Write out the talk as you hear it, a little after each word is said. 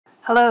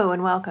Hello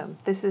and welcome.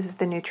 This is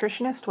the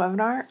Nutritionist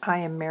Webinar. I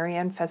am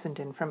Marianne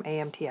Fessenden from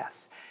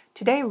AMTS.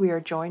 Today we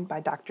are joined by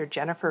Dr.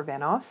 Jennifer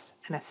Van Os,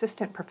 an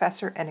assistant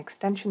professor and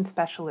extension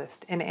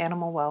specialist in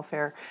animal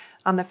welfare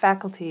on the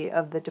faculty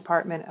of the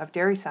Department of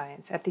Dairy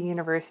Science at the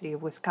University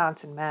of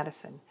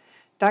Wisconsin-Madison.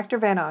 Dr.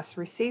 Van Os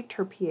received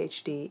her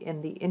PhD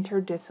in the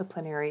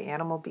Interdisciplinary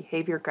Animal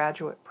Behavior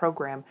Graduate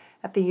Program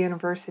at the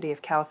University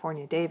of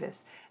California,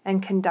 Davis,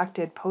 and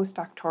conducted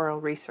postdoctoral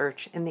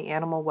research in the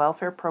Animal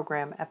Welfare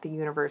Program at the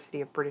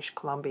University of British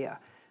Columbia.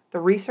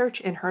 The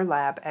research in her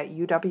lab at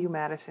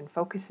UW-Madison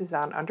focuses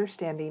on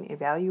understanding,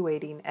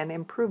 evaluating, and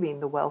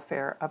improving the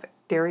welfare of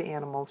dairy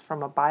animals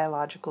from a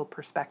biological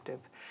perspective.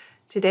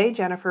 Today,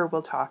 Jennifer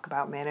will talk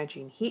about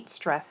managing heat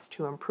stress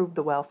to improve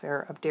the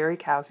welfare of dairy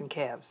cows and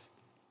calves.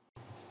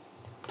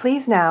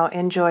 Please now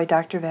enjoy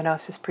Dr. Van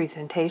Os's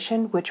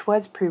presentation, which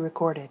was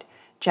pre-recorded.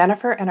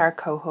 Jennifer and our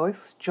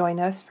co-hosts join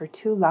us for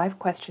 2 live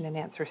question and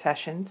answer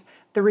sessions,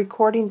 the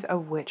recordings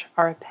of which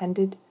are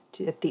appended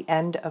at the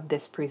end of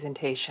this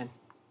presentation.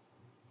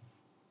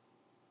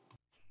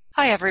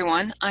 Hi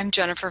everyone, I'm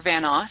Jennifer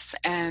Van Os,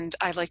 and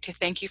I'd like to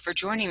thank you for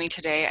joining me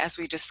today as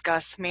we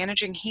discuss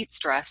managing heat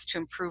stress to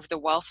improve the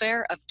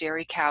welfare of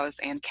dairy cows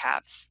and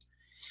calves.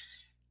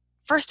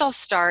 First, I'll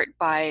start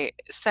by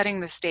setting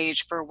the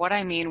stage for what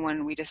I mean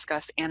when we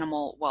discuss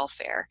animal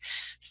welfare.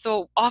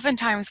 So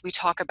oftentimes we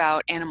talk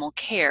about animal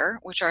care,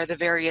 which are the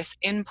various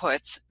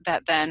inputs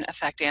that then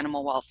affect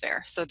animal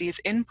welfare. So these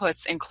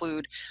inputs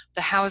include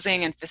the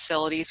housing and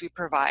facilities we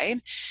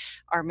provide,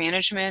 our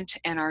management,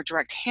 and our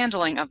direct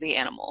handling of the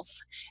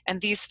animals.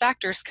 And these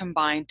factors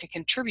combine to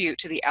contribute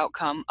to the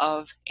outcome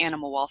of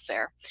animal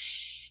welfare.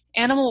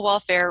 Animal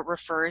welfare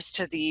refers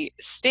to the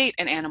state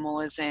an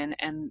animal is in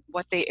and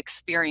what they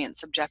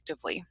experience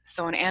objectively.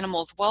 So an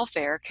animal's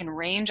welfare can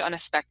range on a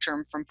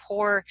spectrum from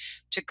poor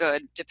to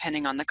good,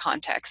 depending on the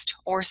context,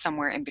 or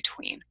somewhere in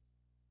between.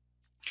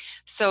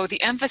 So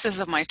the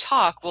emphasis of my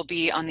talk will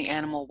be on the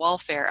animal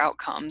welfare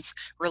outcomes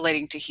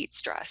relating to heat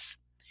stress.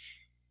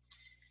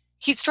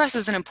 Heat stress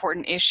is an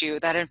important issue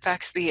that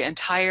affects the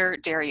entire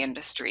dairy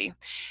industry,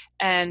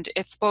 and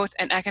it's both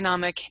an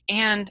economic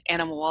and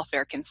animal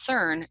welfare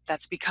concern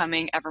that's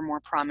becoming ever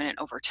more prominent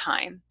over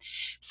time.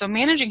 So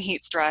managing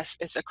heat stress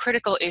is a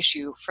critical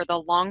issue for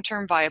the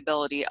long-term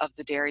viability of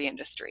the dairy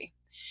industry.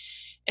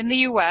 In the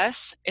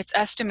US, it's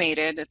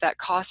estimated that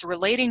costs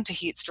relating to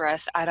heat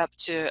stress add up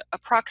to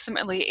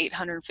approximately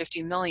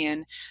 $850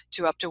 million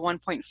to up to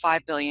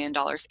 $1.5 billion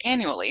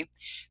annually.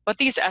 But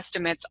these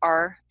estimates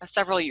are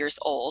several years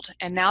old,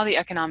 and now the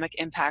economic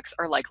impacts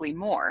are likely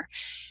more.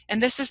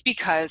 And this is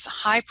because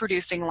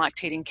high-producing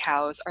lactating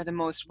cows are the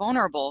most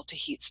vulnerable to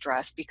heat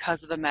stress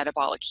because of the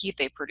metabolic heat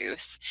they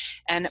produce,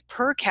 and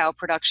per-cow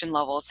production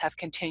levels have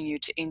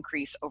continued to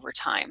increase over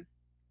time.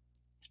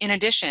 In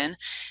addition,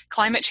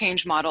 climate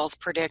change models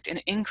predict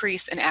an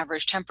increase in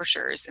average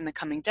temperatures in the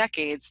coming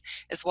decades,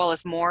 as well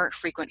as more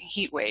frequent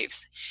heat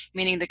waves,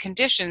 meaning the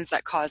conditions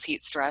that cause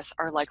heat stress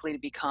are likely to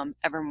become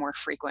ever more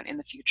frequent in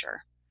the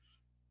future.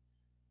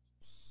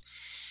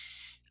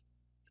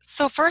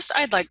 So first,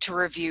 I'd like to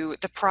review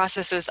the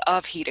processes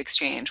of heat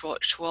exchange,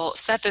 which will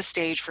set the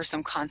stage for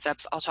some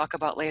concepts I'll talk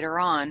about later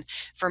on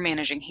for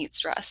managing heat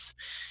stress.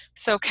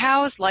 So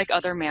cows, like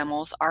other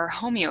mammals, are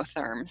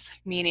homeotherms,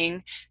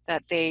 meaning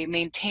that they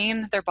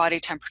maintain their body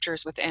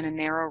temperatures within a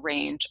narrow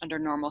range under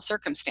normal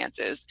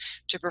circumstances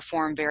to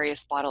perform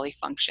various bodily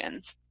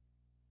functions.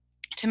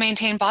 To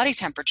maintain body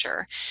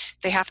temperature,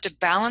 they have to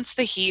balance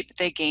the heat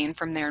they gain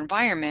from their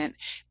environment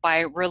by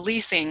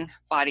releasing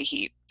body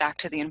heat back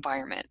to the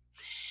environment.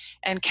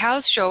 And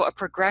cows show a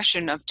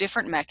progression of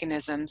different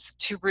mechanisms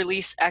to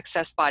release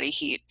excess body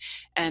heat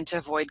and to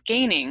avoid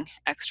gaining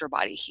extra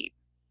body heat.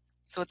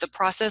 So it's a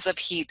process of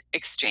heat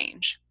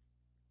exchange.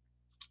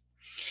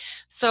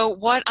 So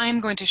what I'm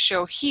going to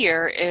show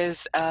here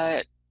is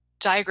a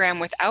diagram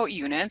without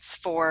units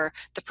for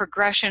the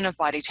progression of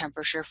body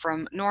temperature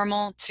from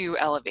normal to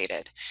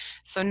elevated.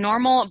 So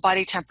normal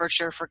body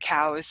temperature for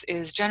cows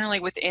is generally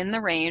within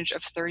the range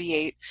of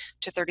 38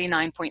 to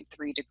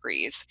 39.3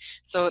 degrees.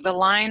 So the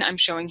line I'm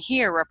showing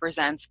here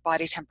represents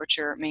body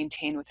temperature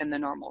maintained within the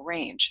normal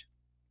range.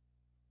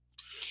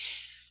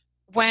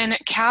 When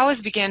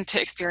cows begin to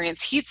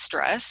experience heat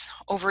stress,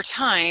 over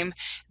time,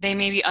 they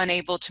may be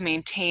unable to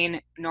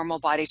maintain normal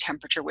body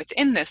temperature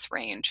within this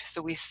range,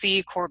 so we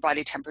see core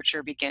body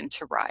temperature begin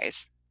to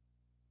rise.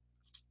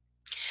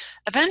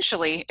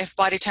 Eventually, if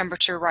body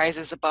temperature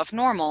rises above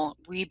normal,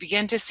 we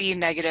begin to see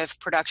negative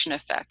production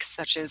effects,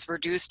 such as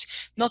reduced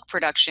milk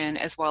production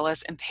as well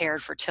as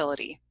impaired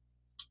fertility.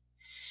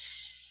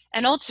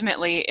 And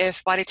ultimately,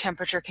 if body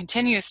temperature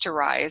continues to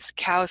rise,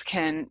 cows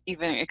can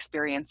even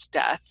experience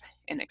death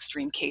in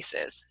extreme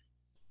cases.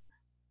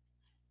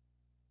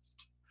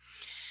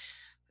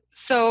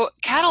 So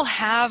cattle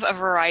have a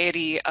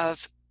variety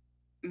of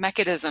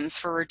mechanisms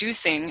for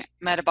reducing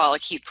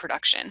metabolic heat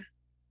production.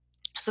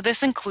 So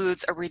this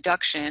includes a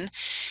reduction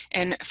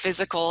in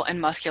physical and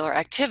muscular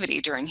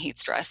activity during heat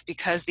stress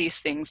because these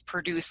things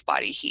produce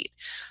body heat.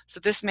 So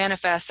this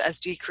manifests as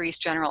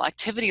decreased general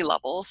activity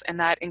levels, and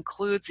that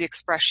includes the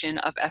expression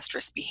of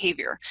estrous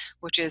behavior,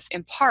 which is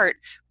in part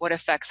what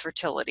affects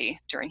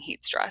fertility during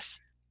heat stress.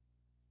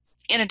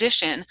 In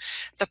addition,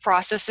 the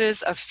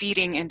processes of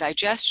feeding and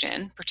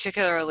digestion,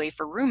 particularly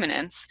for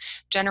ruminants,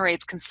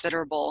 generates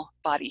considerable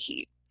body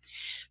heat.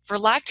 For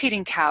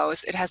lactating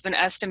cows, it has been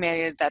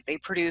estimated that they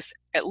produce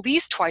at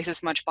least twice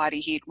as much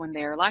body heat when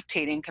they are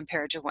lactating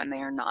compared to when they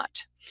are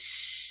not.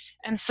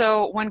 And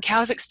so when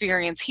cows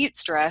experience heat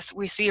stress,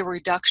 we see a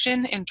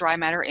reduction in dry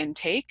matter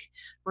intake,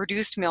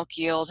 reduced milk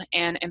yield,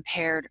 and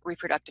impaired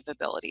reproductive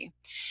ability.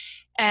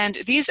 And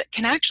these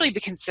can actually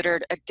be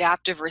considered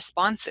adaptive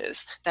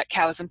responses that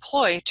cows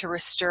employ to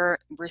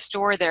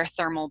restore their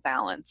thermal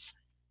balance.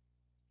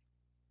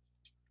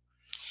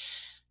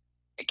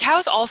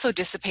 Cows also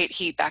dissipate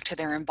heat back to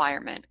their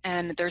environment,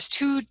 and there's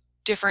two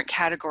different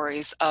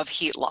categories of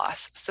heat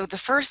loss. So the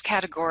first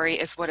category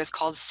is what is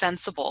called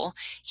sensible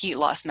heat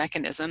loss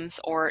mechanisms,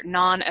 or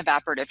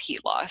non-evaporative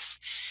heat loss.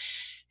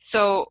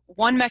 So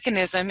one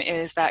mechanism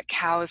is that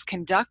cows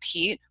conduct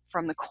heat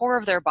from the core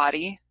of their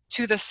body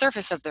to the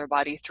surface of their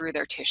body through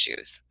their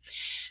tissues.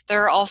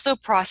 There are also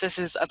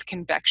processes of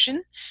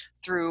convection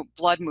through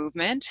blood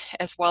movement,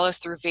 as well as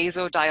through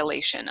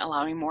vasodilation,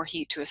 allowing more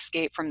heat to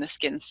escape from the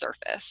skin's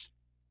surface.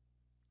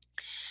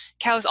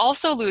 Cows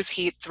also lose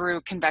heat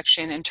through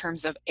convection in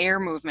terms of air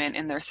movement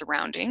in their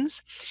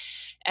surroundings,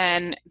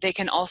 and they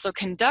can also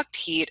conduct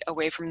heat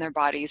away from their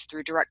bodies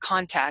through direct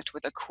contact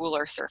with a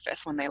cooler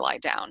surface when they lie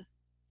down.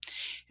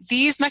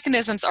 These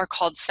mechanisms are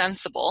called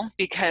sensible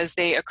because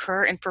they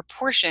occur in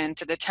proportion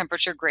to the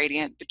temperature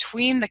gradient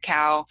between the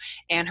cow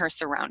and her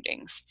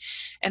surroundings.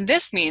 And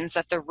this means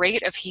that the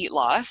rate of heat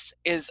loss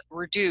is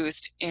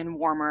reduced in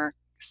warmer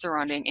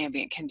surrounding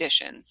ambient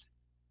conditions.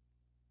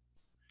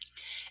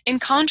 In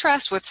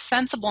contrast with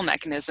sensible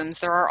mechanisms,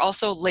 there are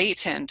also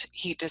latent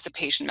heat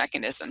dissipation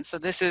mechanisms. So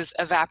this is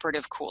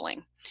evaporative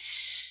cooling.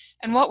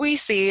 And what we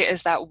see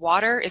is that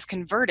water is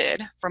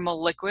converted from a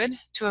liquid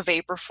to a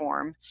vapor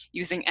form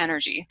using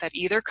energy that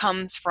either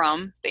comes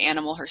from the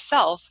animal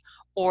herself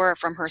or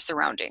from her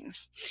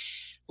surroundings.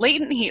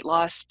 Latent heat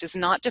loss does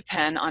not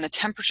depend on a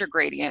temperature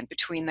gradient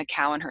between the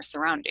cow and her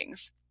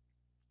surroundings.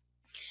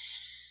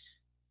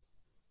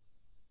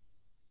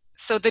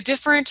 So the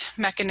different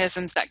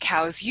mechanisms that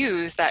cows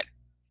use that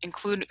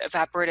include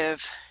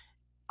evaporative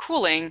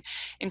cooling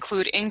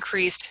include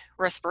increased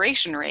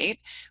respiration rate,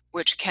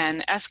 which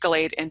can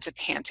escalate into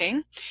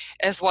panting,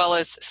 as well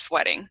as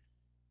sweating.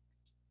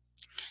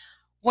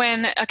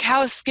 When a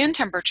cow's skin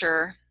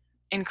temperature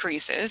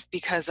increases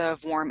because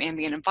of warm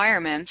ambient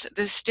environments,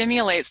 this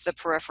stimulates the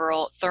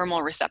peripheral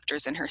thermal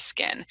receptors in her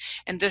skin,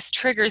 and this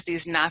triggers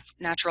these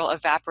natural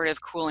evaporative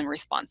cooling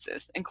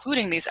responses,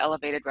 including these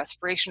elevated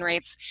respiration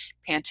rates,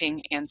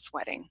 panting, and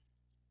sweating.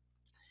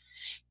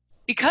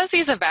 Because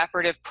these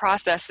evaporative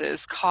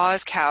processes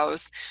cause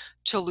cows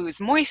to lose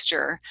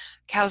moisture,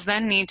 cows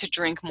then need to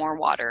drink more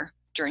water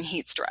during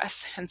heat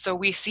stress. And so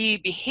we see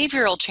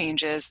behavioral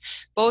changes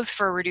both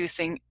for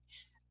reducing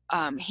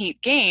heat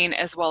gain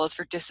as well as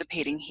for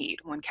dissipating heat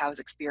when cows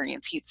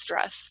experience heat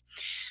stress.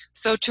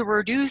 So to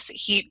reduce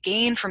heat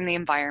gain from the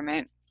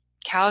environment,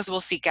 cows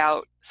will seek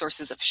out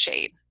sources of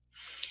shade.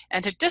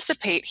 And to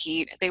dissipate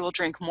heat, they will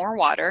drink more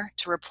water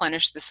to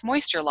replenish this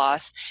moisture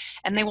loss,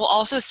 and they will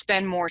also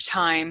spend more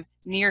time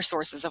near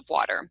sources of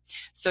water.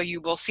 So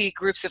you will see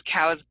groups of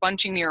cows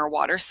bunching near a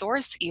water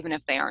source even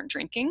if they aren't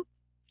drinking.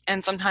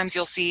 And sometimes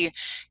you'll see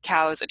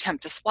cows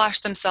attempt to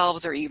splash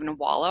themselves or even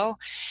wallow.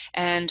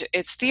 And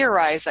it's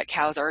theorized that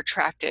cows are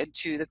attracted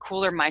to the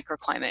cooler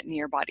microclimate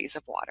near bodies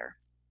of water.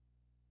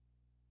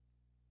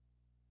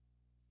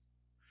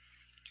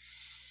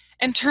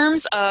 In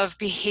terms of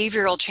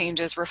behavioral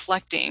changes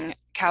reflecting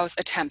cows'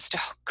 attempts to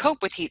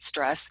cope with heat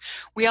stress,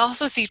 we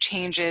also see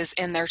changes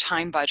in their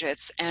time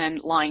budgets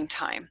and lying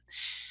time.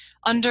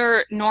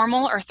 Under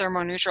normal or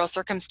thermoneutral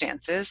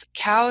circumstances,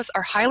 cows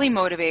are highly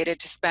motivated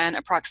to spend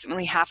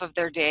approximately half of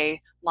their day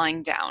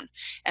lying down,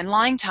 and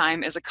lying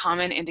time is a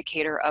common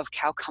indicator of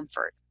cow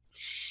comfort.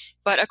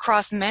 But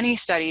across many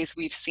studies,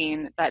 we've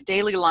seen that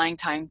daily lying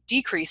time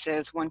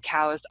decreases when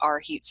cows are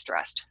heat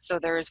stressed. So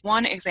there's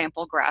one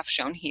example graph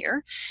shown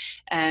here,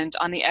 and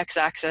on the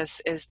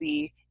x-axis is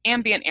the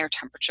ambient air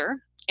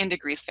temperature in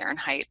degrees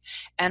Fahrenheit,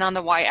 and on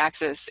the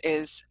y-axis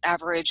is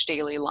average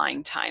daily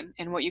lying time.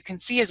 And what you can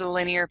see is a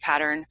linear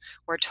pattern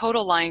where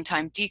total lying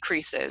time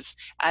decreases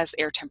as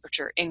air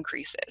temperature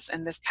increases,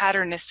 and this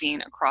pattern is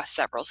seen across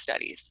several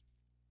studies.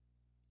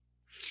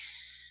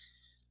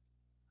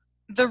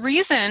 The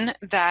reason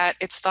that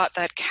it's thought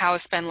that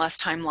cows spend less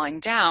time lying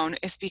down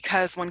is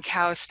because when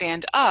cows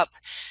stand up,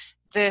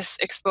 this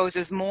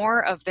exposes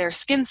more of their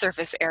skin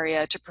surface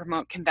area to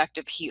promote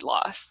convective heat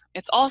loss.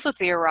 It's also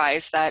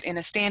theorized that in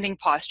a standing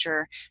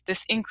posture,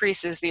 this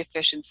increases the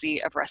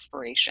efficiency of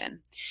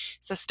respiration.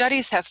 So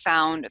studies have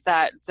found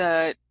that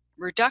the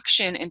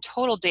reduction in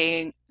total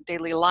day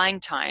daily lying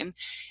time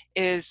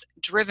is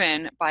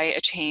driven by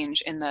a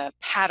change in the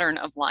pattern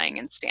of lying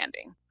and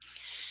standing.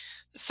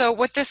 So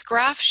what this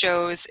graph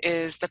shows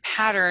is the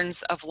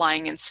patterns of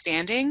lying and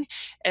standing,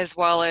 as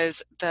well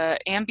as the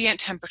ambient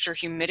temperature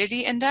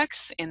humidity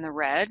index in the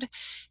red,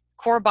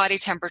 core body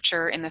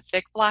temperature in the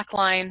thick black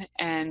line,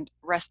 and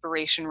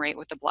respiration rate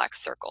with the black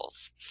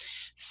circles.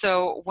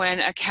 So when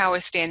a cow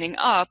is standing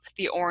up,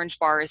 the orange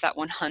bar is at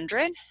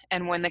 100,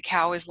 and when the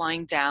cow is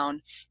lying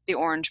down, the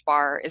orange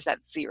bar is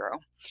at 0.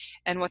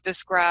 And what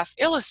this graph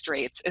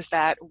illustrates is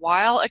that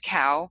while a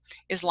cow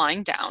is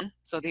lying down,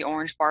 so the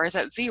orange bar is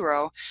at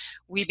 0,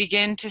 we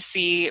begin to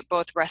see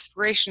both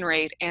respiration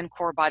rate and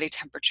core body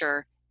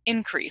temperature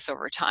increase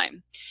over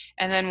time.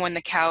 And then when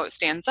the cow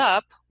stands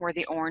up, where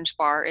the orange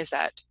bar is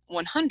at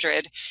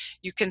 100,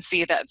 you can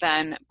see that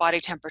then body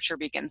temperature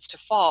begins to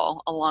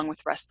fall along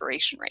with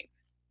respiration rate.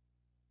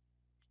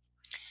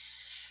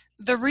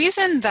 The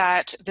reason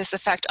that this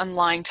effect on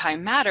lying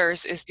time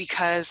matters is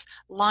because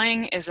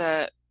lying is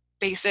a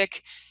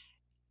basic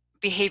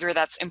behavior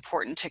that's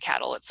important to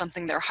cattle. It's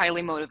something they're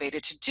highly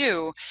motivated to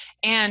do,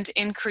 and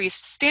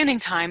increased standing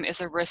time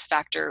is a risk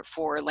factor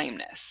for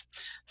lameness.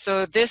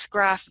 So this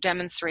graph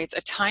demonstrates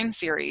a time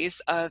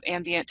series of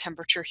ambient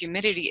temperature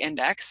humidity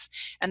index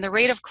and the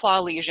rate of claw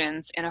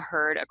lesions in a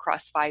herd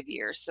across 5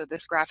 years. So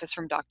this graph is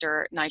from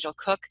Dr. Nigel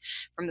Cook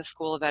from the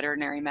School of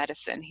Veterinary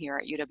Medicine here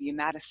at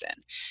UW-Madison.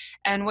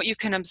 And what you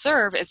can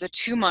observe is a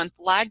 2-month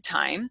lag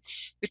time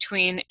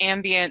between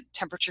ambient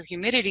temperature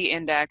humidity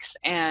index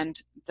and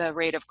the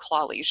rate of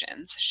claw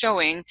lesions,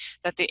 showing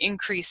that the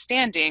increased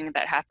standing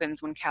that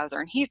happens when cows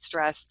are in heat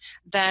stress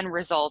then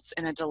results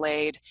in a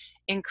delayed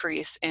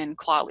increase in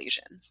claw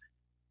lesions.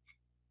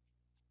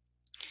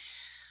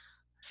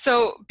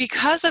 So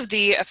because of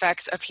the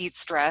effects of heat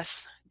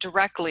stress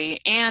directly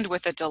and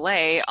with a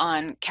delay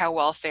on cow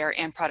welfare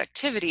and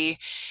productivity,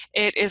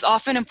 it is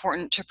often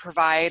important to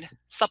provide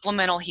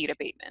supplemental heat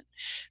abatement.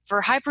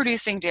 For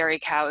high-producing dairy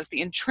cows,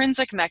 the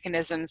intrinsic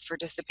mechanisms for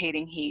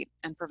dissipating heat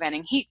and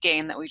preventing heat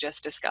gain that we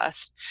just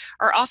discussed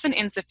are often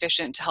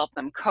insufficient to help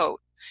them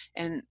coat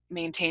and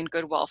maintain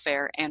good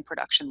welfare and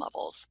production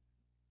levels.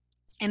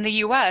 In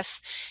the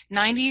US,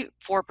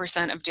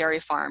 94% of dairy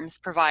farms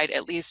provide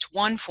at least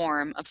one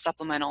form of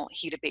supplemental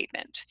heat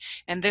abatement.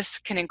 And this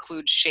can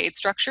include shade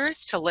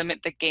structures to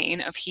limit the gain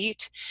of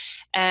heat,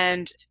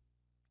 and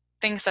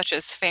things such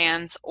as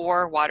fans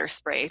or water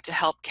spray to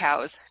help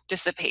cows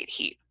dissipate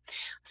heat.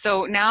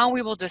 So now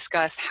we will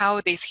discuss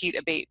how these heat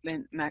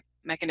abatement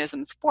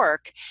mechanisms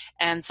work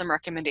and some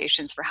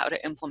recommendations for how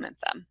to implement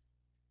them.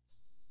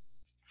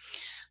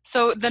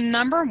 So the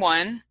number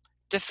one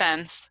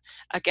defense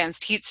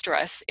against heat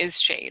stress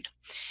is shade.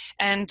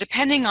 And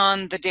depending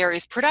on the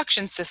dairy's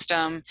production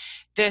system,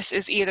 this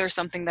is either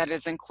something that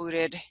is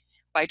included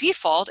by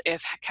default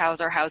if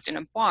cows are housed in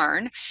a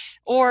barn,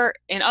 or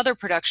in other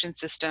production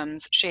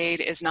systems,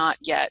 shade is not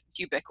yet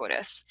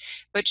ubiquitous.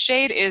 But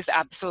shade is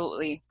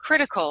absolutely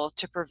critical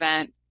to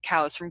prevent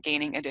cows from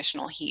gaining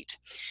additional heat.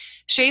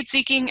 Shade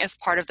seeking is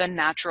part of the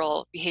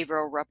natural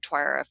behavioral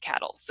repertoire of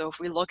cattle. So if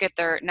we look at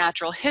their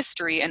natural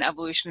history and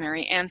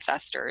evolutionary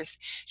ancestors,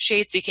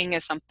 shade seeking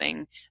is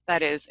something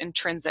that is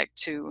intrinsic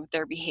to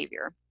their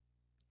behavior.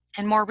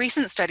 And more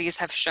recent studies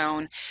have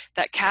shown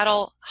that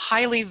cattle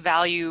highly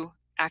value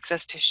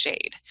access to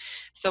shade.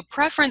 So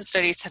preference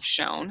studies have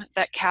shown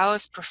that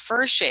cows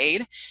prefer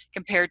shade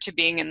compared to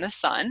being in the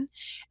sun,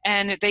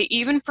 and they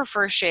even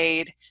prefer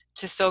shade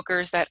to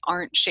soakers that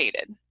aren't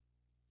shaded.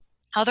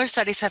 Other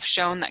studies have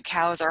shown that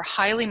cows are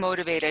highly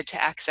motivated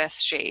to access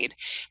shade,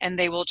 and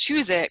they will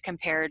choose it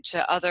compared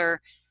to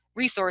other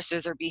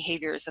resources or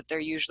behaviors that they're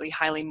usually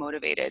highly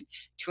motivated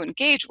to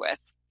engage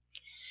with.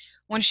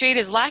 When shade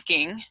is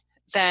lacking,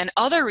 then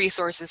other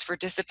resources for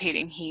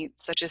dissipating heat,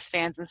 such as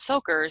fans and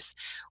soakers,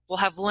 will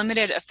have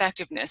limited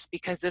effectiveness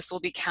because this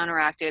will be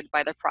counteracted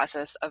by the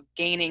process of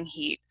gaining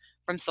heat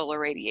from solar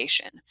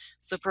radiation.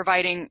 So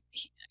providing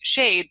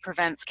shade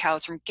prevents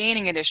cows from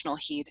gaining additional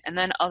heat, and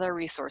then other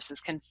resources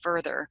can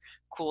further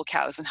cool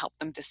cows and help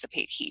them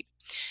dissipate heat.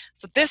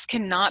 So this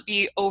cannot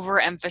be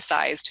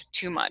overemphasized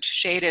too much.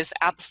 Shade is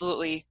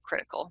absolutely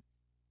critical.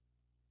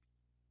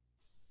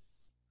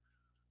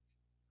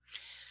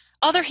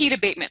 Other heat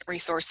abatement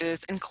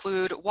resources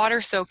include water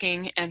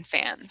soaking and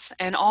fans,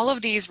 and all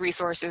of these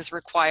resources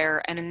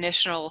require an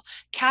initial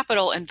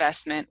capital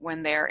investment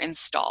when they're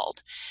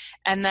installed.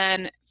 And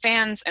then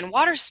fans and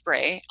water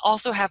spray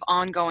also have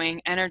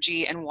ongoing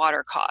energy and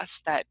water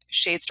costs that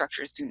shade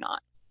structures do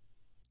not.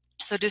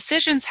 So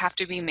decisions have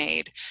to be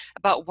made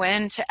about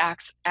when to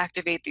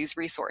activate these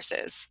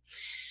resources.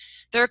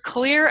 There are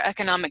clear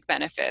economic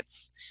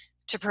benefits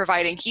to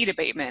providing heat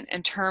abatement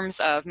in terms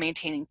of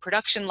maintaining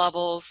production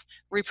levels,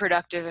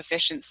 reproductive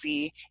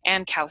efficiency,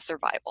 and cow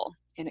survival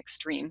in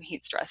extreme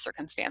heat stress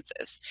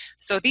circumstances.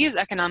 So these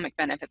economic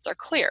benefits are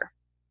clear.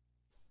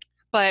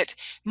 But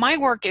my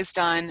work is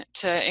done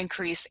to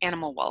increase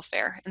animal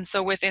welfare. And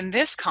so within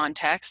this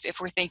context, if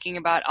we're thinking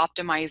about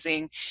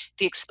optimizing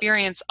the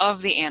experience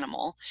of the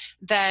animal,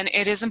 then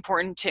it is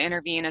important to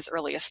intervene as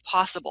early as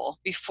possible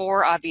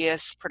before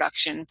obvious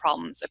production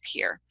problems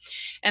appear.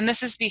 And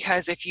this is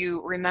because if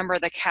you remember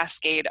the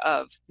cascade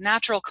of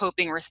natural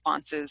coping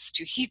responses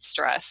to heat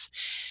stress,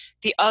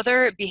 the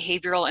other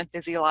behavioral and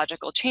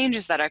physiological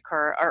changes that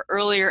occur are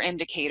earlier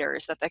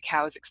indicators that the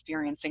cow is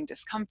experiencing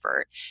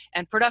discomfort,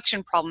 and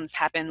production problems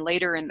happen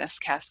later in this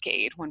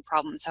cascade when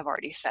problems have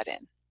already set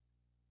in.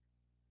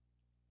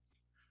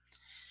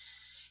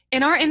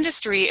 In our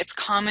industry, it's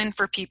common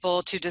for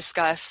people to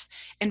discuss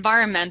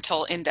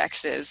environmental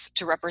indexes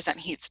to represent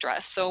heat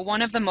stress. So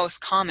one of the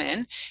most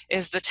common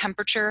is the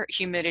temperature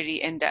humidity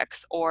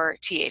index, or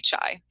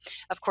THI.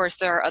 Of course,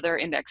 there are other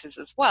indexes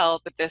as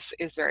well, but this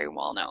is very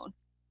well known.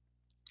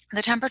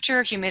 The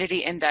temperature humidity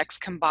index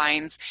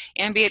combines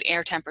ambient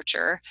air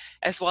temperature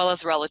as well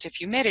as relative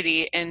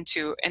humidity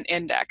into an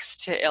index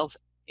to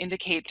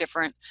indicate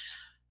different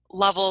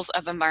levels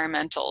of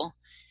environmental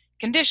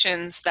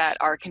conditions that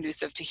are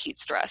conducive to heat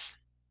stress.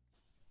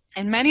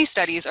 And many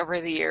studies over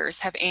the years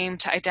have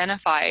aimed to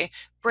identify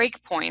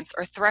breakpoints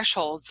or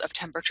thresholds of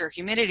temperature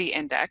humidity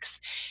index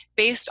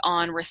based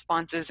on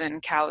responses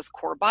in cows'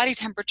 core body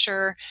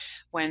temperature,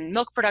 when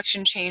milk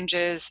production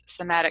changes,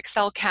 somatic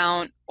cell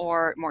count,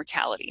 or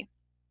mortality.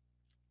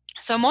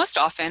 So most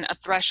often, a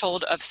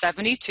threshold of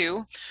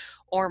 72,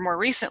 or more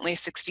recently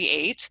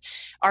 68,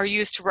 are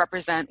used to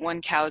represent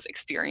when cows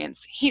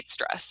experience heat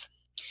stress.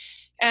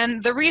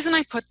 And the reason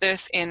I put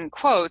this in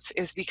quotes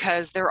is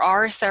because there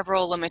are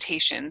several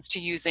limitations to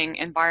using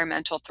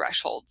environmental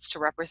thresholds to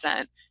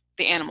represent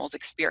the animal's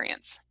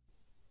experience.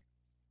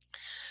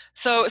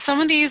 So some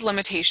of these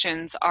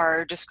limitations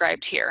are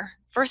described here.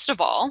 First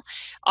of all,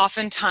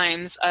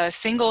 oftentimes a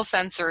single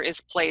sensor is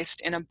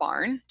placed in a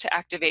barn to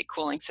activate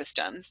cooling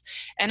systems.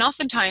 And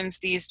oftentimes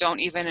these don't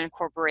even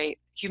incorporate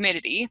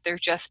humidity, they're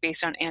just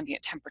based on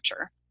ambient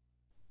temperature.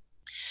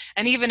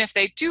 And even if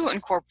they do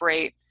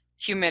incorporate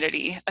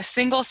humidity, a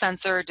single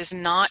sensor does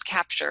not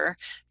capture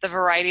the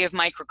variety of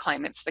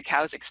microclimates the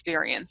cows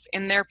experience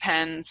in their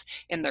pens,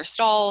 in their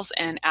stalls,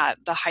 and at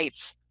the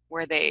heights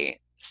where they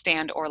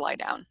stand or lie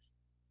down.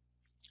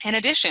 In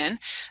addition,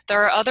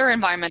 there are other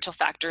environmental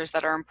factors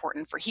that are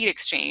important for heat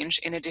exchange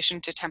in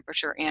addition to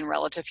temperature and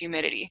relative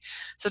humidity.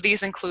 So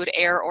these include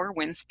air or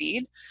wind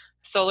speed,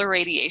 solar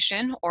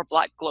radiation or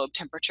black globe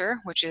temperature,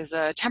 which is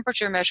a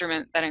temperature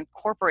measurement that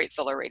incorporates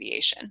solar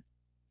radiation.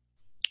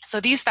 So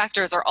these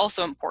factors are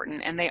also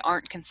important and they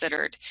aren't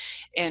considered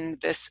in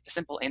this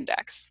simple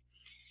index.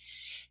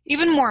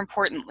 Even more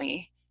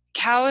importantly,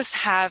 cows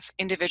have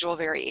individual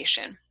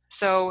variation.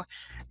 So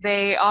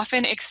they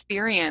often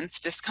experience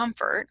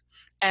discomfort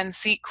and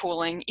seek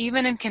cooling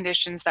even in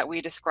conditions that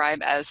we describe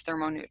as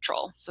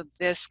thermoneutral. So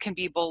this can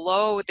be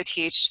below the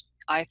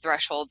THI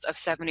thresholds of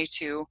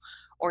 72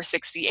 or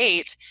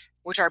 68,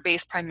 which are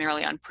based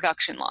primarily on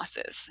production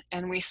losses.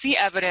 And we see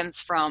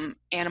evidence from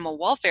animal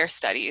welfare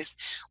studies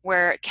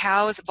where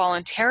cows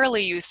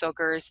voluntarily use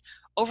soakers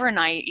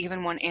overnight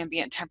even when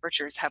ambient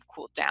temperatures have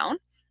cooled down.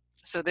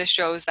 So this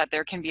shows that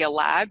there can be a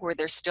lag where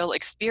they're still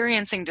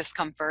experiencing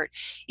discomfort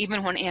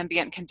even when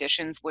ambient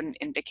conditions wouldn't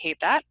indicate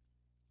that.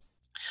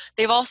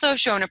 They've also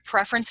shown a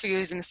preference for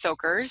using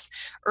soakers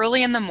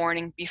early in the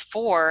morning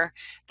before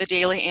the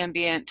daily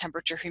ambient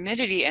temperature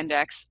humidity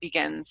index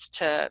begins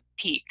to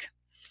peak.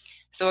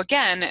 So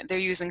again, they're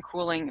using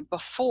cooling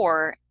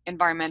before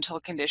environmental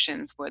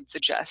conditions would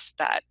suggest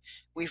that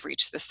we've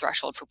reached this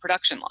threshold for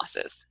production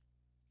losses.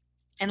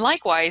 And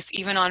likewise,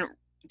 even on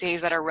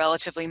days that are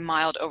relatively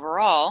mild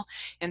overall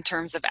in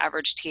terms of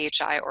average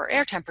THI or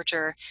air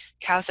temperature,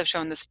 cows have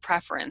shown this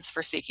preference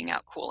for seeking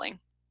out cooling.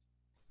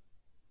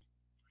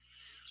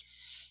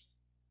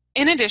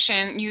 In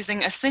addition,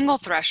 using a single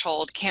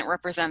threshold can't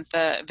represent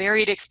the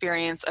varied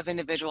experience of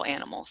individual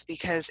animals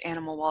because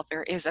animal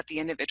welfare is at the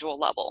individual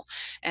level.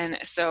 And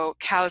so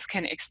cows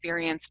can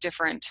experience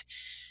different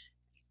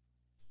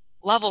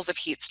levels of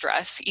heat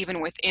stress even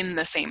within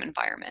the same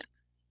environment.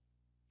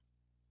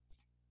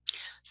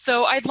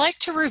 So I'd like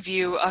to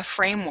review a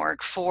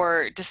framework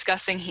for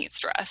discussing heat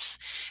stress.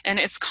 And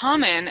it's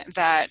common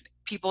that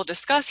people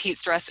discuss heat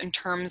stress in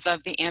terms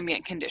of the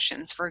ambient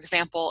conditions. For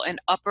example, an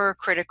upper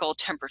critical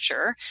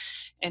temperature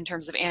in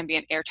terms of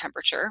ambient air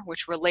temperature,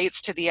 which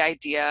relates to the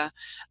idea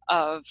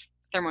of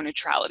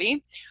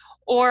thermoneutrality.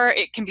 Or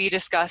it can be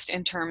discussed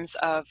in terms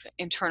of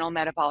internal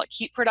metabolic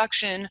heat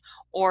production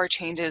or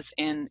changes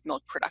in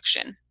milk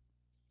production.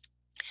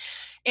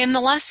 In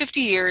the last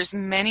 50 years,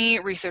 many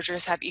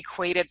researchers have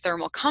equated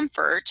thermal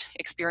comfort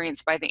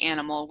experienced by the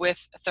animal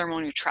with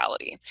thermal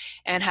neutrality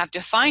and have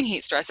defined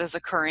heat stress as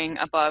occurring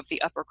above the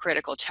upper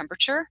critical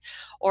temperature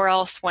or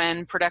else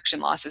when production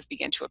losses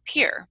begin to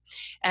appear.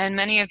 And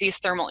many of these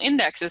thermal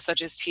indexes,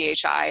 such as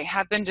THI,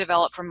 have been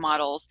developed from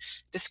models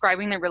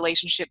describing the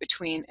relationship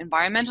between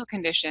environmental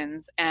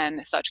conditions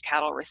and such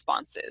cattle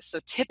responses. So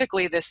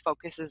typically this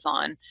focuses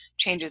on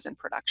changes in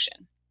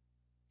production.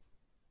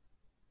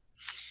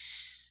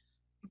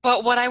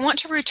 But what I want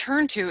to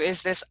return to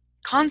is this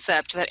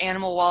concept that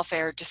animal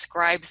welfare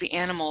describes the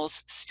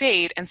animal's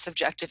state and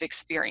subjective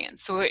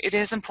experience. So it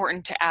is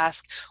important to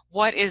ask,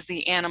 what is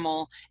the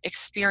animal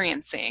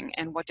experiencing,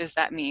 and what does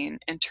that mean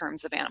in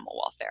terms of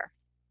animal welfare?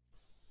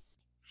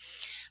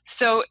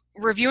 So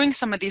reviewing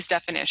some of these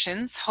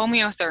definitions,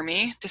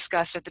 homeothermy,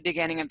 discussed at the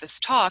beginning of this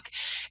talk,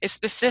 is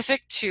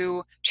specific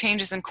to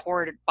changes in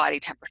core body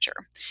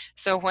temperature.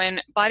 So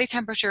when body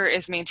temperature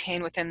is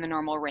maintained within the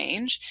normal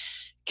range,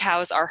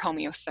 cows are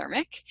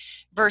homeothermic,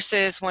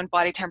 versus when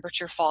body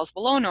temperature falls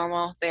below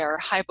normal, they are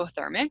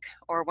hypothermic,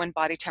 or when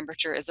body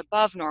temperature is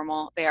above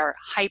normal, they are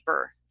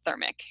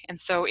hyperthermic. And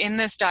so in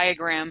this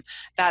diagram,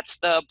 that's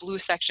the blue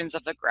sections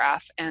of the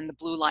graph, and the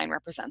blue line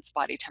represents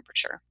body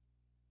temperature.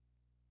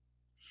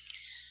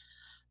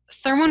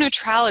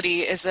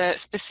 Thermoneutrality is a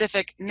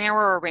specific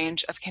narrower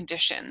range of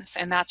conditions,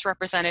 and that's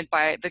represented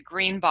by the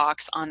green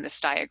box on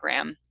this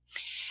diagram.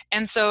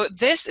 And so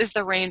this is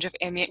the range of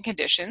ambient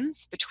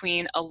conditions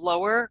between a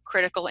lower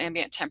critical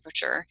ambient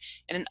temperature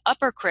and an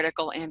upper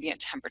critical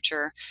ambient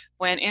temperature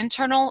when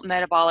internal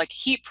metabolic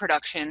heat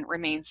production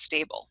remains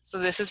stable. So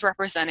this is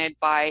represented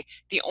by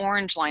the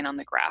orange line on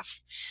the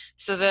graph.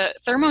 So the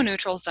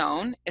thermoneutral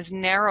zone is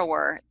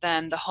narrower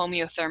than the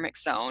homeothermic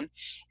zone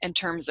in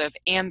terms of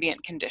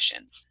ambient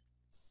conditions.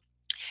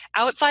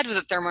 Outside of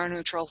the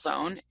thermoneutral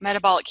zone,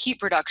 metabolic heat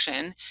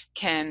production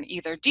can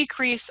either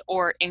decrease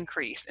or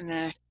increase in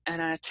an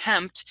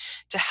attempt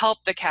to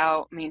help the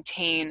cow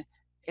maintain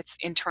its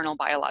internal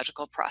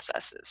biological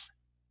processes.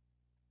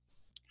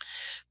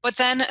 But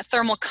then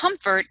thermal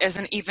comfort is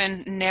an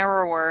even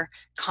narrower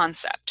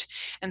concept.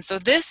 And so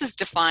this is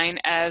defined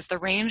as the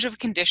range of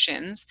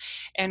conditions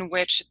in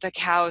which the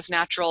cow's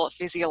natural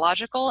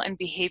physiological and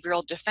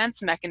behavioral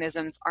defense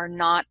mechanisms are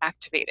not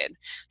activated.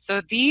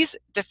 So these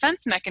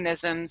defense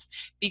mechanisms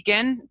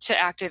begin to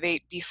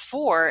activate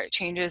before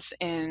changes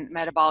in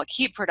metabolic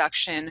heat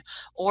production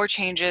or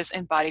changes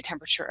in body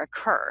temperature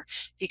occur,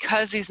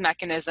 because these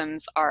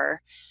mechanisms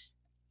are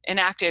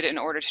enacted in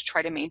order to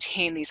try to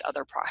maintain these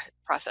other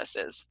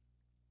processes.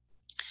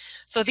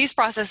 So these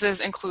processes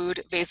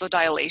include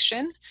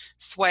vasodilation,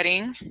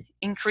 sweating,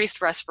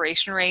 increased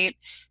respiration rate,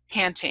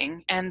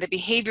 panting, and the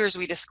behaviors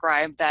we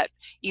described that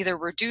either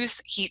reduce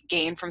heat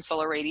gain from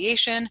solar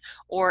radiation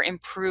or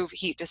improve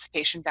heat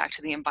dissipation back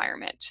to the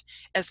environment,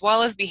 as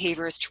well as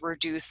behaviors to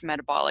reduce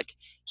metabolic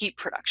heat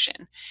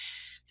production.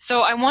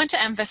 So I want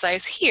to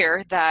emphasize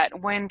here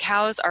that when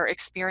cows are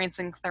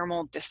experiencing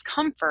thermal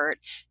discomfort,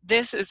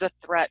 this is a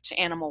threat to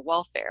animal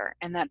welfare,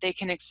 and that they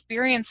can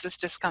experience this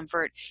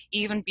discomfort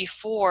even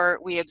before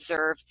we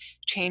observe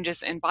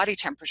changes in body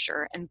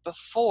temperature and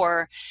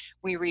before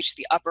we reach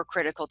the upper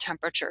critical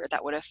temperature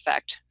that would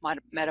affect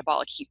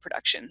metabolic heat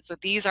production. So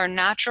these are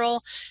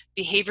natural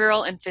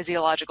behavioral and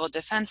physiological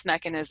defense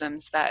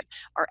mechanisms that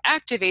are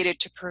activated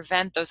to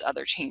prevent those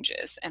other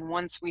changes. And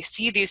once we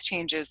see these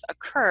changes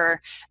occur,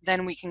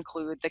 then we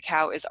conclude the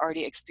cow is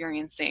already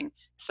experiencing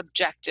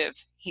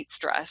subjective heat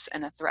stress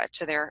and a threat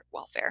to their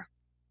welfare.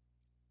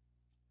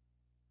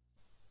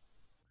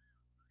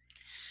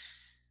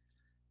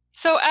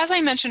 So as I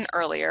mentioned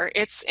earlier,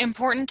 it's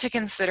important to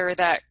consider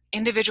that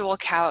individual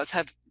cows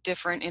have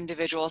different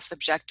individual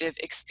subjective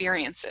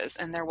experiences,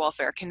 and their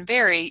welfare can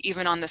vary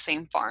even on the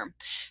same farm.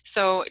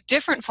 So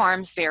different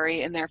farms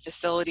vary in their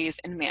facilities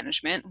and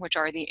management, which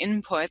are the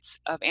inputs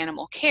of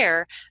animal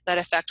care that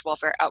affect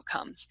welfare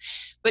outcomes.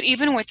 But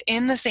even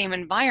within the same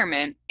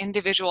environment,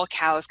 individual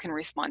cows can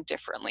respond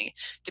differently,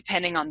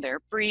 depending on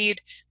their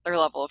breed, their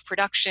level of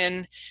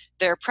production,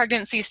 their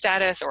pregnancy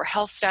status or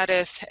health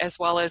status, as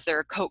well as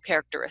their coat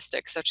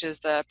characteristics, such as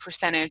the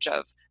percentage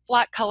of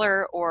black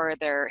color or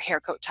their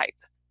hair coat type.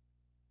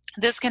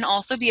 This can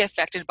also be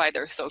affected by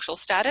their social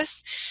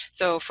status.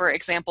 So for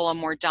example, a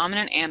more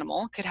dominant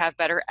animal could have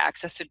better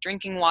access to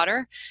drinking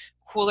water,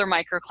 cooler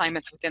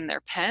microclimates within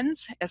their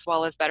pens, as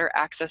well as better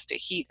access to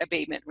heat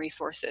abatement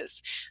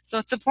resources. So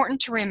it's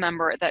important to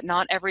remember that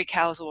not every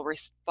cows will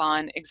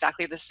respond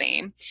exactly the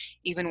same,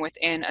 even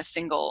within a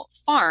single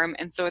farm.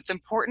 And so it's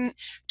important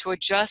to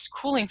adjust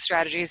cooling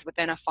strategies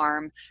within a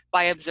farm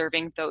by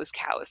observing those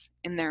cows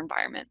in their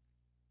environment.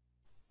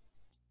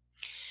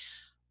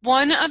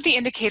 One of the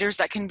indicators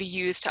that can be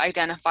used to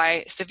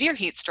identify severe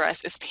heat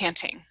stress is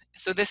panting.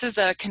 So this is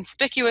a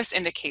conspicuous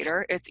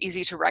indicator. It's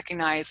easy to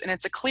recognize, and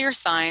it's a clear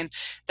sign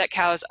that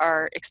cows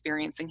are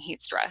experiencing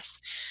heat stress.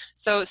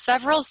 So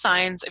several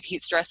signs of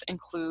heat stress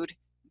include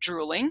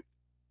drooling,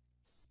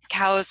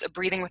 cows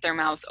breathing with their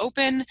mouths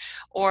open,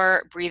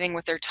 or breathing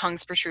with their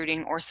tongues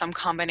protruding, or some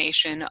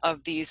combination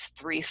of these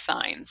three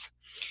signs.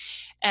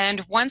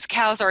 And once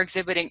cows are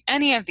exhibiting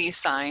any of these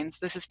signs,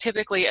 this is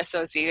typically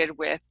associated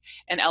with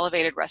an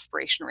elevated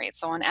respiration rate.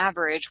 So on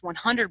average,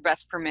 100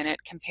 breaths per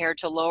minute compared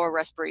to lower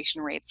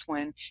respiration rates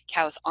when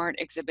cows aren't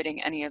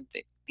exhibiting any of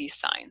these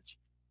signs.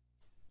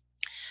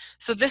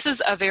 So this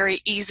is a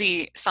very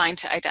easy sign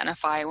to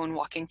identify when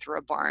walking through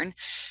a barn,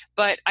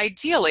 but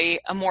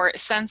ideally a more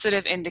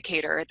sensitive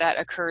indicator that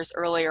occurs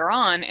earlier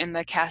on in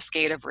the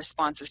cascade of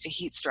responses to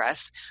heat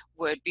stress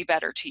would be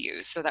better to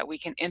use so that we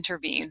can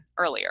intervene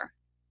earlier.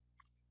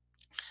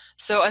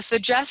 So a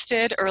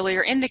suggested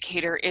earlier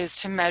indicator is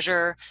to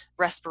measure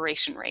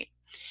respiration rate.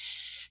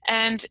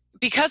 And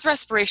because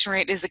respiration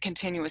rate is a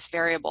continuous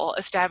variable,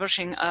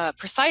 establishing a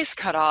precise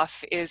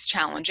cutoff is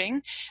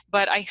challenging,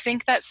 but I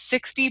think that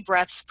 60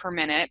 breaths per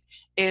minute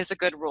is a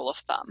good rule of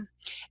thumb.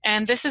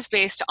 And this is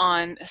based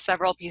on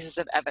several pieces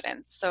of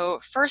evidence. So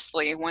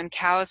firstly, when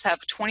cows have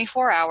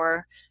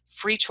 24-hour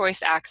free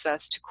choice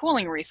access to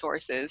cooling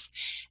resources,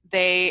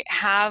 they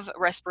have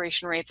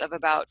respiration rates of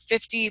about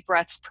 50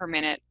 breaths per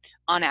minute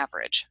on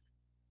average.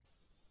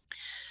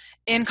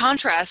 In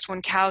contrast,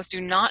 when cows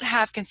do not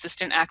have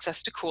consistent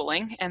access to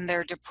cooling and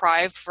they're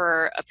deprived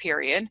for a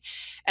period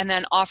and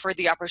then offered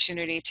the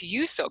opportunity to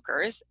use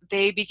soakers,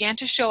 they began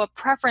to show a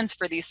preference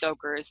for these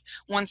soakers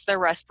once their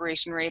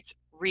respiration rates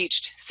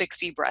reached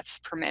 60 breaths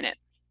per minute.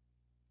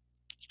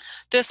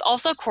 This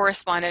also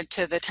corresponded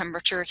to the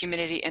temperature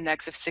humidity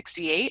index of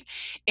 68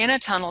 in a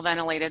tunnel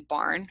ventilated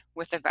barn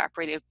with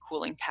evaporative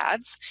cooling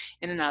pads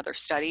in another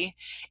study,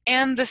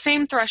 and the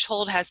same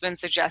threshold has been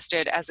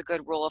suggested as a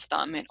good rule of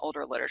thumb in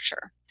older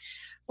literature.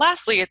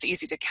 Lastly, it's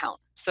easy to count.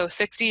 So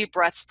 60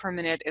 breaths per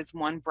minute is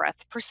 1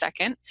 breath per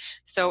second.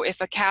 So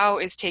if a cow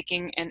is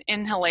taking an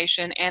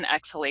inhalation and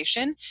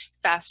exhalation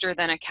faster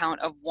than a count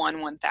of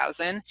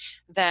 1/1000,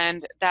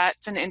 then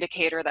that's an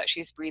indicator that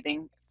she's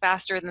breathing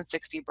faster than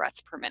 60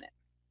 breaths per minute.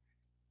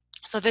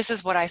 So this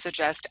is what I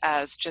suggest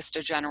as just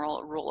a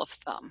general rule of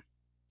thumb.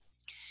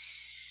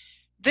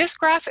 This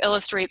graph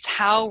illustrates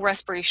how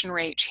respiration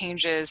rate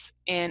changes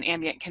in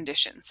ambient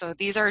conditions. So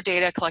these are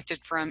data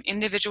collected from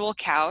individual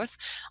cows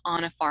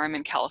on a farm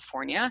in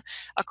California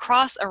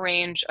across a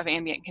range of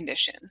ambient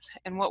conditions.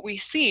 And what we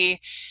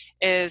see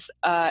is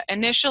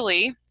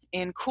initially,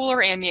 in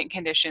cooler ambient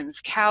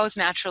conditions, cows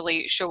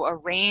naturally show a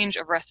range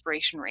of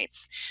respiration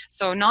rates.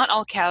 So not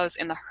all cows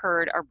in the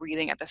herd are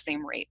breathing at the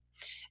same rate.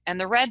 And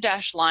the red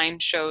dashed line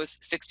shows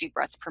 60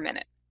 breaths per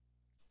minute.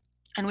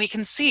 And we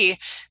can see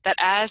that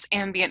as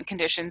ambient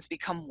conditions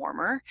become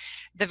warmer,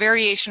 the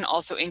variation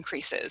also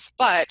increases,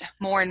 but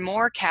more and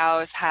more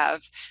cows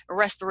have a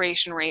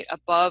respiration rate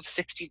above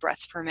 60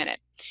 breaths per minute.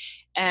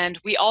 And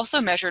we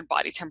also measured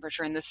body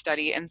temperature in this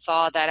study and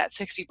saw that at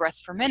 60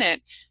 breaths per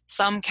minute,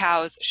 some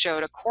cows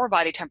showed a core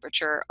body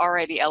temperature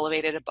already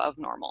elevated above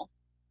normal.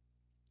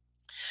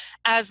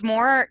 As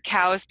more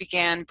cows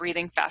began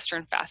breathing faster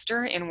and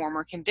faster in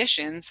warmer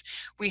conditions,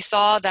 we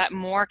saw that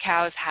more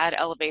cows had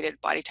elevated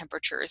body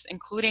temperatures,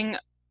 including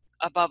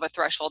above a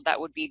threshold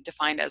that would be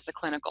defined as the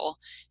clinical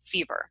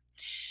fever.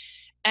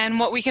 And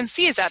what we can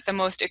see is that the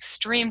most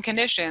extreme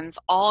conditions,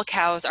 all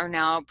cows are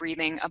now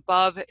breathing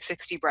above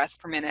 60 breaths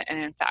per minute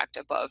and in fact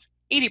above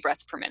 80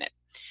 breaths per minute.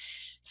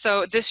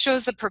 So this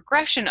shows the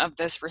progression of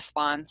this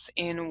response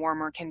in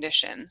warmer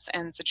conditions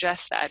and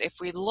suggests that if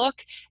we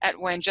look at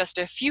when just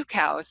a few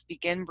cows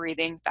begin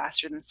breathing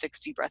faster than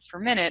 60 breaths per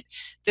minute,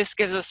 this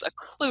gives us a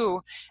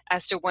clue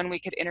as to when we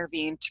could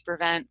intervene to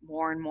prevent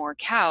more and more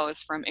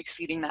cows from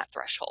exceeding that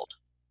threshold.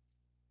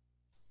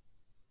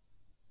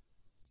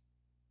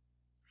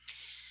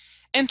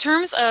 In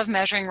terms of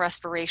measuring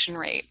respiration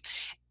rate,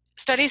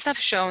 studies have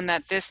shown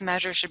that this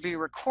measure should be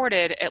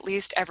recorded at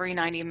least every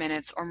 90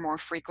 minutes or more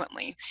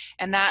frequently,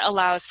 and that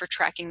allows for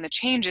tracking the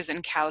changes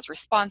in cows'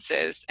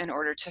 responses in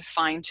order to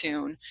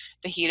fine-tune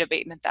the heat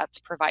abatement that's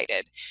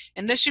provided.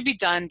 And this should be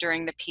done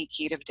during the peak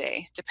heat of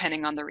day,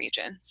 depending on the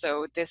region.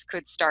 So this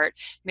could start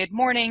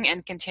mid-morning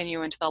and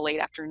continue into the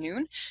late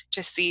afternoon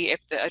to see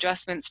if the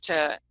adjustments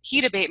to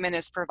heat abatement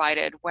is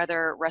provided,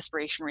 whether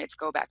respiration rates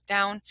go back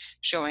down,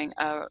 showing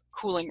a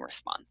cooling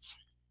response.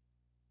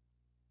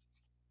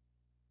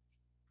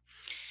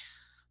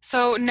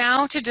 So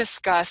now to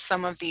discuss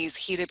some of these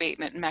heat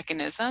abatement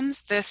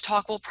mechanisms, this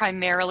talk will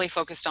primarily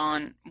focus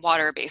on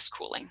water-based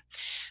cooling.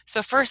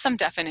 So first, some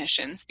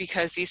definitions,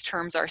 because these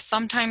terms are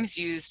sometimes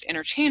used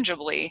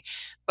interchangeably,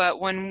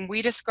 but when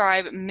we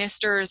describe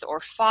misters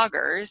or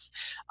foggers,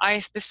 I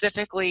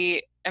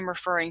specifically am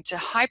referring to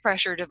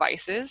high-pressure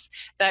devices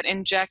that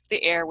inject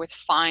the air with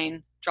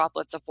fine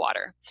droplets of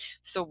water.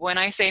 So when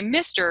I say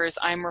misters,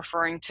 I'm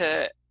referring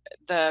to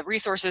the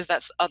resources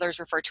that others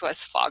refer to as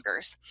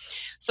foggers.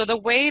 So the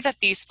way that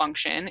these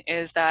function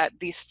is that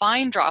these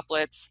fine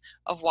droplets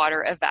of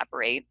water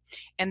evaporate,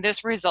 and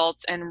this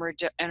results in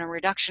a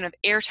reduction of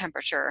air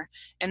temperature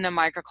in the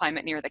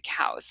microclimate near the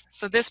cows.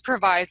 So this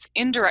provides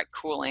indirect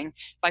cooling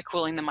by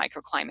cooling the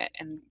microclimate,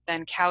 and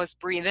then cows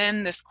breathe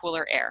in this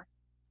cooler air.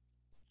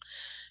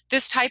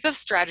 This type of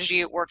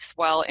strategy works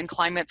well in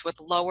climates with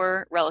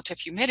lower relative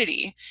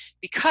humidity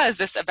because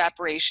this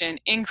evaporation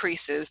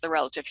increases the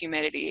relative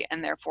humidity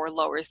and therefore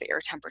lowers the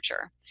air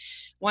temperature.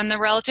 When the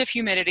relative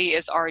humidity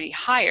is already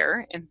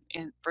higher,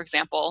 for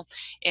example,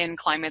 in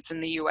climates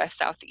in the US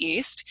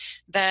Southeast,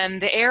 then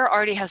the air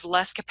already has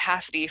less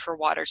capacity for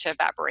water to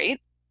evaporate.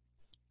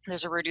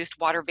 There's a reduced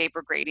water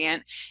vapor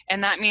gradient,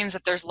 and that means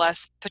that there's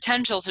less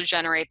potential to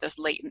generate this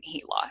latent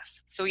heat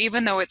loss. So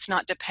even though it's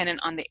not dependent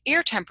on the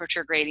air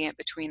temperature gradient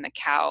between the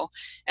cow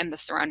and the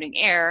surrounding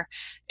air,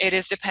 it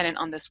is dependent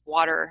on this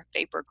water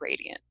vapor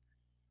gradient.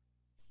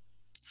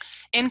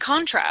 In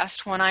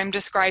contrast, when I'm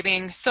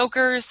describing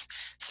soakers,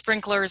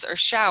 sprinklers, or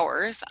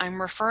showers,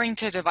 I'm referring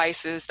to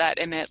devices that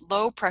emit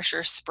low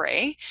pressure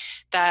spray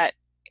that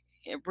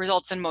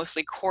results in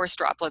mostly coarse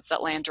droplets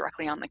that land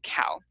directly on the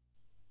cow.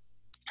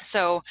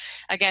 So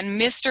again,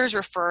 misters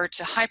refer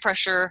to high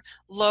pressure,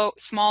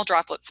 small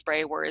droplet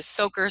spray, whereas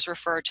soakers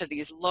refer to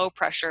these low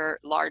pressure,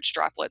 large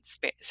droplet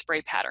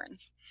spray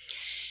patterns.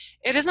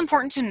 It is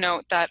important to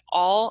note that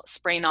all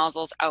spray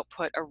nozzles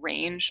output a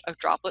range of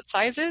droplet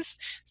sizes.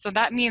 So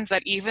that means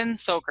that even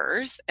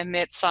soakers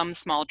emit some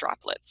small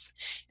droplets.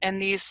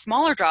 And these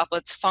smaller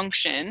droplets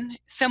function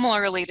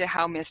similarly to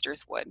how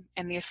misters would.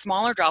 And these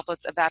smaller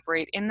droplets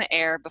evaporate in the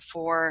air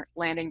before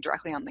landing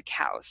directly on the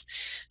cows.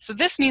 So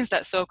this means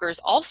that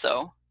soakers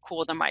also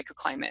cool the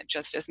microclimate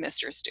just as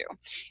misters do.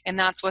 And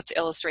that's what's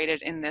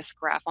illustrated in this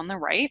graph on the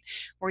right,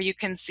 where you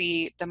can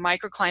see the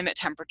microclimate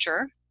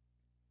temperature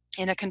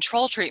in a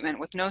control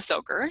treatment with no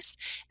soakers,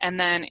 and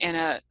then in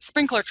a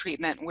sprinkler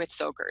treatment with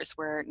soakers,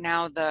 where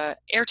now the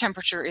air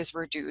temperature is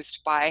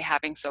reduced by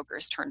having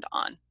soakers turned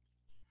on.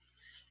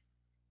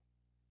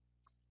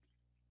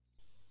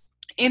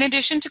 In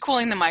addition to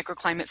cooling the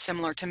microclimate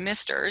similar to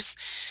misters,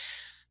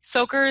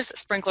 soakers,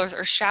 sprinklers,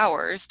 or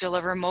showers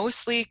deliver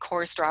mostly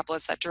coarse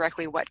droplets that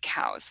directly wet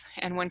cows.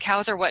 And when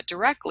cows are wet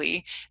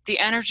directly, the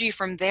energy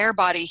from their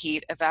body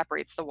heat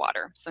evaporates the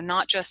water, so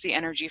not just the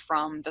energy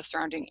from the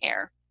surrounding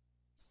air.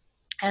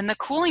 And the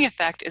cooling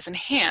effect is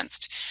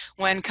enhanced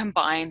when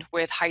combined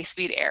with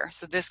high-speed air.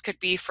 So this could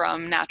be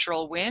from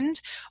natural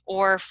wind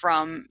or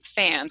from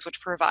fans,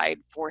 which provide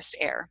forced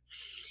air.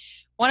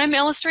 What I'm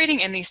illustrating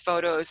in these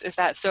photos is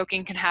that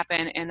soaking can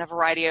happen in a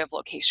variety of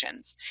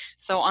locations.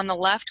 So on the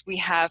left, we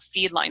have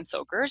feedline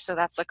soakers. So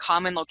that's a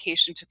common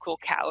location to cool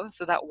cows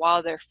so that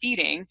while they're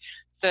feeding,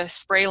 the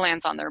spray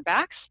lands on their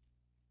backs.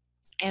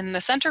 In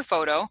the center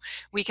photo,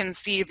 we can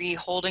see the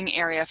holding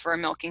area for a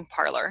milking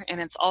parlor,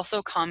 and it's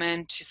also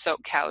common to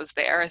soak cows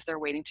there as they're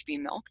waiting to be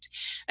milked.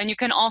 And you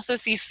can also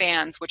see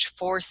fans which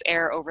force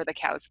air over the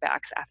cows'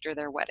 backs after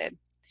they're wetted.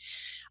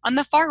 On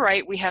the far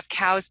right, we have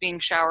cows being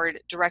showered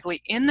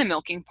directly in the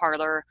milking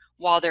parlor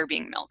while they're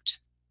being milked.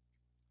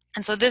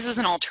 And so this is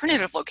an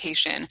alternative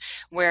location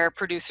where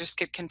producers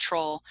could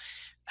control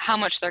how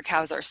much their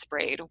cows are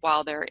sprayed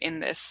while they're in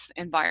this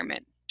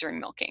environment during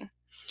milking.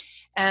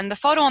 And the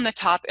photo on the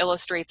top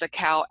illustrates a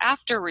cow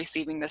after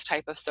receiving this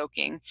type of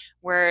soaking,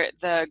 where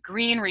the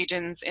green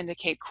regions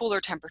indicate cooler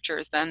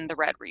temperatures than the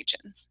red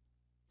regions.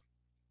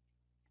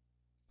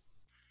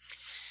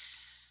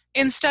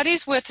 In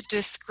studies with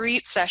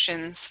discrete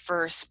sessions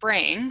for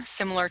spraying,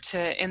 similar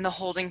to in the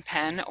holding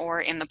pen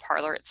or in the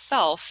parlor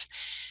itself,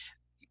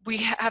 we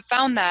have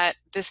found that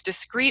this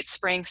discrete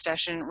spraying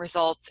session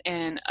results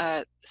in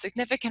a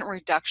significant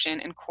reduction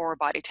in core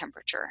body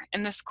temperature.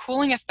 And this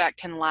cooling effect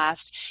can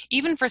last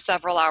even for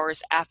several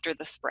hours after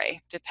the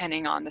spray,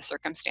 depending on the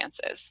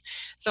circumstances.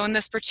 So in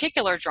this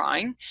particular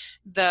drawing,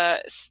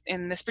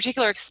 in this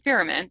particular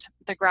experiment,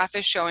 the graph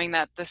is showing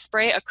that the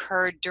spray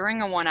occurred during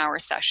a 1-hour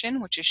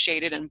session, which is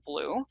shaded in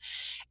blue.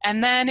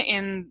 And then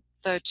in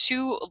the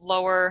two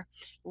lower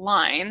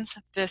lines,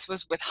 this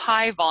was with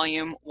high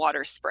volume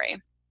water spray.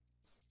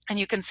 And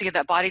you can see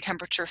that body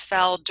temperature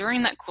fell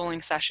during that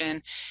cooling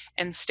session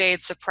and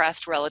stayed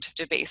suppressed relative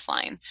to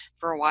baseline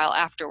for a while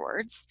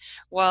afterwards.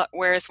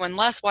 Whereas when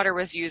less water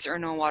was used or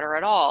no water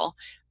at all,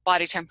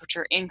 body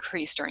temperature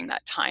increased during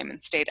that time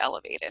and stayed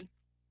elevated.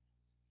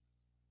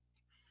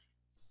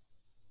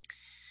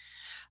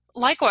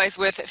 Likewise,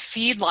 with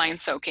feedline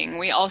soaking,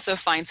 we also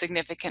find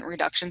significant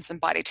reductions in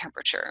body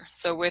temperature.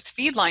 So with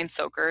feedline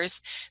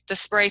soakers, the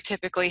spray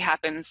typically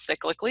happens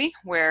cyclically,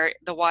 where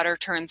the water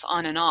turns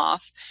on and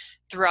off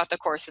throughout the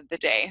course of the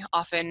day,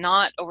 often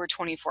not over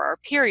 24-hour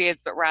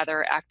periods, but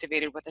rather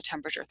activated with a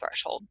temperature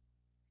threshold.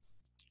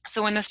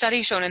 So in the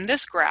study shown in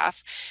this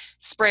graph,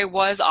 spray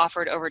was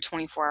offered over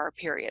 24-hour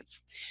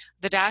periods.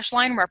 The dashed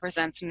line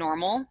represents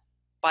normal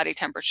body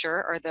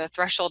temperature, or the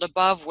threshold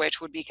above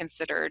which would be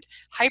considered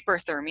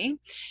hyperthermy,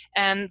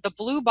 and the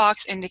blue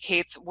box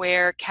indicates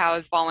where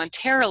cows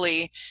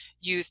voluntarily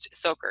used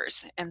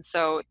soakers. And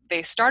so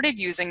they started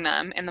using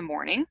them in the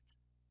morning,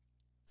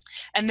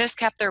 and this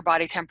kept their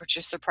body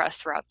temperature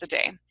suppressed throughout the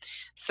day.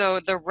 So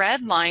the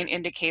red line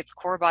indicates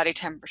core body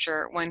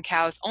temperature when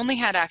cows only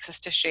had access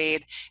to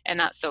shade and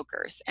not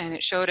soakers, and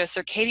it showed a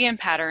circadian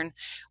pattern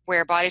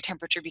where body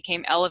temperature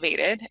became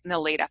elevated in the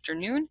late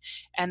afternoon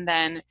and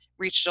then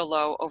reached a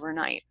low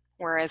overnight.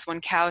 Whereas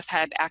when cows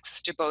had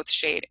access to both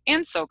shade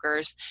and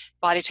soakers,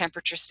 body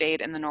temperature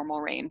stayed in the normal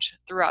range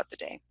throughout the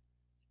day.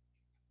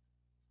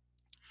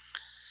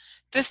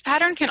 This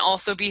pattern can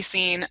also be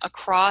seen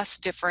across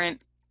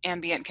different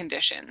ambient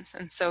conditions.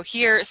 And so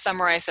here,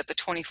 summarized at the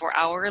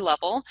 24-hour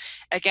level,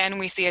 again,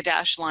 we see a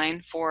dashed line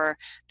for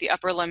the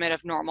upper limit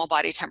of normal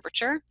body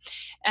temperature.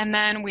 And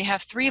then we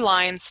have 3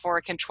 lines for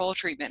a control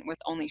treatment with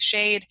only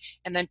shade,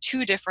 and then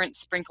 2 different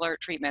sprinkler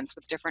treatments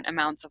with different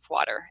amounts of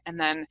water. And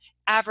then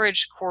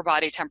average core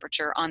body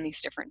temperature on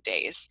these different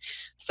days.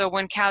 So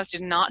when cows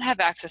did not have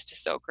access to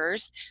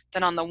soakers,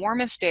 then on the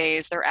warmest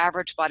days, their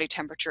average body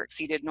temperature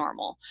exceeded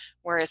normal.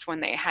 Whereas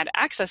when they had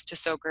access to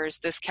soakers,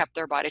 this kept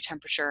their body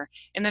temperature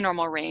in the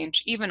normal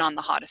range, even on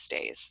the hottest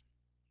days.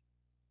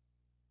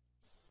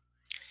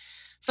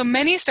 So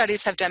many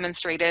studies have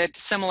demonstrated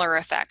similar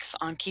effects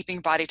on keeping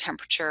body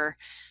temperature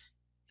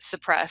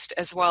suppressed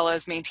as well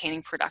as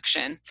maintaining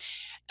production.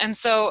 And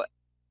so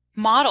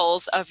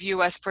models of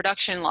US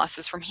production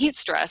losses from heat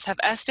stress have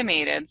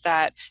estimated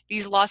that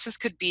these losses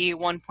could be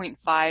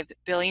 $1.5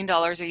 billion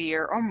a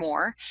year or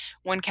more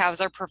when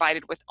cows are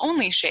provided with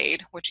only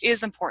shade, which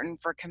is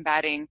important for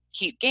combating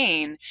heat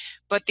gain,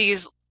 but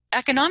these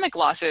economic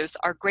losses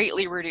are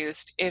greatly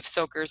reduced if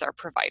soakers are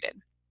provided.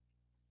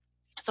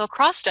 So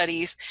across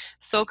studies,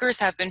 soakers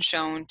have been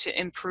shown to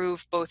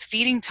improve both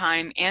feeding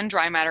time and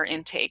dry matter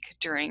intake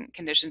during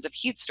conditions of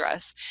heat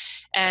stress,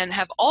 and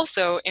have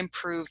also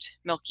improved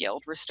milk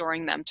yield,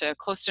 restoring them to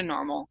close to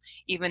normal,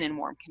 even in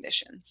warm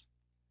conditions.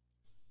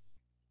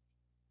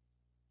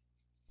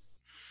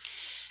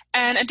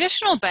 An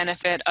additional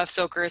benefit of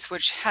soakers,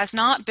 which has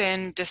not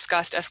been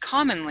discussed as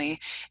commonly,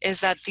 is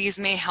that these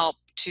may help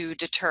to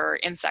deter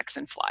insects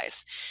and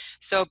flies.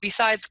 So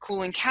besides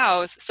cooling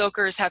cows,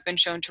 soakers have been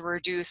shown to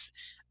reduce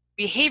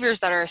behaviors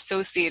that are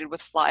associated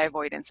with fly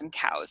avoidance in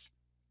cows.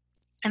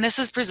 And this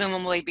is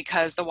presumably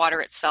because the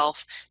water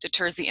itself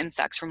deters the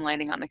insects from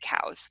landing on the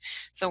cows.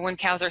 So when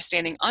cows are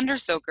standing under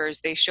soakers,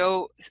 they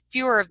show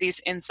fewer of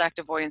these insect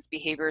avoidance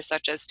behaviors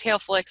such as tail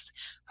flicks,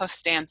 hoof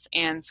stamps,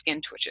 and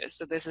skin twitches.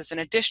 So this is an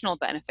additional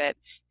benefit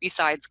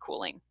besides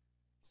cooling.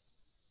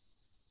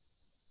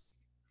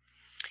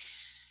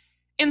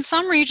 In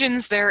some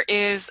regions, there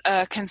is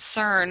a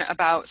concern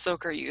about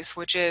soaker use,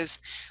 which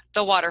is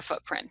the water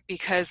footprint,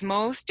 because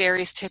most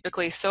dairies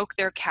typically soak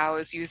their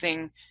cows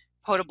using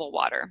potable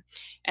water,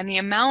 and the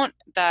amount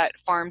that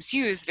farms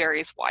use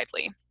varies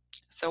widely.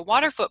 So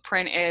water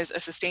footprint is a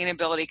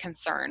sustainability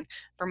concern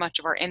for much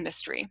of our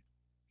industry.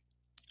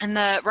 And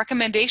the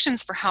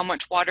recommendations for how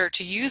much water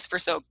to use for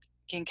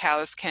soaking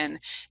cows can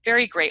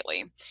vary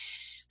greatly.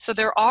 So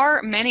there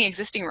are many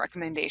existing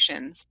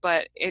recommendations,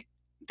 but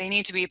they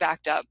need to be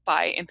backed up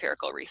by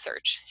empirical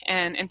research.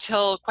 And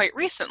until quite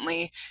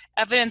recently,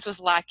 evidence was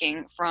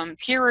lacking from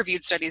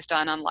peer-reviewed studies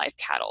done on live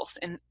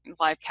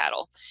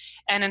cattle.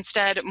 And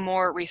instead,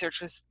 more research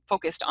was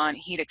focused on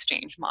heat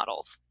exchange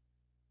models.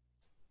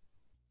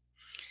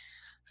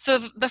 So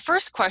the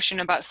first question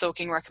about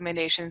soaking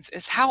recommendations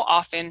is, how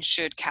often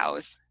should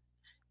cows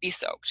be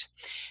soaked?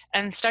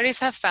 And studies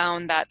have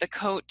found that the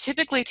coat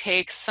typically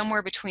takes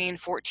somewhere between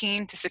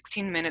 14 to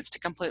 16 minutes to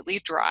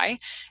completely dry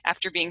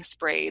after being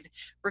sprayed,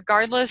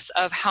 regardless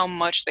of how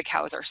much the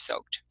cows are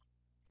soaked.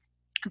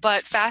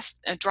 But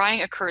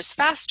drying occurs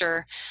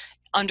faster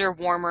under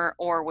warmer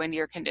or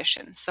windier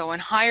conditions. So in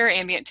higher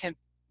ambient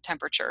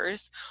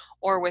temperatures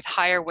or with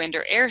higher wind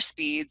or air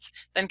speeds,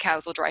 then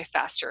cows will dry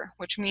faster,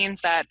 which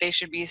means that they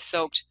should be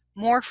soaked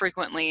more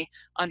frequently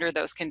under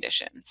those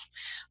conditions.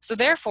 So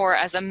therefore,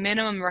 as a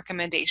minimum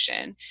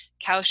recommendation,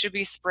 cows should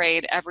be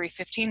sprayed every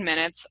 15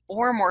 minutes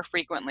or more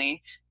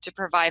frequently to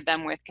provide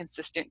them with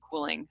consistent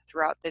cooling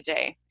throughout the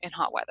day in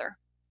hot weather.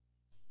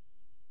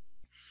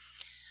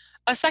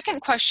 A second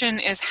question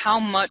is how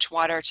much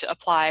water to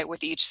apply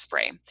with each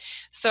spray.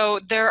 So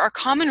there are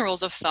common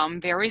rules of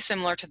thumb, very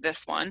similar to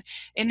this one,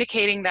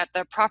 indicating that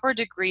the proper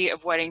degree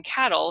of wetting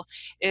cattle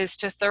is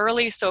to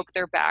thoroughly soak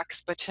their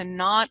backs, but to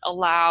not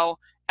allow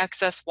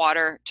excess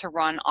water to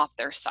run off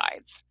their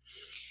sides.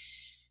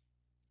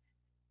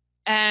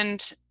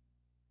 And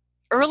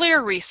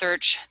earlier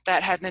research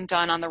that had been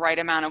done on the right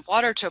amount of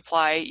water to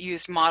apply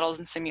used models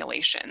and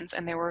simulations,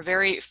 and there were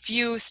very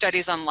few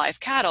studies on live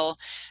cattle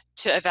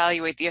to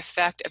evaluate the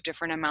effect of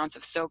different amounts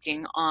of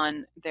soaking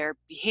on their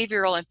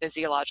behavioral and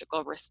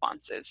physiological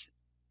responses,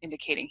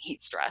 indicating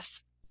heat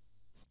stress.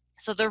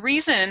 So the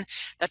reason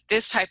that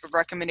this type of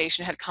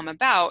recommendation had come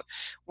about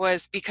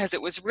was because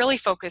it was really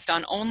focused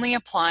on only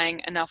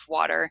applying enough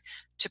water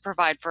to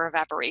provide for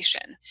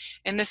evaporation.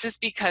 And this is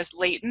because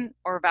latent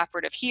or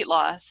evaporative heat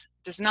loss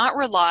does not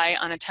rely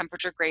on a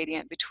temperature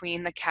gradient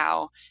between the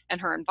cow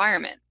and her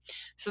environment.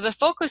 So the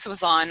focus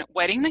was on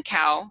wetting the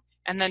cow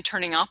and then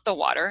turning off the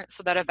water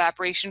so that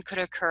evaporation could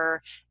occur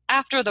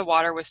after the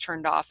water was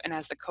turned off and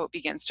as the coat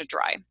begins to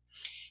dry.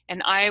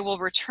 And I will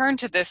return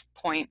to this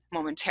point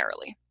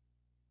momentarily.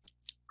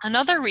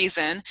 Another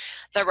reason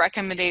that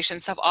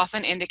recommendations have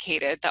often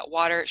indicated that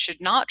water should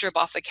not drip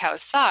off the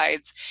cow's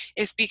sides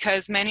is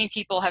because many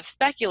people have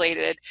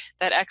speculated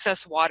that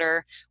excess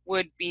water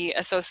would be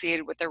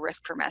associated with the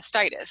risk for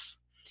mastitis.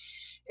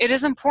 It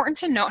is important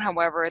to note,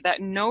 however,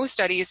 that no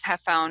studies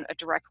have found a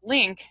direct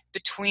link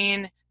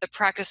between the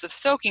practice of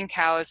soaking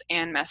cows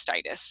and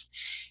mastitis.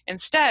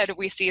 Instead,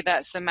 we see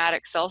that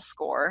somatic cell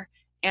score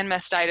and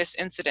mastitis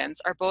incidence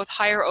are both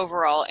higher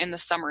overall in the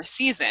summer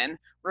season,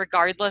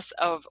 regardless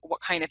of what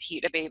kind of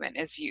heat abatement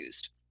is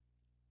used.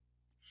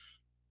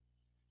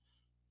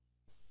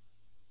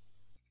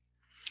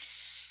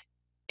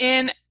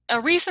 In a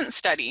recent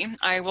study,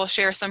 I will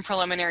share some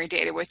preliminary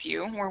data with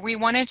you, where we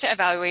wanted to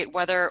evaluate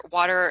whether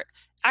water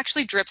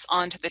actually drips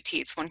onto the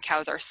teats when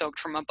cows are soaked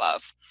from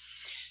above.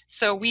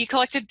 So we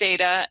collected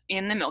data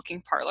in the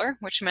milking parlor,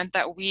 which meant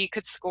that we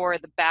could score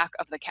the back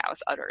of the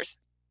cow's udders.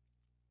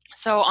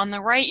 So on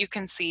the right, you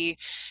can see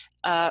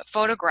a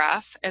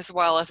photograph as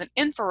well as an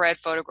infrared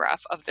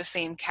photograph of the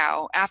same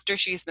cow after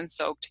she's been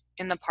soaked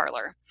in the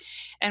parlor.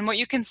 And what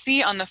you can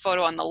see on the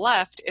photo on the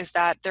left is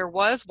that there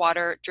was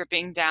water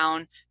dripping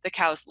down the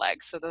cow's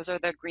legs. So those are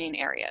the green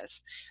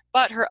areas,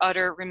 but her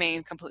udder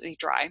remained completely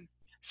dry.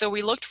 So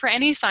we looked for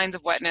any signs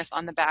of wetness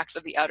on the backs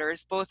of the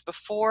udders, both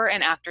before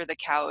and after the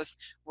cows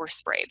were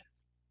sprayed.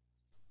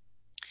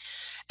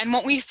 And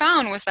what we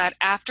found was that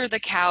after the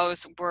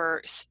cows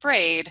were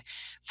sprayed,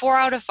 4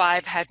 out of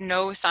 5 had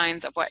no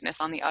signs of wetness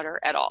on the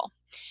udder at all.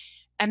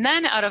 And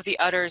then out of the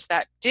udders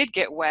that did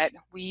get wet,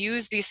 we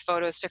used these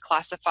photos to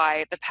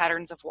classify the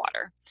patterns of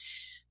water.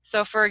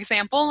 So for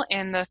example,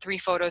 in the 3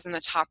 photos in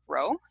the top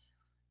row,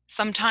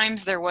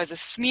 sometimes there was a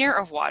smear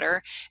of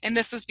water, and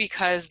this was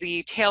because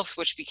the tail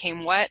switch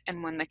became wet,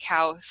 and when the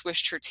cow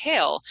swished her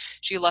tail,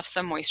 she left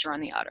some moisture on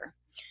the udder.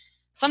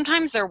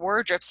 Sometimes there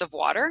were drips of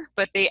water,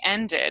 but they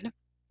ended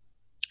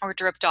or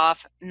dripped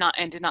off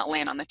and did not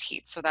land on the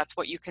teats. So that's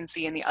what you can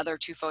see in the other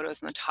 2 photos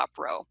in the top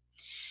row.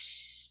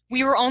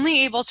 We were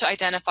only able to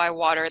identify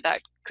water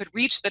that could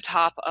reach the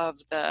top of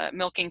the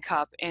milking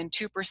cup in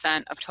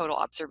 2% of total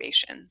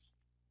observations.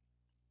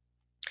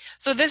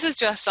 So this is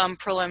just some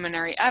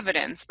preliminary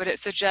evidence, but it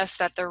suggests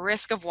that the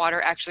risk of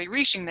water actually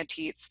reaching the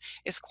teats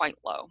is quite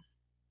low.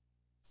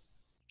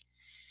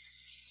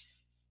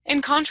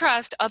 In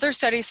contrast, other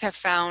studies have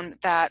found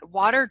that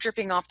water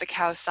dripping off the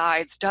cow's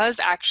sides does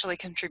actually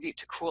contribute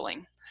to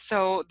cooling.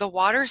 So the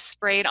water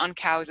sprayed on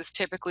cows is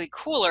typically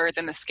cooler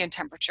than the skin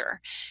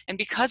temperature. And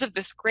because of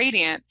this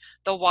gradient,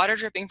 the water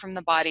dripping from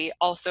the body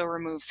also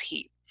removes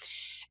heat.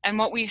 And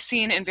what we've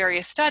seen in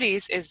various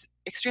studies is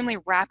extremely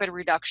rapid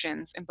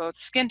reductions in both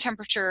skin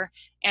temperature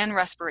and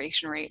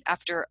respiration rate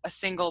after a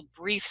single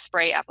brief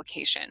spray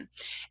application.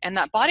 And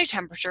that body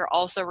temperature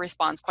also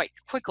responds quite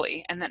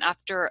quickly. And then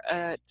after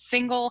a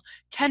single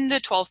 10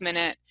 to 12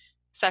 minute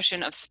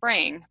session of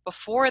spraying,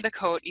 before the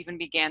coat even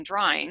began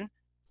drying,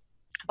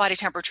 body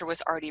temperature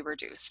was already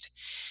reduced.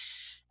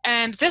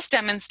 And this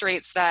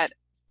demonstrates that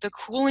the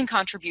cooling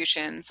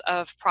contributions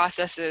of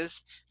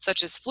processes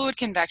such as fluid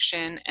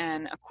convection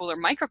and a cooler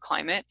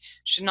microclimate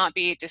should not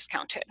be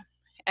discounted.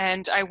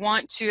 And I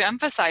want to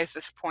emphasize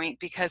this point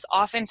because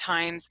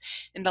oftentimes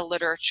in the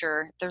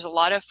literature, there's a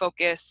lot of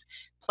focus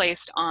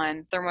placed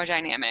on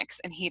thermodynamics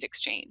and heat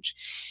exchange.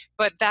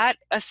 But that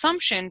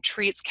assumption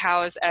treats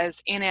cows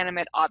as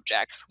inanimate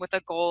objects with a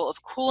goal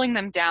of cooling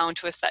them down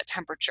to a set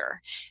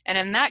temperature. And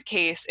in that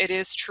case, it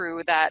is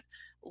true that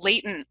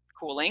latent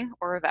cooling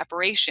or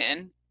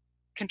evaporation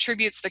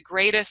contributes the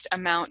greatest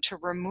amount to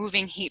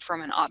removing heat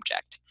from an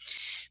object.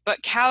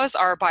 But cows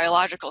are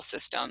biological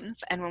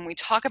systems, and when we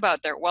talk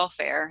about their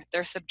welfare,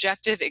 their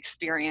subjective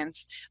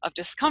experience of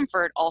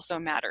discomfort also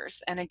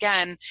matters. And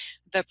again,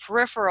 the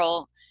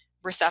peripheral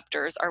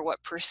receptors are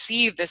what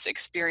perceive this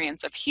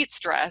experience of heat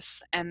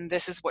stress, and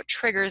this is what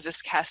triggers this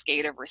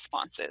cascade of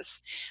responses.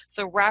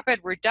 So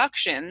rapid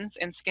reductions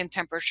in skin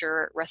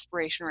temperature,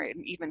 respiration rate,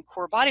 and even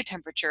core body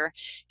temperature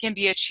can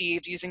be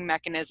achieved using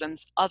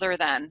mechanisms other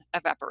than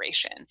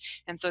evaporation.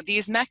 And so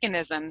these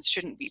mechanisms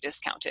shouldn't be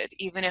discounted,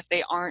 even if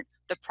they aren't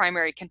the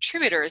primary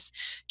contributors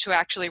to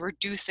actually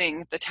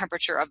reducing the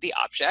temperature of the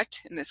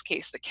object, in this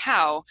case the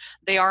cow.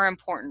 They are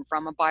important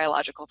from a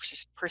biological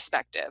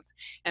perspective.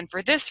 And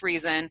for this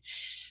reason,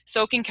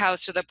 soaking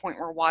cows to the point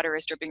where water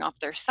is dripping off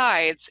their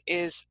sides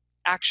is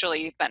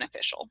actually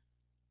beneficial.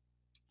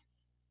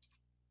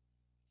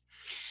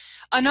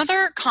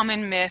 Another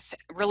common myth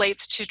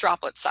relates to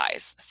droplet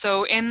size.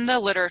 So in the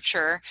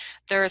literature,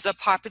 there's a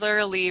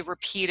popularly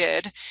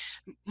repeated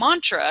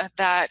mantra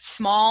that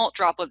small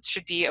droplets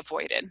should be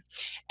avoided.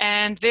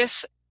 And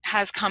this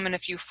has come in a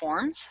few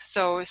forms.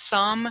 So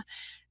some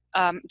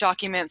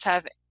documents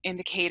have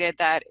indicated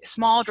that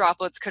small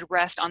droplets could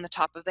rest on the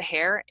top of the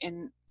hair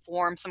and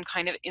form some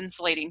kind of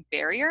insulating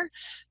barrier,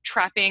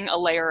 trapping a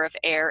layer of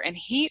air and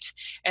heat,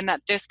 and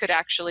that this could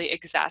actually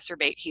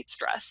exacerbate heat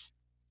stress.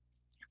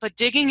 But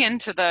digging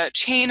into the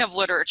chain of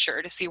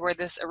literature to see where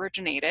this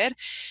originated,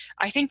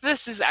 I think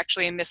this is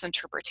actually a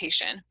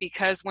misinterpretation,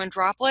 because when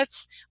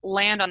droplets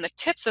land on the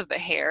tips of the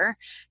hair,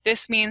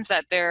 this means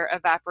that they're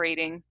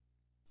evaporating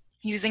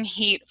using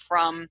heat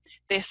from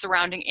the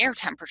surrounding air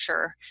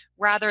temperature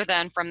rather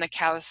than from the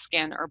cow's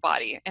skin or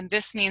body. And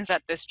this means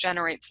that this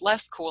generates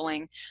less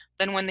cooling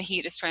than when the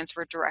heat is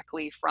transferred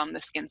directly from the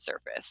skin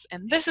surface.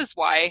 And this is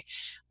why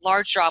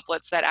large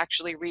droplets that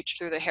actually reach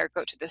through the hair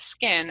coat to the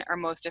skin are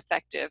most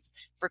effective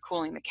for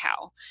cooling the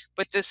cow.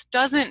 But this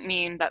doesn't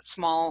mean that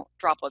small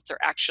droplets are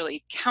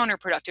actually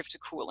counterproductive to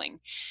cooling.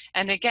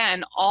 And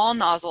again, all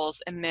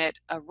nozzles emit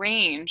a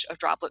range of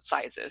droplet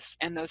sizes,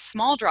 and those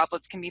small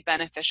droplets can be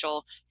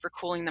beneficial for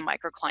cooling the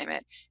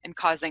microclimate and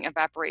causing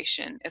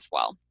evaporation as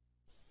well.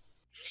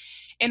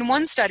 In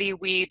one study,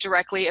 we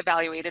directly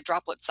evaluated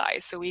droplet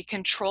size. So we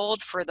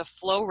controlled for the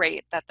flow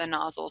rate that the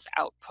nozzles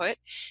output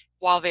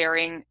while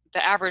varying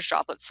the average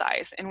droplet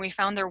size. And we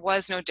found there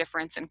was no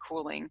difference in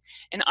cooling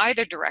in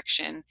either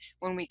direction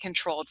when we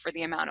controlled for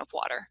the amount of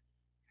water.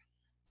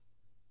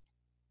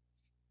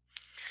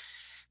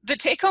 The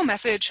take-home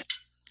message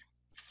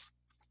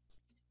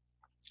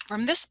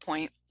from this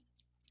point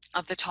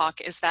of the talk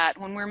is that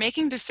when we're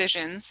making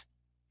decisions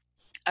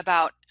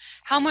about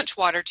how much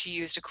water to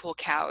use to cool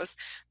cows,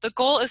 the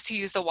goal is to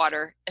use the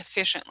water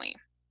efficiently.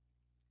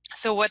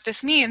 So what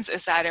this means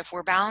is that if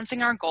we're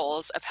balancing our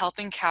goals of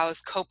helping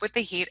cows cope with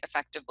the heat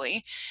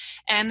effectively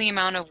and the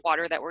amount of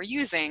water that we're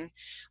using,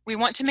 we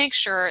want to make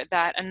sure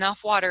that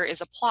enough water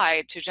is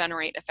applied to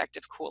generate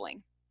effective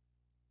cooling.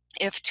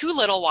 If too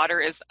little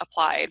water is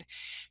applied,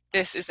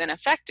 this is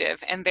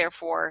ineffective and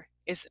therefore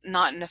is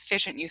not an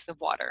efficient use of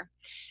water.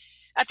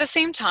 At the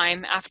same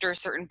time, after a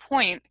certain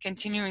point,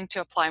 continuing to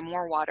apply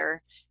more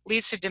water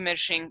leads to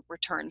diminishing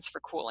returns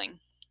for cooling.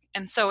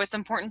 And so it's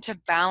important to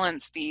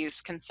balance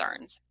these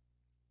concerns.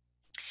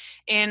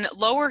 In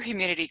lower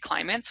humidity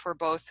climates where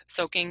both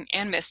soaking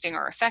and misting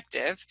are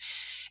effective,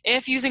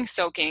 if using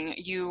soaking,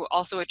 you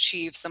also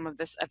achieve some of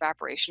this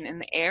evaporation in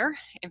the air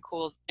and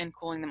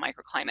cooling the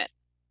microclimate.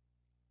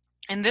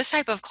 In this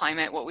type of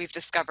climate, what we've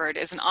discovered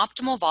is an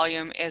optimal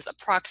volume is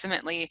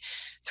approximately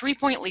 3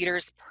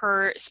 liters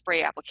per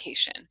spray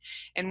application.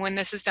 And when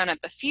this is done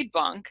at the feed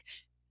bunk,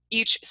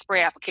 each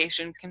spray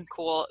application can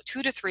cool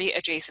 2 to 3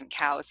 adjacent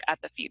cows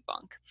at the feed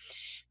bunk.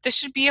 This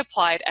should be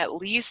applied at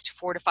least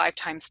 4 to 5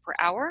 times per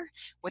hour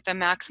with a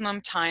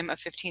maximum time of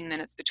 15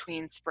 minutes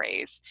between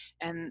sprays.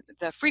 And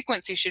the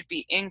frequency should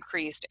be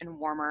increased in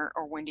warmer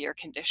or windier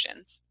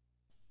conditions.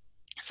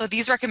 So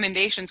these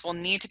recommendations will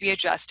need to be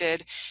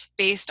adjusted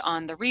based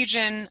on the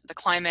region, the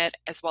climate,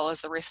 as well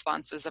as the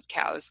responses of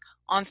cows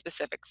on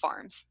specific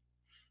farms.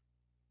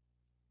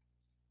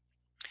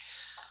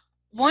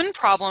 One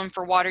problem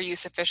for water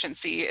use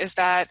efficiency is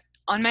that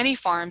on many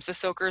farms, the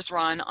soakers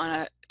run on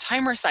a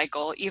timer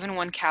cycle even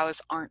when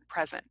cows aren't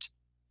present.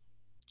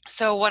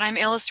 So what I'm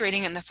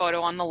illustrating in the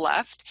photo on the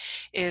left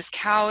is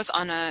cows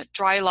on a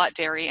dry lot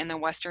dairy in the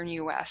western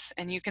US.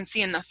 And you can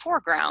see in the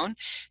foreground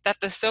that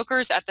the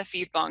soakers at the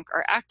feed bunk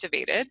are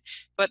activated,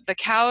 but the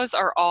cows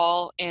are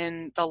all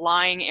in the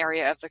lying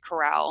area of the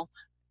corral,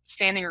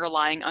 standing or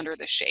lying under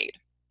the shade.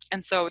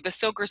 And so the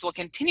soakers will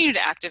continue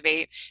to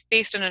activate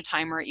based on a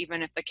timer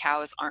even if the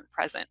cows aren't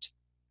present.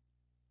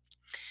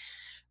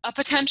 A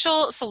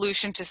potential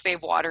solution to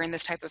save water in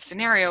this type of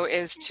scenario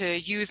is to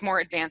use more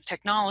advanced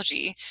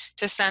technology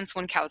to sense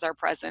when cows are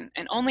present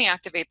and only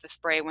activate the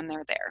spray when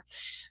they're there.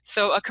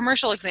 So a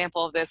commercial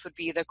example of this would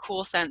be the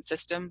Cool Scent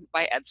system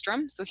by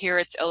Edstrom. So here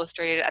it's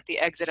illustrated at the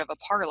exit of a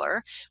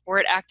parlor where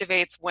it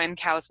activates when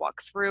cows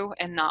walk through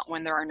and not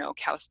when there are no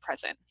cows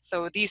present.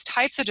 So these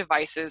types of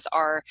devices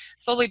are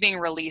slowly being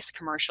released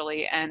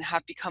commercially and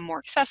have become more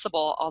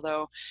accessible,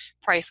 although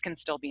price can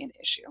still be an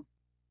issue.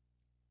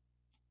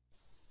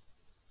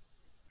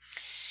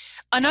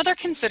 Another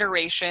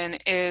consideration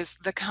is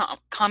the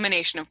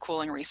combination of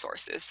cooling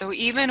resources. So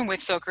even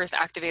with soakers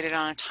activated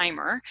on a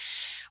timer,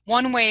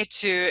 one way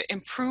to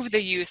improve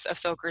the use of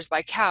soakers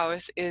by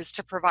cows is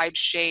to provide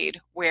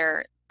shade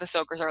where the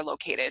soakers are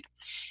located.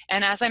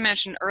 And as I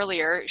mentioned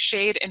earlier,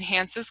 shade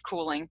enhances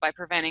cooling by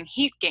preventing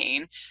heat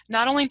gain,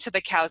 not only to the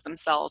cows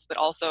themselves, but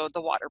also the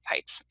water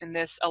pipes. And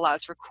this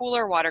allows for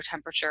cooler water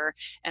temperature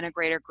and a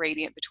greater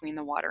gradient between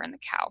the water and the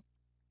cow.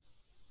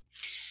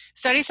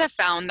 Studies have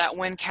found that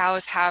when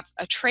cows have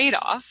a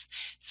trade-off,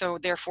 so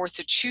they're forced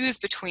to choose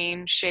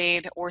between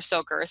shade or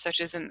soaker, such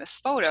as in this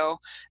photo,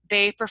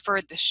 they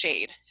preferred the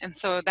shade. And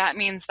so that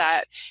means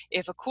that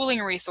if a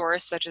cooling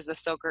resource, such as a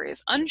soaker,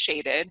 is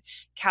unshaded,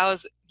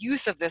 cows'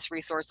 use of this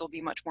resource will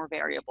be much more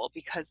variable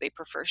because they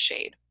prefer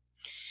shade.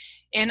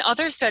 In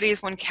other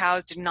studies, when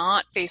cows did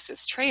not face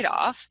this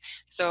trade-off,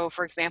 so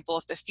for example,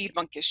 if the feed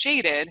bunk is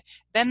shaded,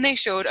 then they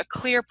showed a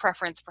clear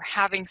preference for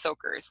having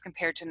soakers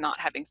compared to not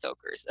having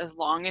soakers, as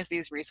long as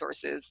these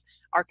resources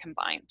are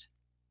combined.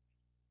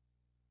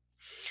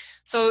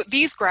 So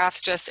these graphs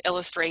just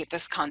illustrate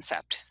this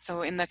concept.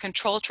 So in the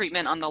control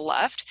treatment on the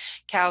left,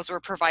 cows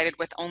were provided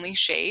with only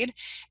shade,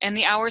 and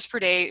the hours per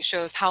day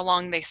shows how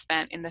long they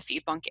spent in the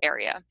feed bunk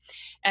area.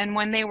 And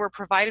when they were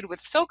provided with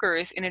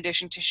soakers in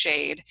addition to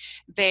shade,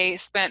 they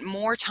spent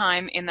more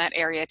time in that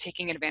area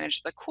taking advantage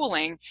of the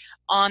cooling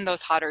on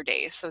those hotter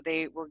days. So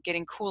they were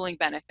getting cooling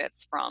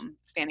benefits from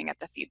standing at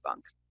the feed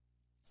bunk.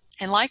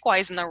 And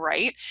likewise, on the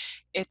right,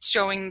 it's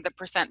showing the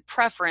percent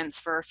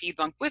preference for a feed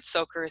bunk with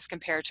soakers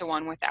compared to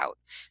one without.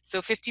 So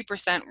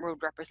 50%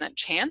 would represent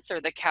chance, or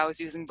the cows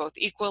using both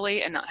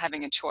equally and not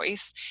having a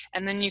choice.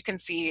 And then you can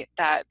see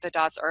that the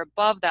dots are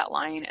above that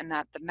line and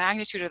that the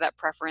magnitude of that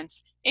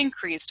preference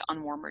increased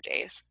on warmer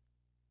days.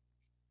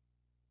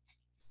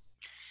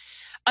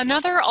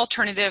 Another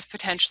alternative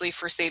potentially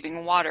for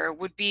saving water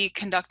would be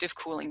conductive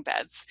cooling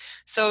beds.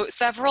 So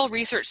several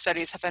research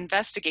studies have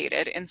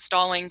investigated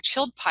installing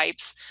chilled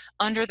pipes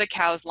under the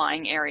cow's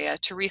lying area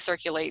to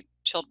recirculate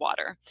chilled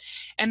water.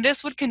 And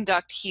this would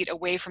conduct heat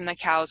away from the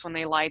cows when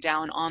they lie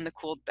down on the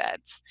cooled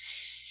beds.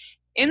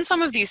 In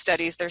some of these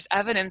studies, there's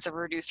evidence of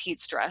reduced heat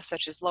stress,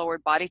 such as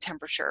lowered body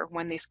temperature,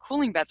 when these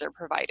cooling beds are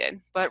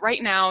provided. But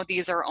right now,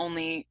 these are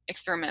only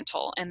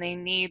experimental, and they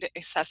need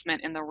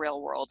assessment in the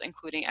real world,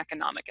 including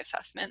economic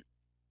assessment.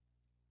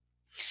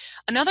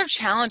 Another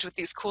challenge with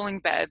these cooling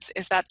beds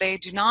is that they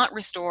do not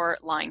restore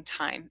lying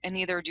time, and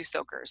neither do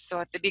soakers.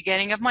 So at the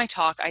beginning of my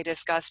talk, I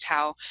discussed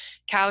how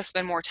cows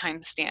spend more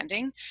time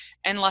standing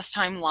and less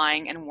time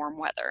lying in warm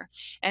weather.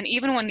 And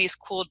even when these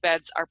cooled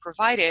beds are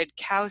provided,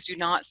 cows do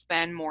not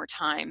spend more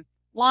time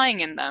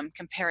lying in them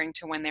comparing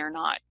to when they're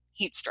not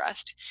heat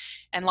stressed.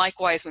 And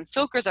likewise, when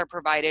soakers are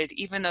provided,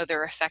 even though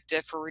they're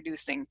effective for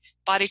reducing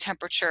body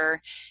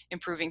temperature,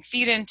 improving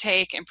feed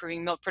intake,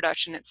 improving milk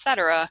production,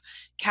 etc.,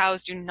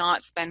 cows do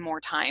not spend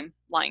more time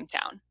lying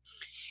down.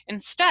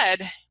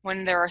 Instead,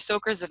 when there are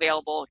soakers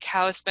available,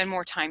 cows spend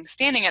more time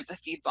standing at the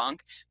feed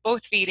bunk,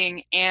 both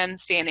feeding and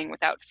standing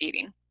without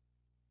feeding.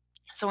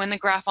 So in the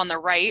graph on the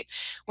right,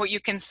 what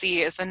you can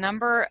see is the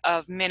number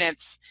of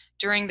minutes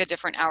during the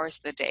different hours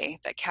of the day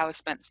that cows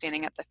spent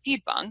standing at the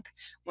feed bunk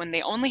when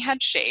they only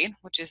had shade,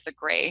 which is the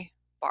gray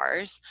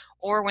bars,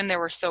 or when there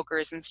were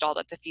soakers installed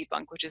at the feed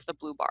bunk, which is the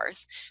blue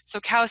bars. So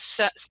cows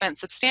spent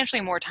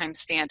substantially more time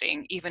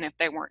standing, even if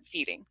they weren't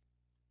feeding.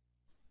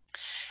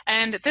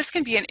 And this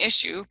can be an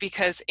issue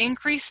because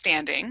increased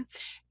standing,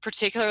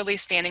 particularly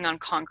standing on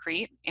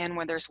concrete and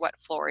when there's wet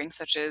flooring,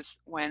 such as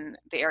when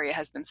the area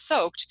has been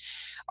soaked,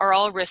 are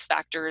all risk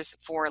factors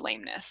for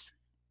lameness.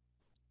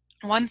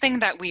 One thing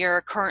that we are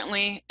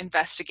currently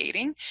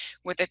investigating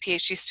with a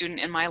PhD student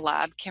in my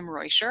lab, Kim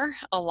Reuscher,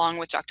 along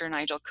with Dr.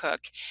 Nigel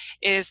Cook,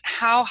 is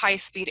how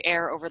high-speed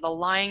air over the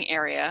lying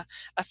area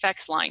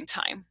affects lying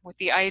time, with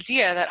the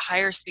idea that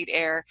higher speed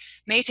air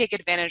may take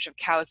advantage of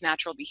cows'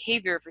 natural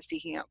behavior for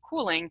seeking out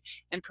cooling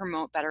and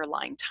promote better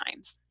lying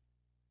times.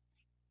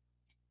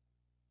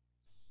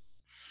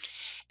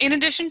 In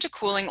addition to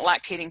cooling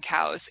lactating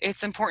cows,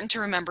 it's important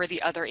to remember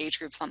the other age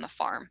groups on the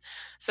farm.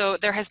 So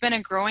there has been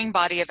a growing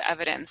body of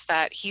evidence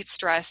that heat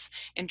stress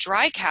in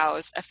dry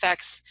cows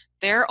affects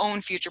their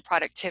own future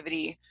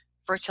productivity,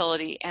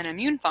 fertility, and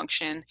immune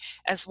function,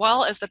 as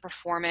well as the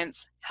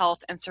performance,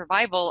 health, and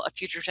survival of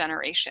future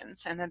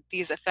generations, and that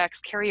these effects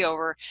carry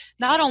over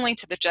not only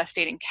to the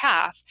gestating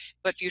calf,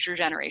 but future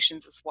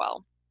generations as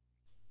well.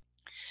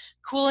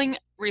 Cooling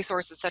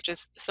resources such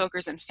as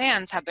soakers and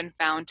fans have been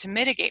found to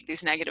mitigate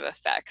these negative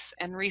effects,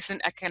 and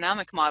recent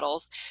economic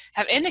models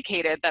have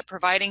indicated that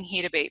providing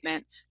heat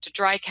abatement to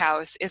dry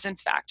cows is in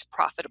fact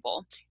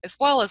profitable, as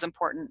well as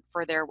important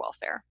for their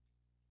welfare.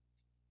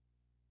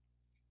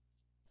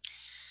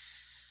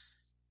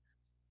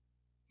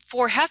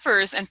 For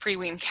heifers and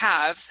pre-weaned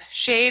calves,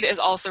 shade is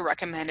also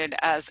recommended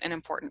as an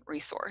important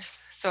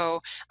resource.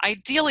 So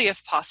ideally,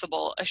 if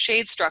possible, a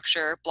shade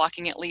structure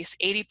blocking at least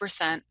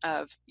 80%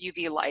 of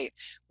UV light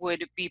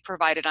would be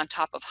provided on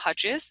top of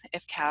hutches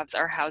if calves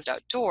are housed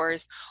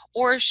outdoors,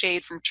 or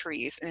shade from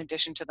trees in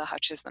addition to the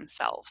hutches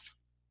themselves.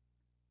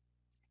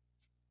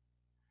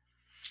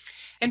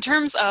 In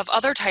terms of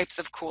other types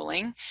of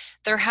cooling,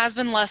 there has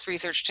been less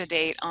research to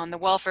date on the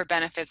welfare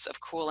benefits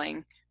of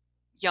cooling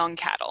young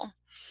cattle.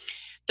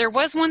 There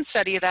was one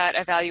study that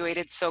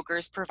evaluated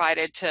soakers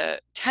provided to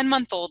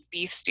 10-month-old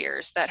beef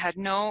steers that had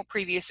no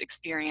previous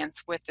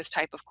experience with this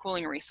type of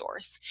cooling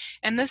resource.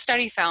 And this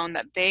study found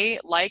that they,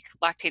 like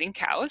lactating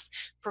cows,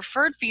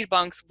 preferred feed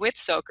bunks with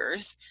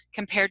soakers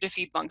compared to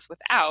feed bunks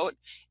without,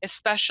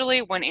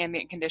 especially when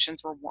ambient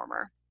conditions were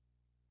warmer.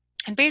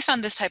 And based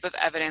on this type of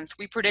evidence,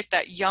 we predict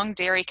that young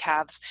dairy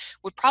calves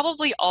would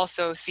probably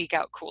also seek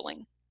out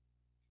cooling.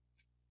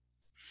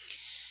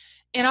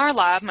 In our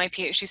lab, my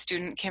PhD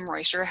student, Kim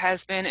Reuscher,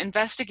 has been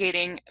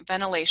investigating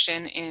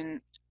ventilation in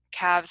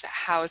calves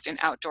housed in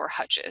outdoor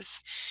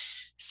hutches.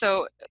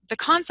 So the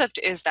concept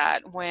is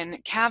that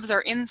when calves are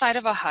inside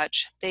of a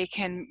hutch, they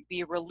can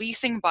be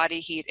releasing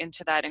body heat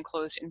into that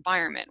enclosed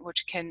environment,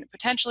 which can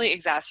potentially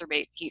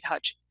exacerbate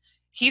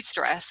heat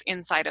stress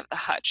inside of the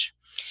hutch.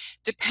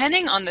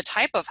 Depending on the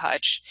type of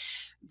hutch,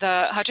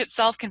 the hutch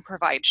itself can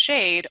provide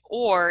shade,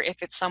 or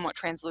if it's somewhat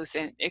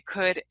translucent, it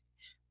could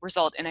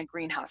result in a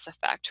greenhouse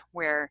effect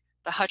where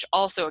the hutch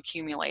also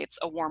accumulates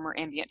a warmer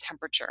ambient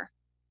temperature.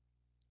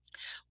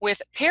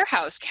 With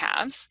pair-housed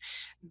calves,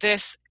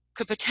 this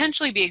could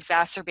potentially be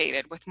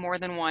exacerbated with more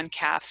than one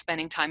calf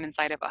spending time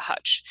inside of a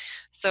hutch.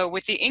 So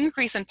with the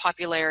increase in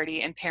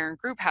popularity in pair and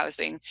group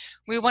housing,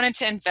 we wanted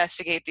to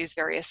investigate these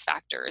various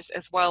factors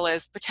as well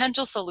as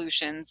potential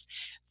solutions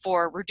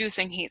for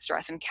reducing heat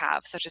stress in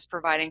calves, such as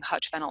providing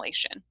hutch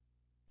ventilation.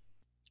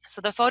 So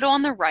the photo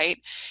on the right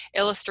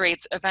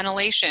illustrates a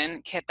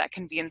ventilation kit that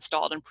can be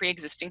installed in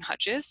pre-existing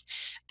hutches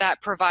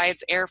that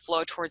provides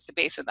airflow towards the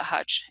base of the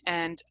hutch,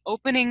 and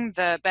opening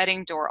the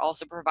bedding door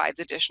also provides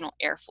additional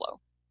airflow.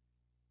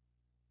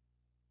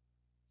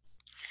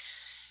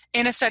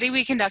 In a study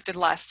we conducted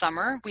last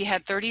summer, we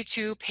had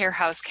 32 pair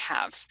house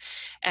calves,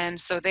 and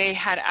so they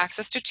had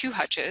access to 2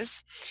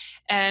 hutches.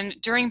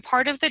 And during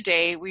part of the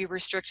day, we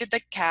restricted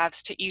the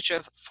calves to each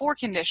of 4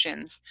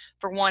 conditions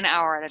for 1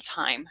 hour at a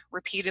time,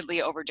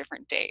 repeatedly over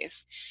different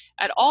days.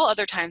 At all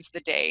other times of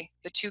the day,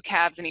 the 2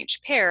 calves in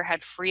each pair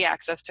had free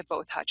access to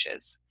both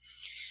hutches.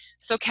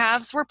 So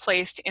calves were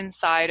placed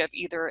inside of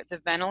either the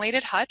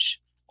ventilated hutch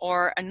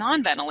or a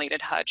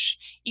non-ventilated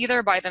hutch,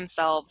 either by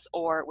themselves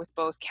or with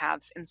both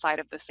calves inside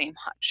of the same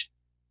hutch.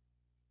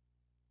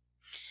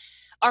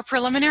 Our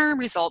preliminary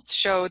results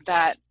showed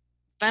that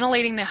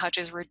ventilating the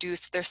hutches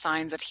reduced their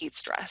signs of heat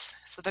stress.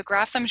 So the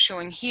graphs I'm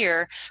showing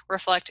here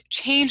reflect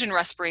change in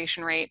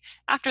respiration rate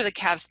after the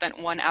calves spent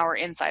 1 hour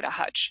inside a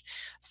hutch.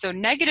 So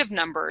negative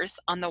numbers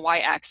on the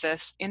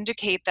y-axis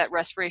indicate that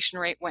respiration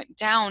rate went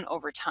down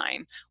over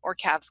time or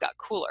calves got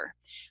cooler,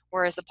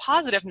 whereas the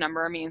positive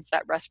number means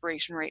that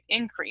respiration rate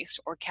increased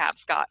or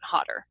calves got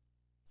hotter.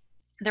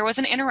 There was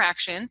an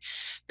interaction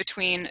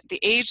between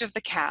the age of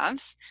the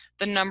calves,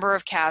 the number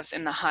of calves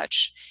in the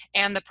hutch,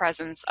 and the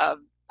presence of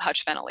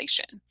hutch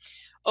ventilation.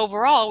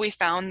 Overall, we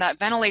found that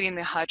ventilating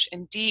the hutch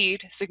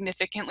indeed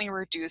significantly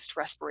reduced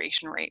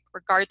respiration rate,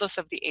 regardless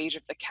of the age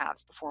of the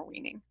calves before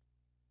weaning.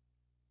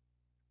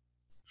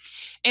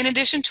 In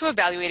addition to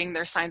evaluating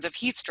their signs of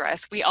heat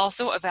stress, we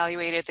also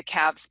evaluated the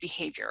calves'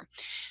 behavior.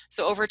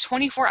 So over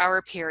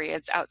 24-hour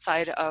periods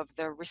outside of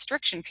the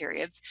restriction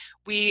periods,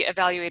 we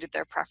evaluated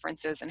their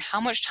preferences and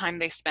how much time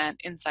they spent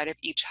inside of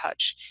each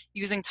hutch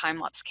using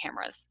time-lapse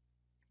cameras.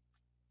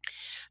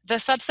 The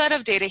subset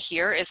of data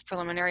here is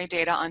preliminary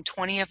data on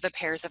 20 of the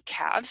pairs of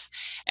calves,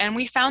 and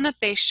we found that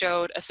they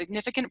showed a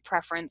significant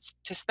preference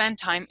to spend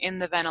time in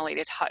the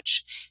ventilated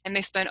hutch, and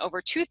they spent over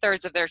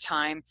 2/3 of their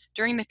time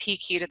during the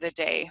peak heat of the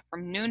day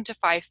from noon to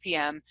 5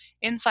 p.m.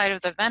 inside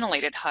of the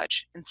ventilated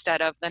hutch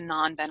instead of the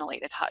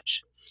non-ventilated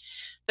hutch.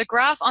 The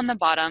graph on the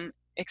bottom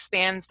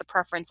expands the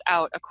preference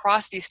out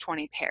across these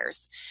 20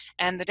 pairs,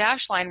 and the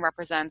dashed line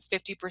represents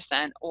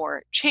 50%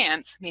 or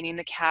chance, meaning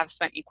the calves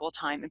spent equal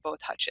time in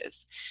both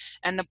hutches.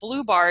 And the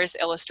blue bars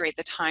illustrate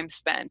the time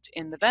spent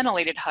in the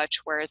ventilated hutch,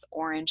 whereas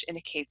orange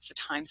indicates the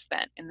time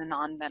spent in the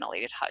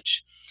non-ventilated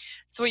hutch.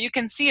 So what you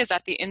can see is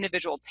at the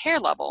individual pair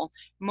level,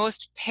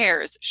 most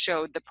pairs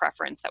showed the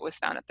preference that was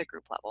found at the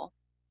group level.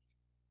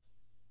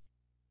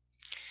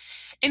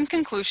 In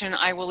conclusion,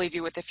 I will leave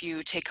you with a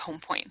few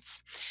take-home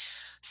points.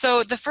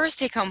 So the first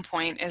take-home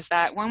point is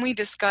that when we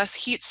discuss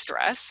heat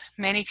stress,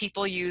 many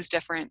people use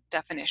different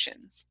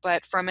definitions.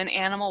 But from an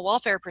animal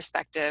welfare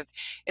perspective,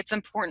 it's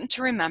important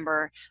to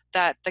remember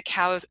that the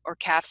cow's or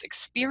calf's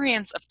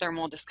experience of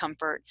thermal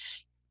discomfort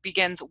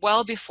begins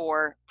well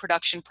before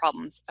production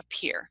problems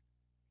appear.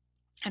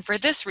 And for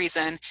this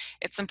reason,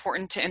 it's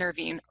important to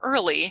intervene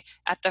early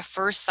at the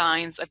first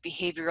signs of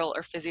behavioral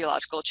or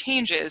physiological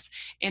changes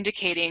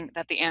indicating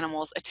that the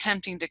animal is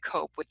attempting to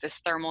cope with this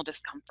thermal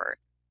discomfort.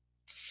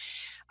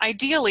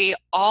 Ideally,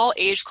 all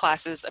age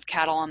classes of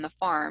cattle on the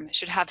farm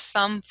should have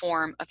some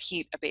form of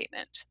heat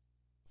abatement.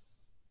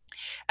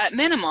 At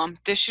minimum,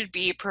 this should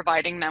be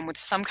providing them with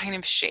some kind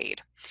of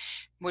shade,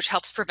 which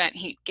helps prevent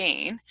heat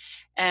gain.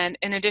 And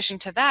in addition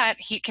to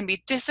that, heat can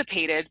be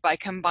dissipated by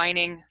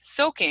combining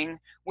soaking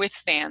with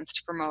fans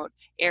to promote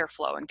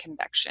airflow and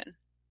convection.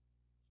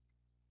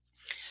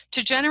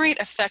 To generate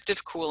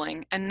effective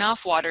cooling,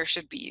 enough water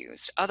should be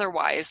used.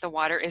 Otherwise, the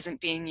water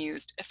isn't being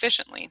used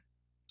efficiently.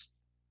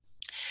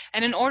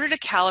 And in order to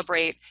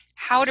calibrate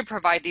how to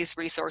provide these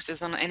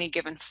resources on any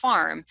given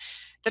farm,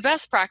 the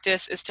best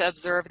practice is to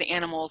observe the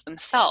animals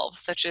themselves,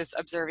 such as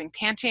observing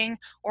panting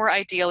or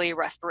ideally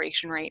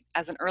respiration rate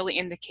as an early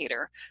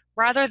indicator,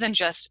 rather than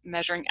just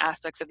measuring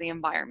aspects of the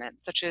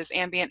environment, such as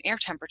ambient air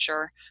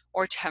temperature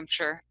or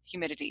temperature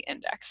humidity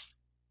index.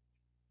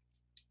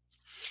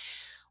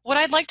 What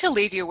I'd like to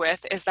leave you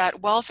with is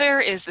that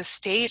welfare is the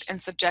state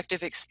and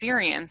subjective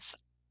experience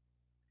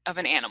of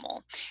an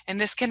animal,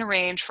 and this can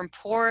range from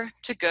poor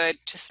to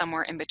good to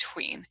somewhere in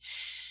between.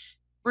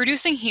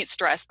 Reducing heat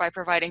stress by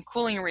providing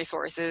cooling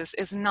resources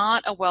is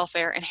not a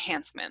welfare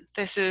enhancement.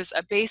 This is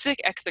a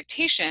basic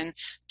expectation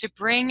to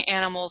bring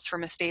animals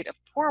from a state of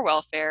poor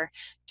welfare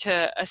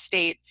to a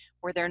state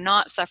where they're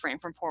not suffering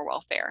from poor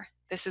welfare.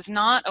 This is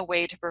not a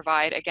way to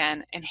provide,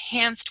 again,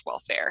 enhanced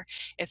welfare.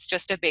 It's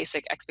just a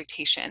basic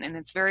expectation, and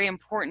it's very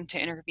important to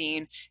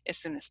intervene as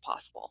soon as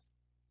possible.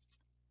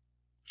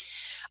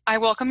 I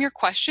welcome your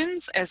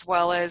questions as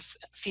well as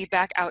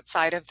feedback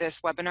outside of this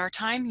webinar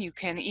time. You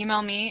can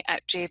email me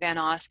at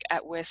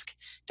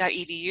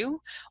jvanosk@wisc.edu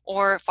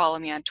or follow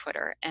me on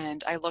Twitter,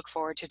 and I look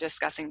forward to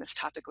discussing this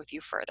topic with you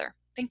further.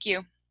 Thank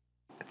you.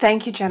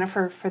 Thank you,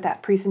 Jennifer, for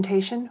that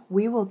presentation.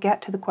 We will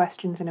get to the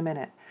questions in a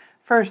minute.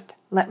 First,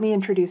 let me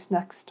introduce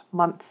next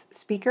month's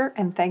speaker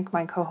and thank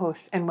my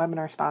co-hosts and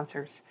webinar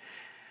sponsors.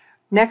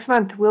 Next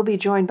month, we'll be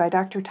joined by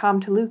Dr. Tom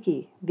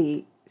Taluki,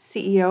 the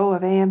CEO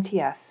of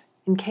AMTS.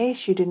 In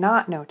case you did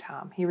not know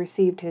Tom, he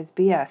received his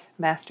BS,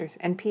 Master's,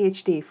 and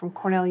PhD from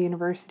Cornell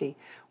University,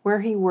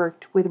 where he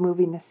worked with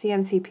moving the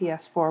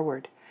CNCPS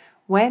forward.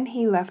 When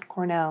he left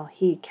Cornell,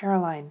 he,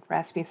 Caroline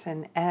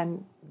Rasmussen,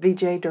 and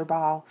Vijay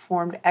Durbal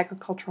formed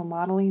Agricultural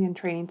Modeling and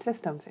Training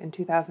Systems in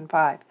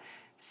 2005.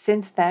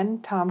 Since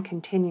then, Tom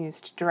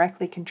continues to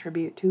directly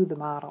contribute to the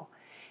model.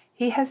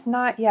 He has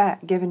not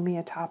yet given me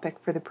a topic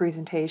for the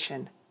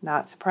presentation,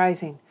 not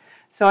surprising,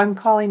 so I'm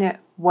calling it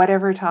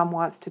Whatever Tom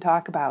Wants to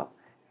Talk About,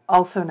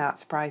 also not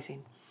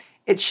surprising.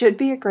 It should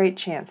be a great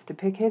chance to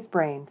pick his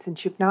brain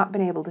since you've not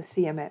been able to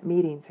see him at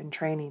meetings and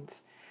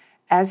trainings.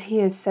 As he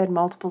has said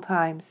multiple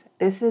times,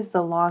 this is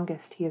the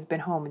longest he has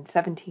been home in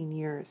 17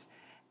 years,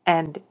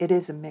 and it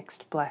is a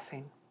mixed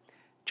blessing.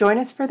 Join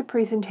us for the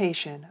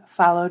presentation,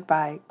 followed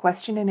by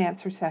question and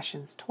answer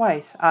sessions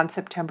twice on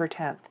September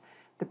 10th.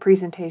 The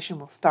presentation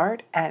will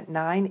start at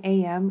 9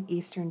 a.m.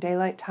 Eastern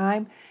Daylight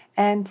Time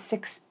and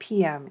 6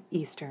 p.m.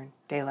 Eastern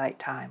Daylight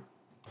Time.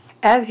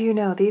 As you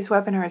know, these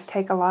webinars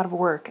take a lot of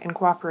work and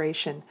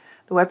cooperation.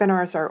 The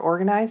webinars are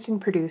organized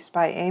and produced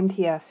by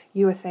AMTS,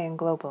 USA, and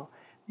Global.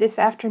 This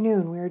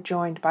afternoon, we are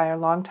joined by our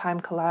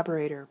longtime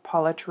collaborator,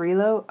 Paula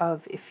Torillo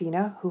of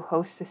IFINA, who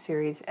hosts the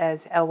series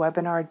as El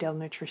Webinar del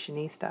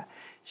Nutricionista.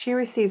 She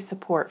receives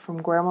support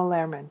from Guillermo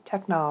Lerman,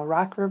 Tecnol,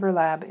 Rock River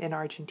Lab in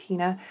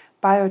Argentina,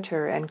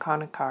 Biotur, and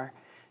Conacar.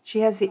 She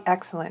has the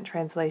excellent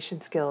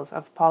translation skills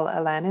of Paula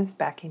Alanis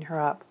backing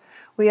her up.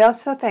 We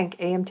also thank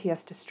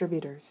AMTS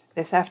distributors.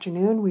 This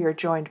afternoon, we are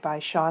joined by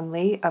Sean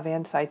Lee of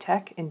Ansci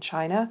Tech in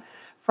China,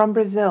 from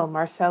Brazil,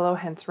 Marcelo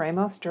Hens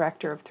Ramos,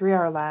 director of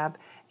 3R Lab,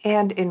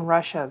 and in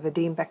Russia,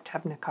 Vadim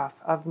Bektebnikov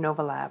of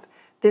Novolab.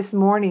 This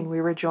morning, we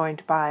were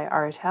joined by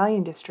our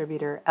Italian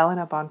distributor,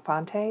 Elena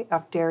Bonfante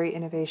of Dairy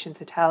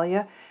Innovations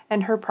Italia,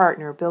 and her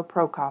partner, Bill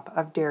Prokop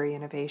of Dairy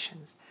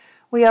Innovations.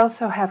 We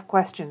also have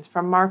questions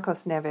from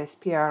Marcos Neves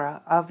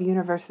Piera of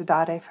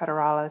Universidade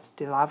Federal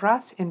de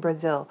Lavras in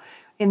Brazil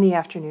in the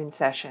afternoon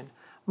session.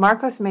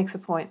 Marcos makes a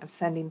point of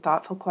sending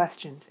thoughtful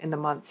questions in the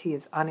months he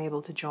is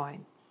unable to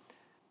join.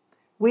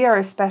 We are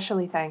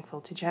especially thankful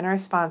to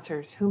generous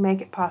sponsors who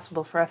make it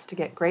possible for us to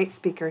get great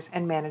speakers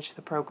and manage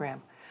the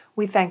program.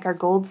 We thank our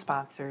gold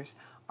sponsors,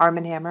 Arm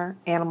 & Hammer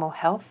Animal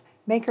Health,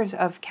 makers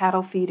of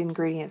cattle feed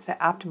ingredients that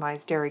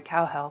optimize dairy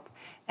cow health,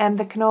 and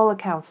the Canola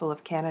Council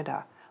of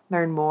Canada.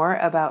 Learn more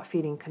about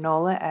feeding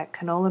canola at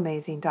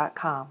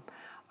canolamazing.com.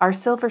 Our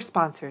silver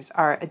sponsors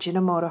are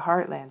Ajinomoto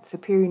Heartland,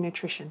 superior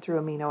nutrition through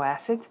amino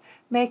acids,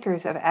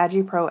 makers of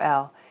AgiPro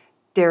L,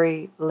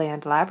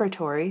 Dairyland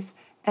Laboratories,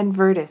 and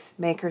Virtus,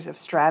 makers of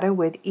Strata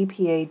with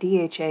EPA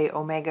DHA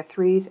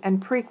omega-3s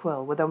and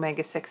Prequel with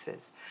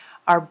omega-6s.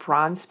 Our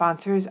bronze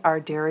sponsors are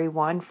Dairy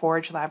One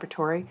Forage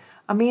Laboratory,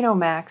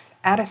 AminoMax,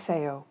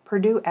 Adiseo,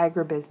 Purdue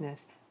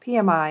Agribusiness,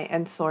 PMI,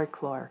 and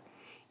Soyclor.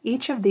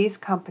 Each of these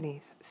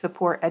companies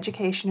support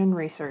education and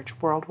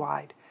research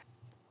worldwide.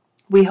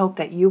 We hope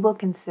that you will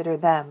consider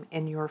them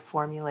in your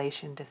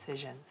formulation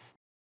decisions.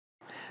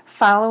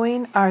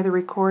 Following are the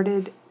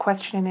recorded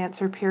question and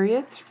answer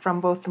periods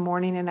from both the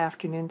morning and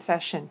afternoon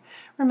session.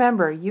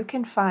 Remember, you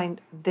can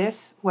find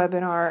this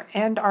webinar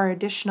and our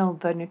additional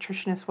The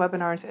Nutritionist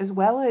webinars, as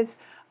well as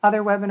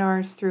other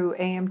webinars through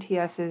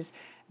AMTS's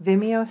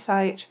Vimeo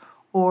site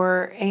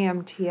or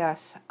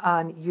AMTS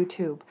on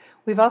YouTube.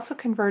 We've also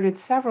converted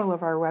several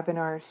of our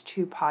webinars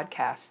to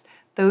podcasts.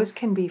 Those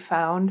can be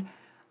found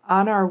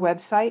on our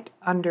website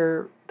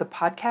under the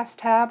podcast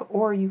tab,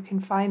 or you can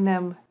find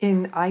them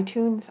in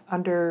iTunes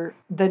under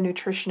the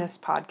Nutritionist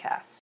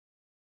Podcast.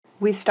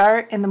 We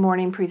start in the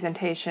morning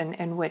presentation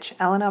in which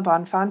Elena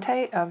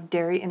Bonfante of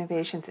Dairy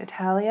Innovations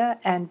Italia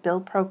and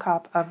Bill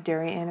Prokop of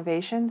Dairy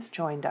Innovations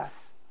joined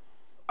us.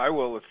 I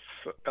will.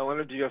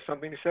 Elena, do you have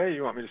something to say, or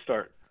you want me to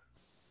start?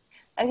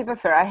 As you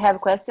prefer. I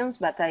have questions,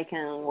 but I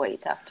can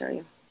wait after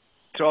you.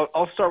 So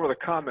I'll start with a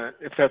comment,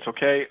 if that's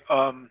okay.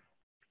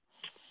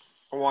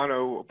 I want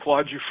to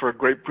applaud you for a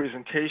great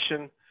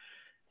presentation,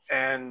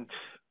 and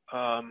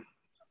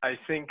I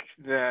think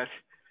that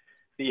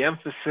the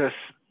emphasis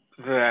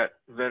that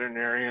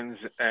veterinarians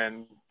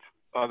and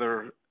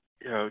other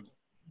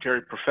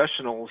dairy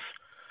professionals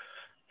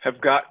have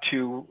got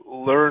to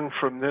learn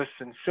from this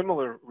and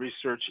similar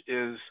research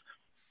is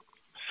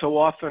so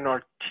often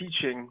our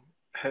teaching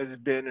has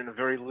been in a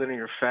very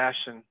linear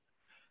fashion,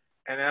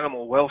 and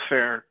animal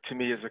welfare to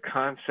me as a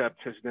concept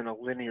has been a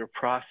linear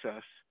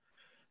process.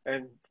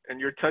 And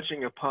you're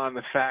touching upon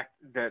the fact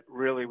that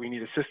really we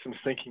need a systems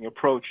thinking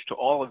approach to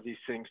all of these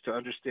things to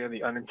understand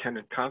the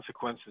unintended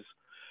consequences.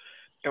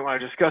 And when I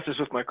discuss this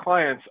with my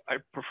clients, I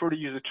prefer to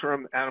use the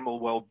term animal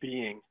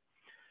well-being,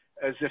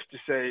 as if to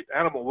say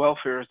animal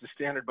welfare is the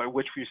standard by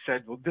which we've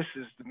said, well, this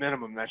is the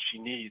minimum that she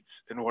needs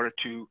in order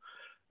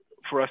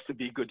for us to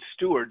be good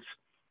stewards.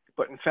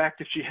 But in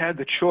fact, if she had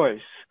the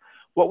choice,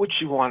 what would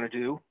she want to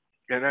do?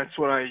 And that's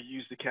what I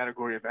use the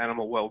category of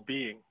animal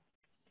well-being.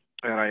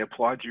 And I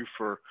applaud you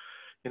for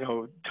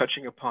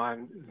touching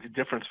upon the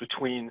difference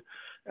between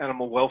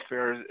animal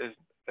welfare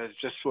as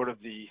just sort of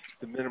the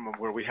minimum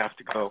where we have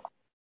to go.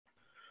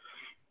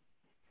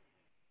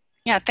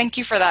 Yeah, thank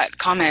you for that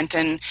comment.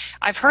 And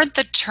I've heard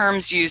the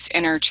terms used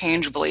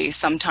interchangeably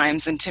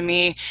sometimes. And to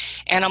me,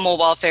 animal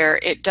welfare,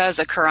 it does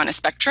occur on a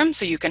spectrum.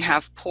 So you can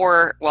have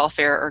poor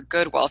welfare or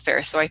good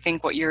welfare. So I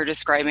think what you're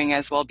describing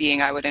as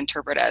well-being, I would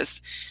interpret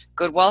as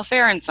good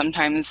welfare. And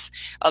sometimes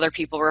other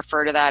people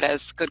refer to that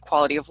as good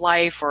quality of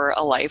life or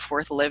a life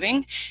worth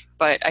living.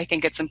 But I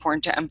think it's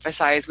important to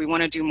emphasize we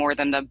want to do more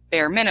than the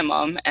bare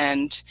minimum,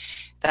 and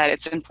that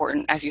it's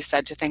important, as you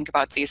said, to think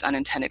about these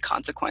unintended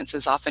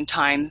consequences.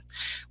 Oftentimes,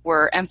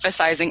 we're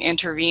emphasizing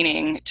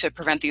intervening to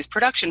prevent these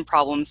production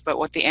problems, but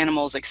what the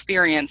animal's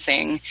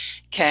experiencing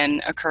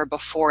can occur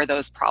before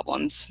those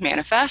problems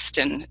manifest,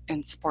 and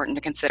it's important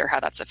to consider how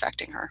that's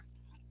affecting her.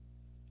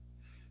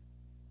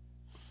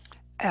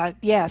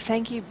 Yeah,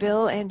 thank you,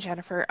 Bill and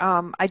Jennifer.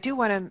 I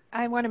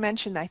want to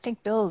mention that I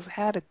think Bill's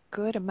had a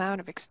good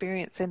amount of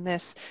experience in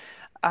this.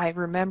 I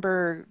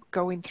remember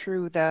going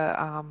through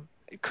the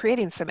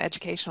creating some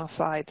educational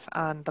slides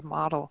on the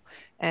model,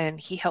 and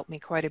he helped me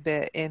quite a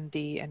bit in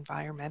the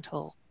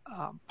environmental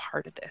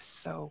part of this.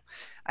 So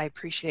I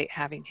appreciate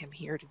having him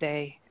here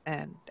today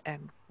and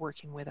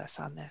working with us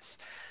on this.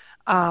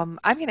 I'm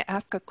going to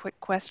ask a quick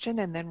question,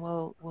 and then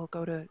we'll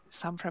go to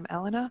some from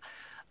Elena.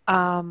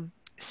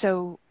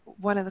 So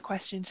one of the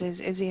questions is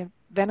the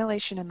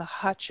ventilation in the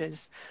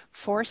hutches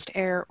forced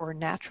air or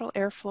natural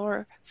air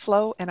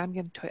flow? And I'm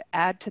going to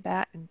add to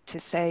that and to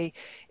say,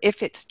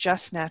 if it's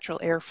just natural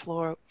air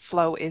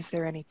flow, is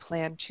there any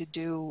plan to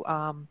do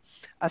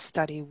a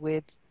study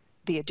with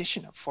the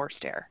addition of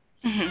forced air?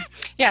 Mm-hmm.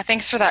 Yeah,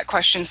 thanks for that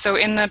question. So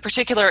in the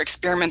particular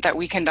experiment that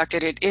we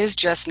conducted, it is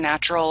just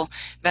natural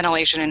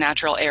ventilation and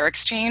natural air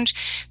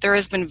exchange. There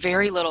has been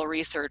very little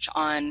research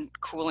on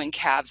cooling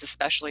calves,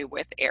 especially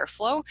with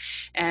airflow.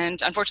 And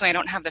unfortunately, I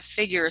don't have the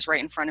figures right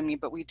in front of me,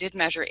 but we did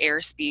measure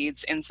air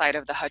speeds inside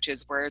of the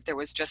hutches where there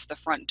was just the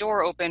front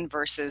door open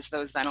versus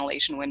those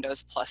ventilation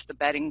windows plus the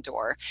bedding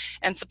door.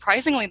 And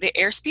surprisingly, the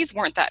air speeds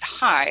weren't that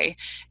high,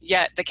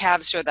 yet the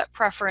calves showed that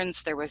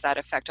preference. There was that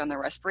effect on the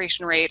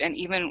respiration rate, and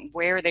even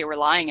where they were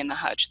lying in the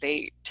hutch,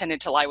 they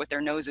tended to lie with their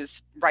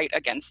noses right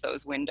against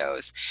those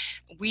windows.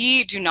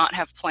 We do not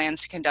have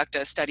plans to conduct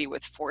a study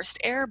with forced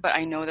air, but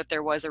I know that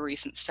there was a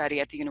recent study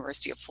at the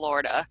University of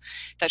Florida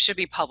that should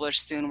be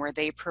published soon where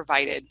they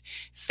provided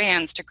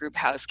fans to group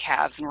house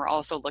calves, and we're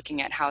also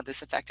looking at how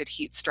this affected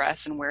heat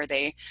stress and where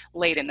they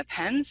laid in the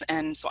pens.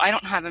 And so I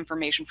don't have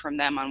information from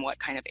them on what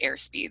kind of air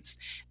speeds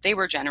they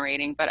were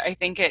generating, but I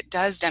think it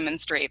does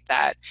demonstrate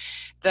that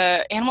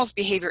the animal's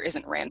behavior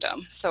isn't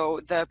random.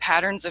 So the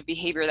patterns of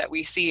behavior that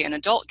we see in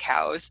adult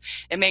cows,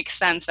 it makes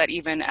sense that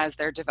even as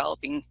they're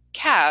developing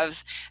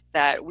calves,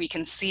 that we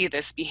can see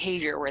this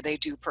behavior where they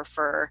do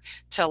prefer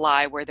to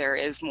lie where there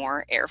is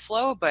more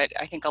airflow, but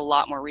I think a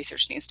lot more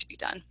research needs to be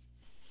done.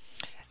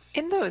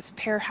 In those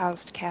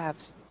pair-housed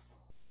calves,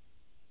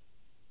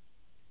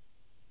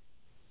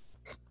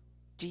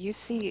 do you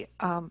see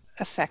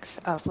effects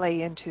of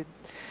lay into,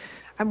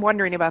 I'm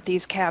wondering about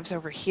these calves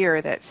over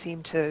here that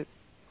seem to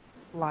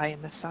lie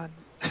in the sun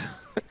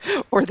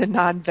or the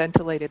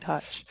non-ventilated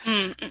hutch.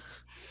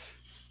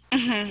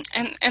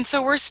 And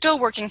so we're still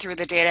working through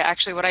the data.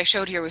 Actually, what I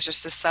showed here was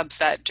just a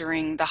subset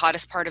during the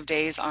hottest part of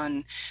days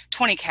on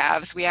 20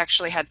 calves. We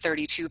actually had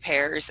 32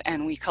 pairs,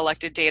 and we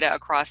collected data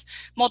across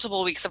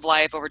multiple weeks of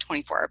life over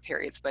 24-hour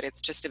periods, but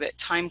it's just a bit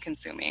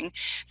time-consuming.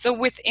 So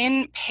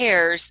within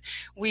pairs,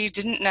 we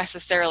didn't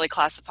necessarily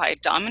classify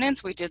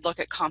dominance. We did look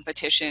at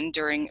competition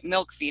during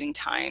milk feeding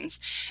times.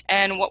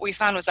 And what we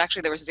found was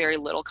actually there was very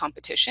little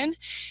competition,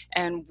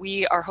 and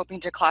we are hoping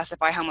to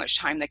classify how much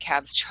time the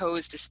calves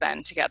chose to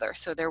spend together.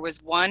 So there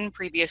was one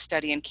previous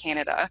study in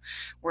Canada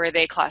where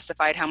they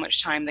classified how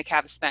much time the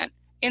calves spent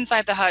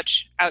inside the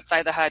hutch,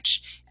 outside the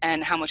hutch,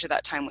 and how much of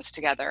that time was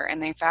together.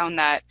 And they found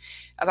that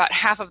about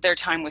half of their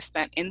time was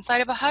spent inside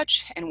of a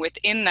hutch, and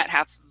within that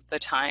half of the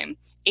time,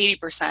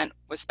 80%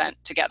 was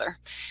spent together.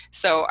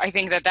 So I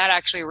think that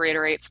actually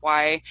reiterates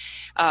why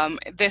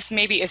this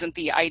maybe isn't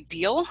the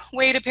ideal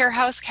way to pair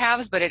house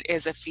calves, but it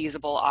is a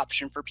feasible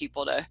option for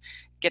people to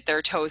get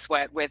their toes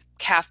wet with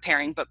calf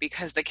pairing. But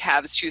because the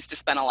calves choose to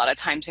spend a lot of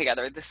time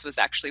together, this was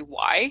actually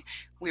why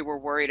we were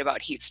worried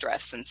about heat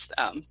stress, since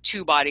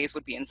two bodies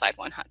would be inside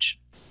one hutch.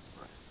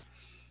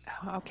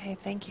 Okay,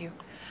 thank you.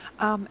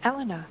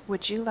 Elena,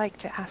 would you like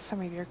to ask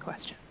some of your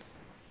questions?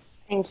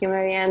 Thank you,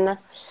 Marianne.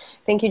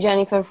 Thank you,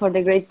 Jennifer, for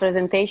the great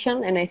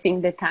presentation. And I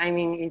think the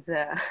timing is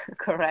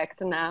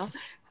correct now.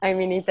 I'm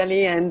in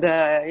Italy, and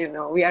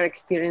we are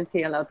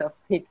experiencing a lot of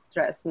heat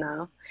stress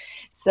now.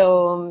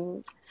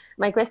 So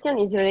my question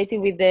is related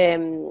with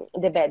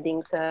the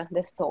beddings,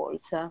 the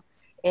stalls.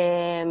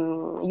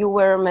 You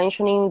were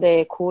mentioning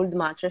the cooled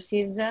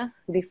mattresses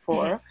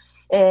before.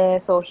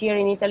 So here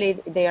in Italy,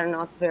 they are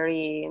not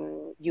very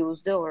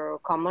used or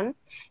common.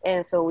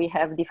 And so we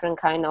have different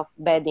kind of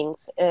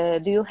beddings.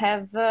 Do you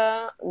have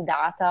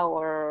data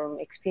or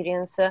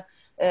experience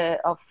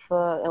of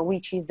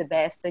which is the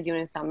best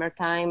during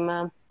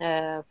summertime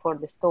for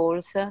the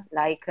stalls,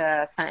 like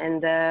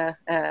sand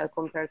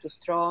compared to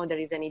straw? There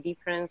is any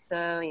difference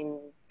in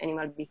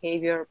animal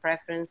behavior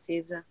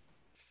preferences?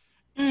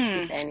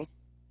 Mm. if any?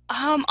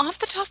 Off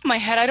the top of my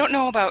head, I don't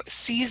know about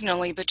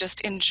seasonally, but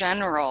just in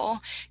general,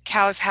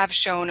 cows have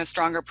shown a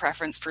stronger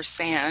preference for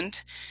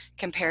sand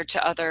compared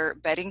to other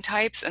bedding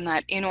types, and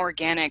that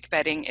inorganic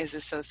bedding is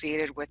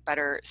associated with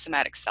better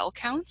somatic cell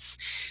counts.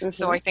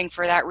 So Mm-hmm. I think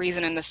for that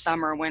reason, in the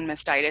summer when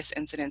mastitis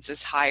incidence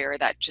is higher,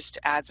 that just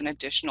adds an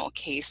additional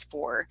case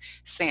for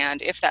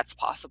sand, if that's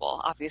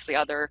possible. Obviously,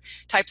 other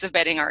types of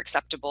bedding are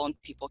acceptable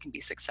and people can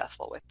be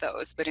successful with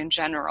those, but in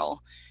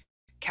general,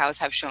 cows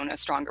have shown a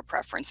stronger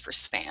preference for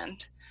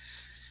sand.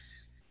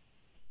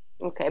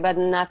 Okay, but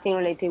nothing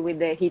related with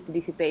the heat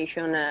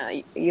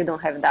dissipation. You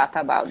don't have data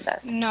about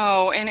that.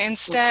 No, and Okay.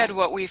 instead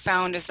what we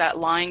found is that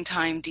lying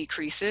time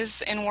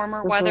decreases in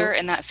warmer Mm-hmm. weather,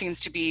 and that seems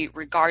to be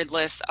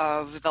regardless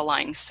of the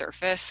lying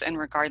surface and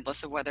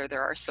regardless of whether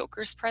there are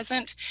soakers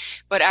present.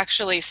 But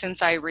actually,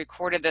 since I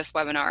recorded this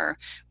webinar,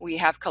 we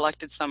have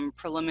collected some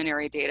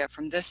preliminary data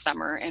from this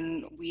summer,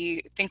 and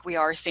we think we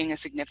are seeing a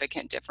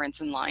significant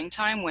difference in lying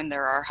time when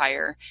there are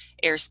higher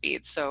air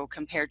speeds. So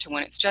compared to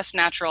when it's just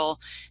natural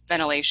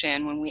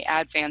ventilation, when we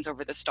add fans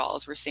over the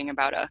stalls, we're seeing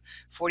about a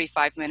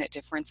 45-minute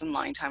difference in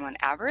lying time on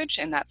average,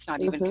 and that's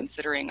not even Mm-hmm.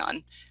 considering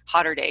on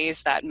hotter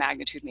days that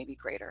magnitude may be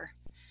greater.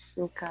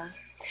 Okay.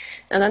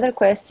 Another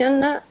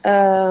question.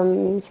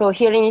 So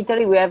here in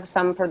Italy, we have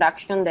some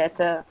production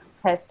that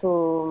has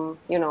to,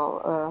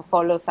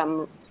 follow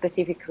some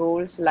specific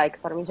rules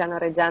like Parmigiano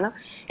Reggiano,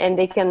 and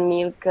they can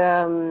milk,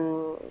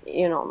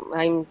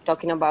 I'm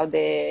talking about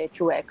the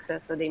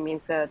 2X, so they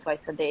milk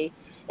twice a day.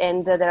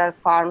 And there are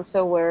farms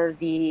where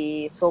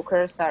the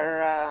soakers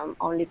are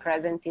only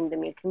present in the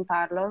milking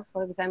parlor,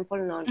 for example,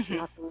 not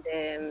in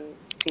the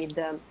feed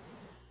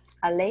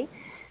alley.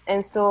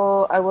 And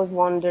so I was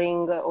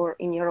wondering, or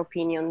in your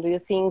opinion, do you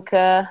think,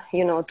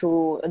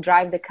 to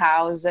drive the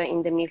cows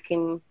in the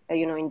milking,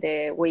 in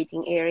the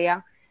waiting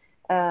area,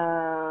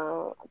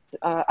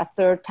 a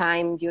third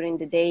time during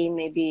the day,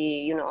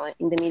 maybe,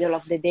 in the middle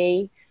of the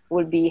day,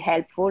 will be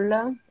helpful,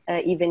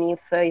 even if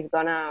it's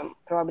gonna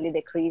probably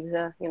decrease,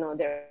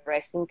 their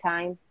resting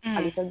time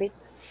a little bit?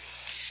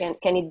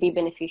 Can it be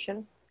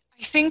beneficial?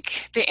 I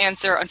think the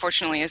answer,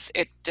 unfortunately, is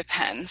it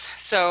depends.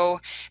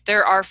 So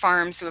there are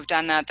farms who have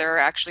done that. There are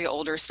actually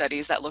older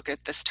studies that look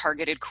at this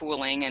targeted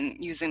cooling and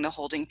using the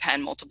holding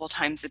pen multiple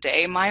times a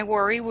day. My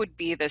worry would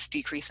be this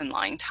decrease in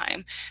lying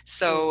time.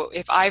 So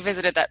if I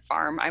visited that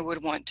farm, I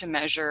would want to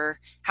measure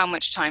how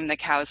much time the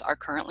cows are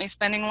currently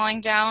spending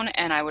lying down,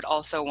 and I would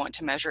also want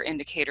to measure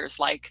indicators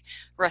like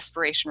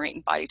respiration rate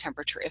and body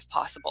temperature if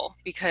possible,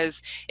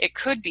 because it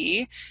could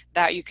be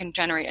that you can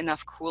generate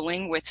enough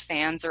cooling with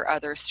fans or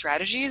other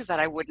strategies that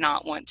I would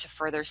not want to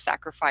further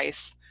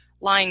sacrifice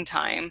lying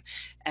time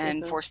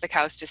and force the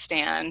cows to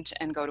stand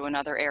and go to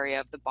another area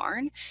of the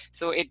barn.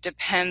 So it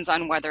depends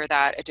on whether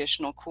that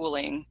additional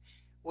cooling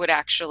would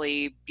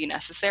actually be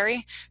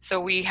necessary. So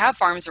we have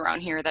farms around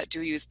here that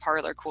do use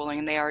parlor cooling,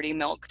 and they already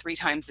milk 3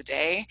 times a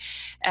day.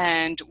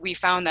 And we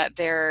found that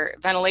their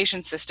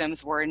ventilation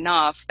systems were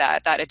enough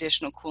that that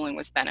additional cooling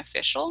was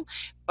beneficial,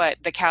 but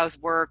the cows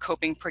were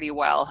coping pretty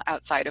well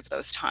outside of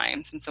those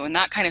times. And so in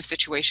that kind of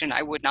situation,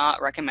 I would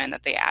not recommend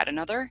that they add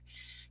another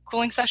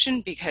cooling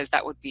session, because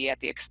that would be at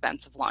the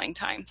expense of lying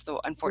time. So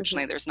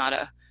unfortunately, there's not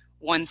a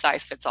one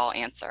size fits all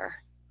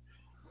answer.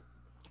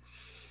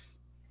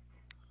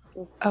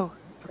 Oh,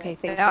 okay.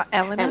 Thank Now, you.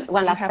 Elena, And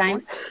one do you last have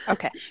time. more?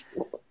 Okay.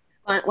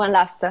 One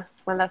last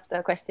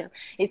question.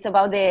 It's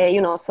about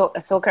the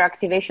soccer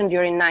activation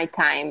during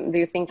nighttime. Do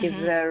you think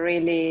is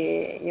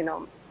really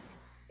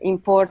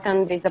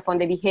important based upon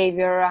the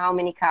behavior? How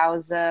many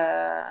cows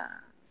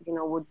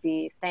would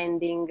be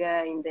standing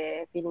in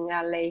the feeding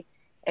alley?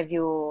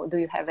 Do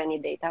you have any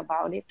data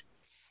about it?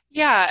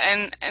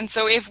 Yeah, and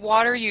so if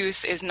water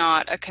use is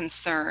not a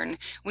concern,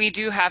 we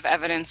do have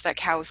evidence that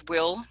cows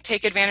will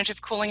take advantage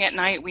of cooling at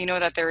night. We know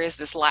that there is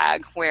this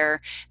lag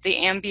where the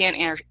ambient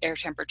air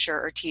temperature,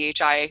 or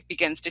THI,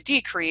 begins to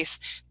decrease,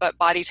 but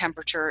body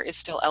temperature is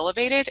still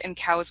elevated, and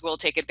cows will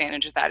take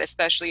advantage of that,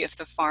 especially if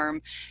the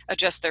farm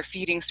adjusts their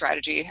feeding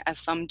strategy, as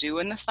some do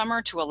in the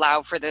summer, to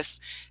allow for this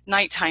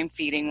nighttime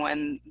feeding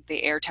when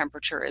the air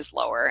temperature is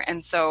lower.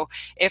 And so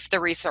if the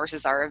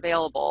resources are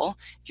available,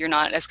 if you're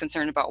not as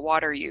concerned about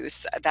water use,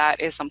 that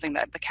is something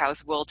that the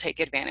cows will take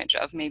advantage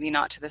of, maybe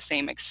not to the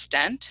same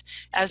extent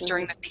as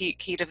during the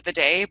peak heat of the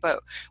day,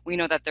 but we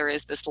know that there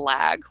is this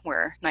lag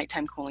where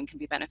nighttime cooling can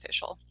be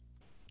beneficial.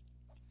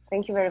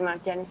 Thank you very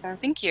much, Jennifer.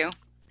 Thank you.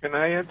 Can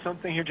I add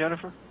something here,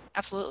 Jennifer?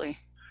 Absolutely.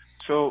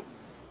 So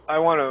I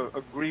want to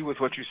agree with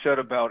what you said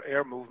about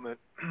air movement.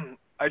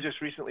 I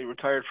just recently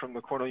retired from the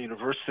Cornell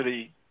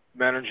University,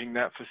 managing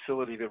that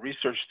facility, the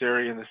research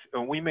area,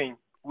 and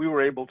we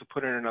were able to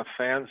put in enough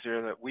fans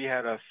there that we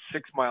had a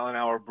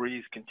 6-mile-an-hour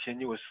breeze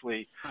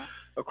continuously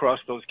across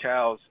those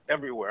cows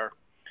everywhere.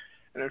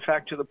 And in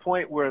fact, to the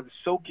point where the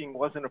soaking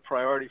wasn't a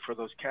priority for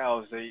those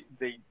cows, they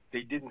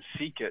didn't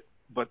seek it,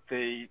 but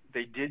they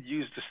did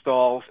use the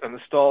stalls, and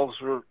the stalls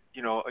were,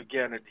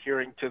 again,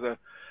 adhering to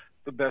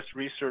the best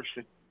research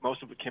that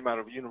most of it came out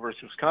of the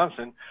University of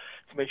Wisconsin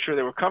to make sure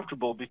they were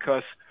comfortable,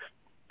 because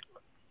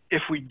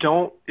if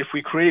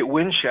we create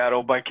wind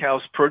shadow by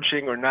cows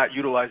perching or not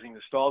utilizing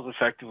the stalls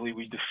effectively,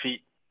 we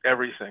defeat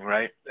everything,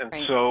 right?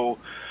 And so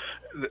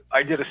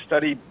I did a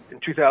study in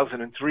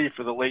 2003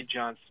 for the late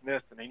John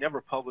Smith, and I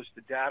never published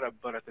the data,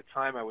 but at the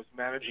time I was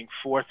managing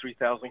 4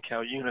 3,000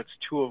 cow units,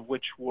 2 of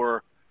which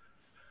were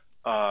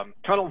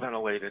tunnel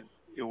ventilated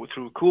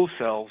through cool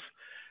cells,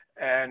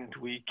 and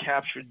we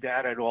captured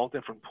data at all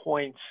different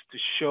points to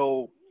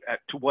show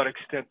to what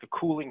extent the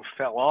cooling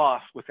fell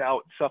off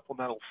without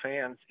supplemental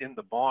fans in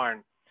the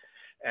barn,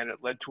 and it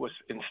led to us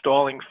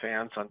installing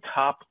fans on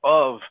top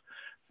of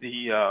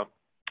the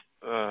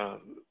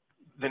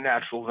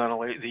natural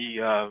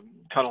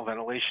tunnel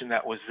ventilation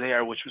that was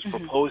there, which was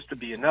proposed to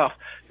be enough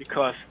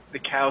because the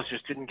cows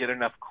just didn't get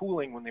enough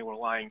cooling when they were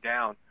lying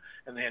down,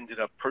 and they ended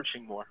up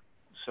perching more.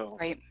 So,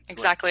 right,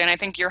 exactly. And I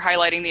think you're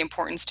highlighting the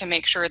importance to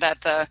make sure that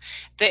the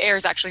air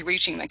is actually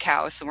reaching the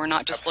cows. So we're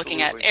not just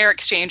looking at air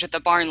exchange at the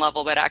barn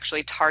level, but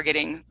actually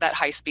targeting that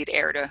high-speed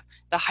air to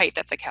the height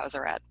that the cows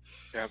are at.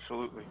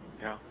 Absolutely,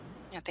 yeah.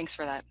 Yeah, thanks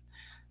for that.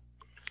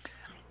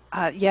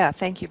 Yeah,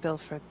 thank you, Bill,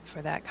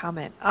 for that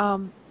comment.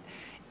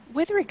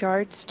 With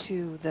regards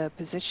to the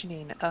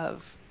positioning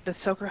of the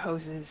soaker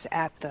hoses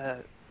at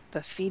the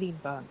feeding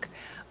bunk,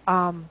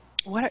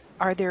 what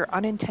are there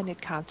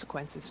unintended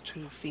consequences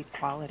to feed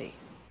quality?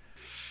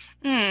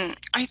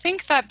 I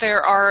think that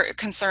there are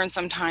concerns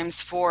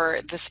sometimes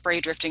for the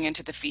spray drifting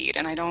into the feed,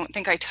 and I don't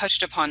think I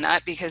touched upon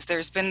that because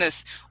there's been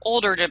this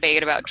older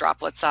debate about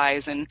droplet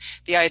size and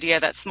the idea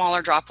that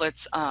smaller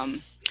droplets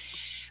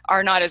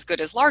are not as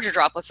good as larger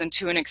droplets, and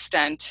to an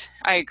extent,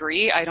 I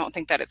agree. I don't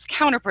think that it's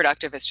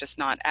counterproductive, it's just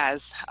not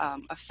as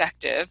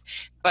effective.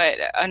 But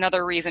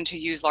another reason to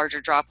use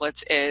larger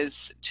droplets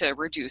is to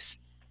reduce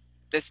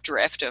this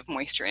drift of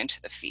moisture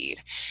into the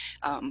feed,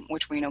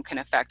 which we know can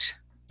affect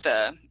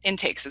the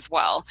intakes as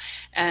well.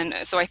 And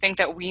so I think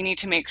that we need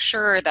to make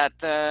sure that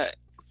the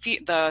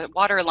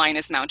water line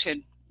is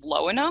mounted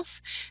low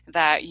enough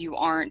that you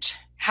aren't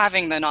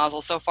having the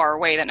nozzle so far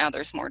away that now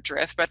there's more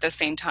drift, but at the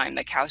same time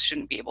the cows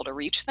shouldn't be able to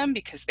reach them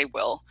because they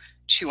will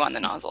chew on the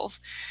nozzles.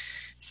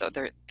 So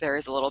there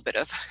is a little bit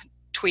of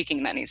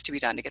tweaking that needs to be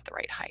done to get the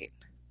right height.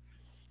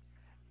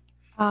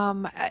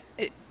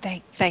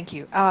 Thank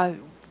you.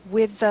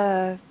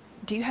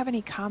 Do you have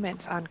any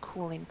comments on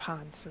cooling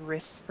ponds, the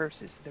risks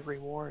versus the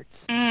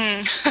rewards?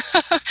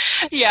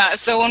 Yeah,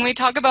 so when we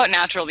talk about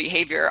natural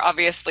behavior,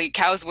 obviously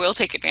cows will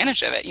take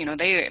advantage of it. You know,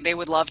 they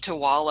would love to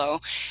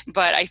wallow,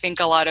 but I think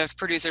a lot of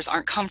producers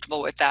aren't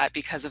comfortable with that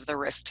because of the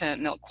risk to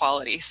milk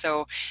quality.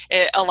 So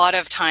a lot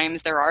of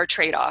times there are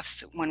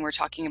trade-offs when we're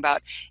talking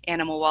about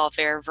animal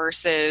welfare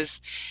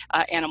versus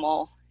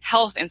animal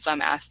health in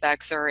some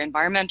aspects or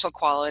environmental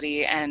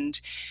quality, and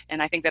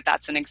I think that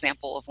that's an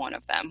example of one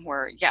of them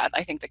where, yeah,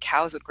 I think the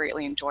cows would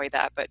greatly enjoy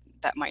that, but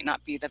that might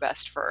not be the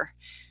best for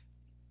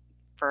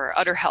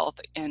udder health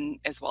and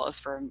as well as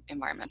for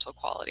environmental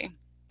quality.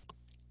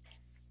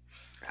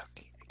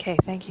 Okay,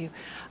 thank you.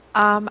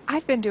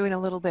 I've been doing a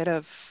little bit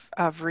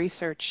of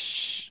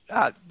research,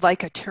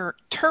 like a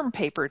term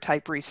paper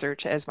type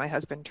research, as my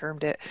husband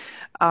termed it.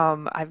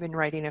 I've been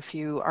writing a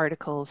few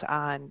articles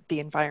on the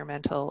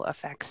environmental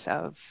effects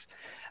of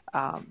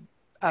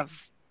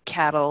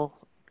cattle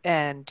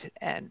and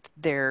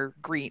their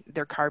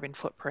carbon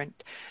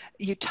footprint.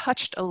 You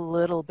touched a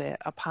little bit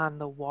upon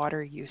the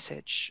water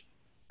usage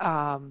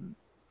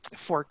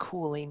for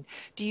cooling.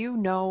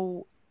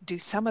 Do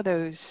some of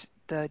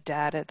the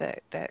data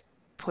that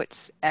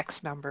puts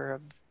X number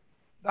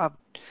of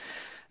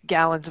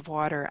gallons of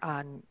water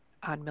on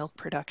milk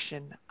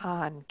production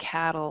on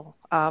cattle,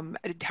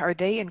 are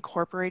they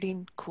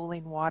incorporating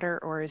cooling water,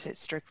 or is it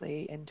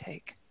strictly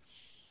intake?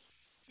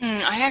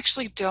 I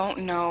actually don't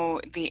know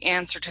the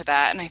answer to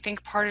that, and I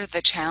think part of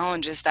the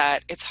challenge is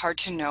that it's hard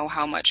to know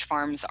how much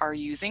farms are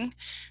using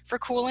for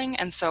cooling,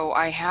 and so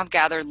I have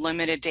gathered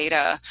limited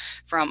data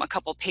from a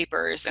couple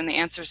papers, and the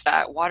answer is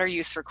that water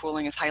use for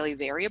cooling is highly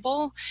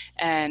variable,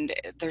 and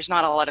there's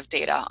not a lot of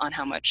data on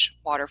how much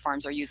water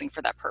farms are using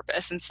for that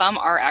purpose, and some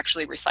are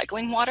actually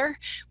recycling water,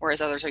 whereas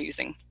others are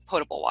using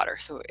potable water,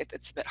 so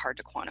it's a bit hard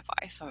to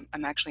quantify, so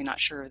I'm actually not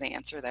sure of the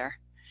answer there.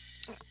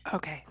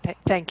 Okay,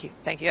 thank you.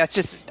 That's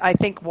just, I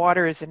think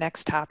water is the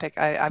next topic.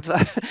 I've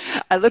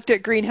I looked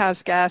at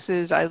greenhouse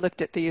gases, I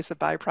looked at the use of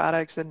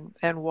byproducts,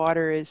 and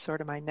water is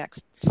sort of my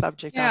next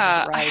subject on the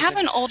horizon. I have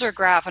an older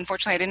graph.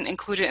 Unfortunately, I didn't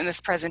include it in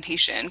this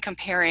presentation,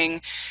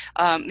 comparing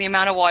the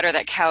amount of water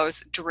that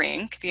cows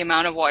drink, the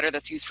amount of water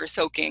that's used for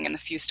soaking, and the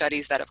few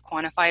studies that have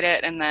quantified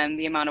it, and then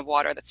the amount of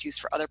water that's used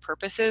for other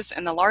purposes.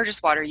 And the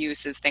largest water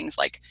use is things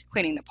like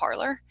cleaning the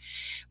parlor,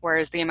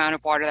 whereas the amount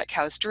of water that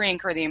cows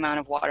drink or the amount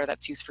of water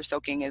that's used for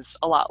soaking is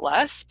a lot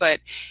less, but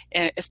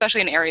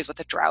especially in areas with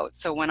a drought.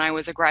 So when I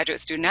was a graduate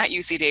student at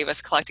UC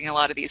Davis collecting a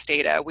lot of these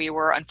data, we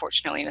were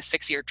unfortunately in a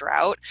 6-year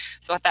drought.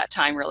 So at that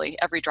time, really,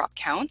 every drop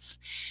counts.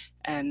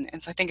 And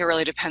so I think it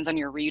really depends on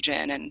your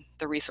region and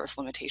the resource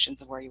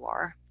limitations of where you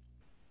are.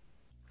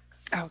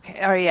 Okay.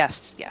 Oh,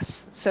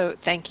 yes. So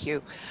thank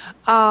you.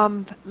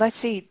 Let's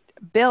see.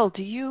 Bill,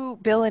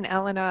 Bill and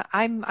Elena,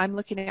 I'm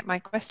looking at my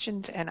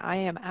questions and I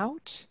am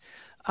out.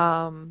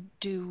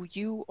 Do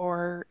you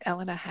or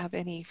Elena have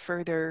any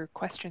further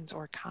questions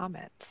or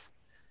comments?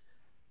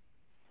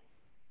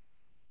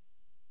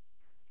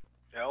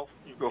 El,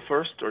 you go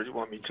first, or do you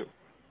want me to?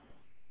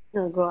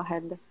 No, go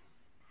ahead.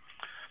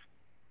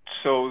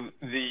 So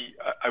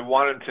I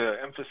wanted to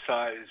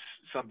emphasize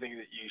something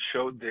that you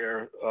showed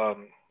there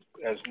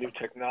as new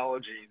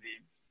technology,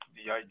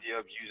 the idea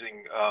of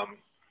using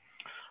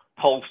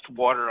pulsed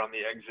water on the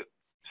exit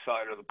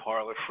side of the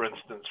parlor, for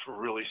instance, for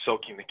really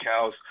soaking the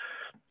cows.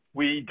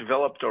 We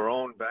developed our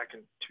own back in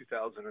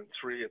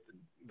 2003 at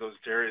those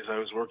dairies I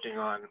was working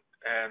on,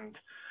 and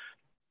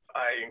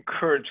I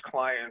encourage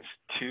clients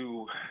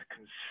to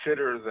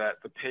consider that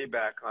the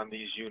payback on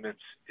these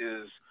units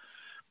is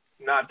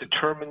not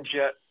determined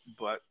yet,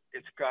 but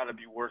it's got to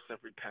be worth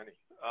every penny,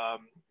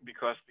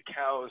 because the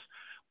cows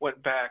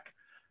went back,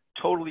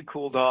 totally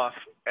cooled off,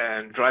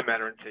 and dry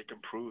matter intake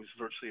improves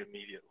virtually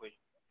immediately.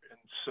 And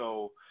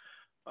so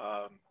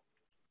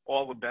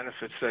all the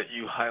benefits that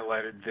you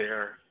highlighted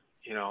there,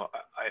 you know,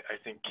 I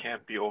think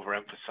can't be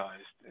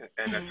overemphasized.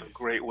 And that's a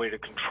great way to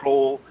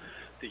control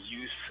the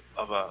use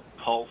of a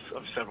pulse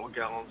of several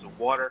gallons of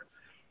water.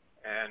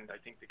 And I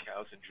think the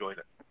cows enjoyed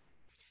it.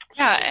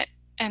 Yeah.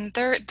 And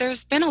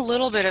there's been a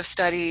little bit of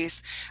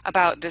studies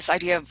about this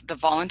idea of the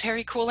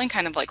voluntary cooling,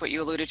 kind of like what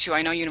you alluded to.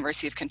 I know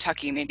University of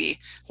Kentucky, maybe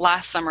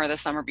last summer or the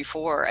summer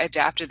before,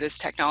 adapted this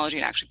technology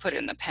and actually put it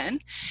in the pen.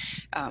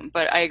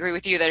 But I agree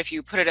with you that if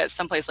you put it at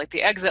someplace like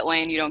the exit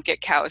lane, you don't get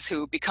cows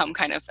who become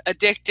kind of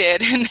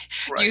addicted and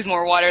use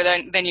more water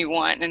than you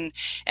want. And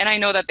I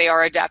know that they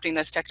are adapting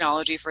this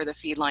technology for the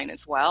feed line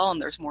as well.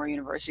 And there's more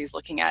universities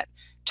looking at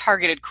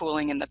targeted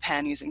cooling in the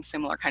pen using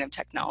similar kind of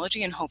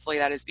technology, and hopefully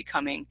that is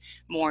becoming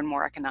more and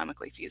more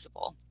economically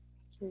feasible.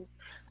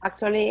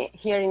 Actually,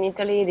 here in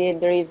Italy,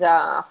 there is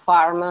a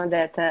farm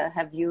that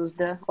have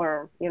used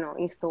or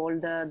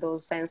installed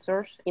those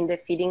sensors in the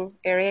feeding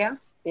area.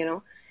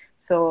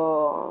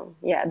 So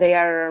yeah, they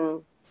are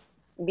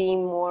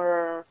being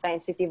more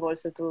sensitive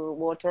also to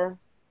water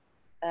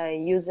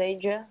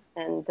usage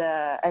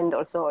and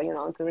also in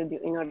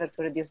order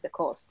to reduce the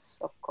costs,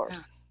 of course.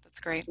 Yeah, that's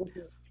great.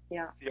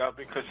 Yeah,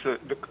 because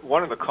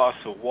one of the costs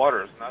of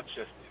water is not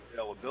just the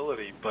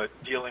availability, but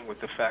dealing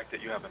with the fact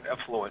that you have an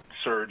effluent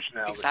surge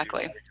now that you got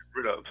to get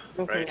rid of,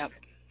 right?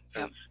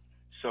 Yep.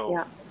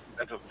 So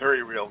that's a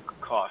very real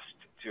cost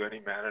to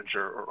any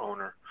manager or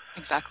owner.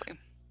 Exactly.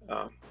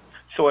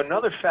 So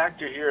another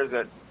factor here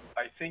that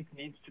I think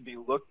needs to be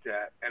looked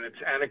at, and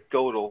it's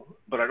anecdotal,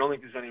 but I don't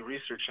think there's any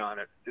research on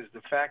it, is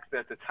the fact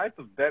that the type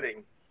of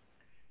bedding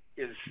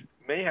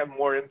may have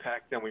more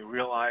impact than we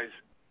realize,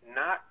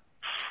 not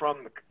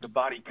from the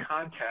body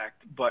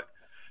contact, but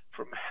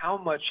from how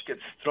much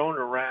gets thrown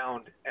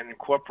around and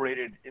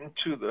incorporated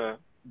into the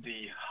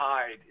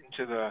hide,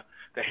 into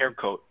the hair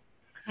coat.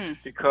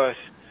 Because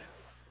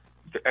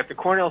at the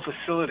Cornell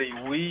facility,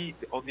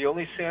 the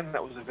only sand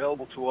that was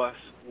available to us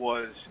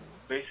was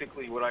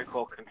basically what I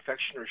call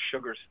confectioner's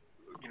sugar,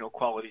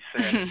 quality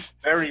sand,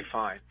 very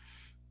fine.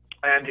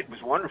 And it was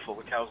wonderful.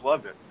 The cows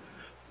loved it.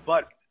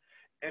 But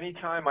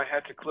anytime I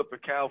had to clip a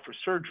cow for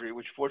surgery,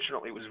 which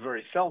fortunately was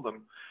very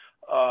seldom,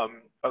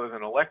 other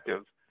than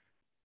elective,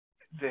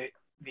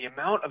 the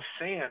amount of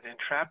sand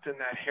entrapped in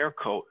that hair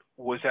coat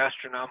was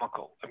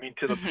astronomical. I mean,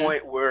 to the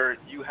point where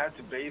you had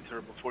to bathe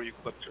her before you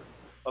clipped her.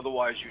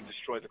 Otherwise, you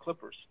destroy the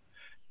clippers.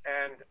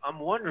 And I'm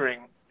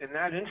wondering, in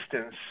that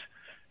instance,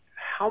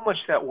 how much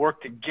that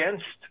worked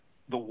against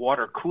the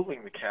water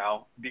cooling the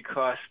cow,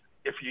 because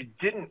if you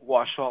didn't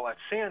wash all that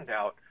sand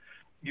out,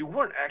 you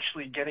weren't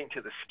actually getting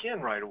to the skin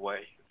right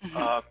away.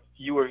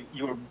 You were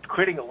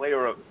creating a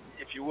layer of,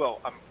 if you will,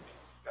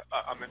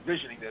 I'm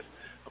envisioning this,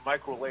 a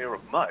micro layer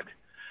of mud,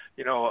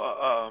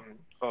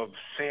 of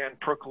sand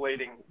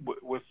percolating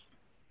with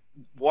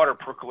water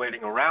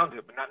percolating around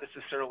it, but not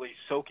necessarily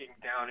soaking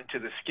down into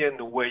the skin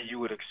the way you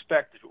would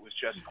expect if it was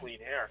just clean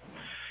air.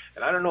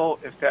 And I don't know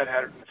if that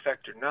had an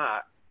effect or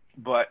not,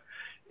 but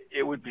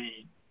it would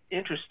be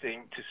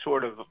interesting to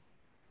sort of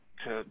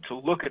to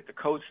look at the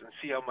coats and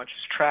see how much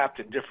is trapped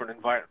in different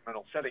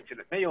environmental settings. And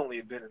it may only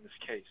have been in this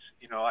case.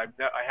 I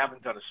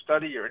haven't done a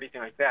study or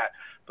anything like that,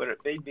 but it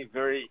made me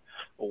very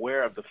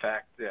aware of the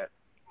fact that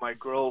my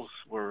girls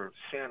were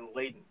sand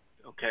laden.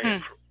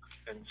 Okay,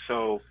 and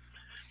so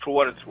for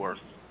what it's worth.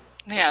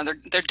 Yeah,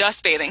 they're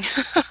dust bathing.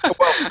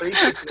 Well,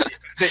 basically,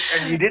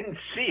 and you didn't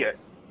see it,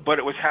 but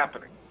it was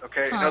happening.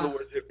 Okay, in other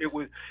words, it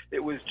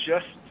was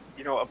just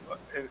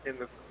in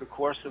the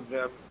course of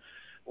them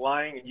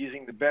lying and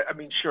using the bed. I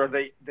mean, sure,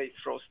 they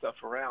throw stuff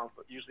around,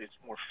 but usually it's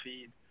more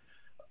feed.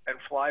 And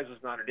flies was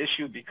not an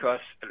issue because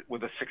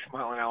with a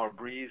 6-mile-an-hour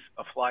breeze,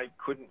 a fly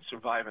couldn't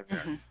survive in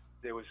there.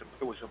 It was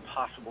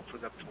impossible for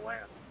them to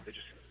land. They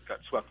just got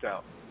swept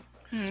out.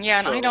 Yeah,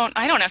 and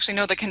I don't actually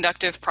know the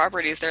conductive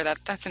properties there.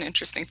 That's an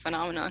interesting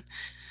phenomenon.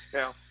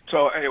 Yeah.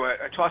 So anyway,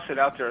 I tossed it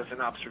out there as an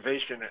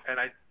observation, and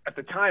at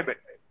the time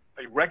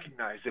I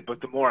recognized it,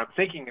 but the more I'm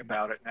thinking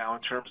about it now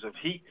in terms of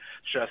heat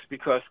stress,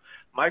 because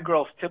my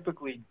girls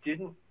typically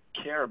didn't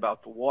care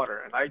about the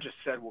water. And I just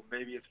said, well,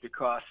 maybe it's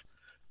because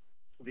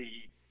the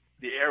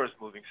air is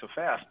moving so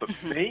fast, but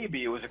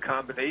maybe it was a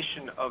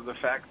combination of the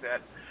fact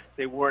that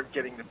they weren't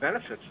getting the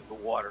benefits of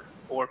the water,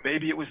 or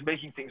maybe it was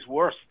making things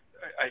worse.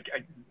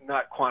 I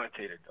not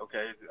quantitated,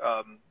 okay,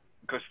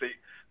 because the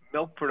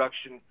milk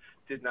production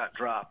did not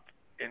drop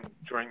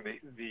during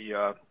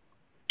the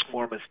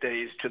warmest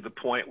days to the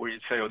point where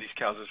you'd say, oh, these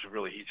cows are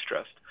really heat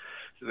stressed.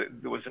 So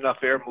there was enough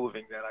air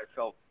moving that I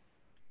felt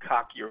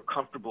cocky or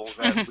comfortable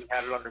that we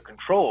had it under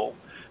control,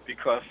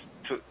 because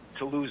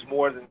to lose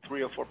more than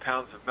 3 or 4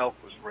 pounds of milk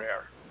was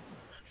rare.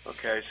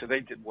 Okay, so they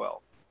did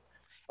well.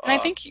 And I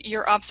think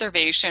your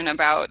observation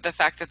about the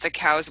fact that the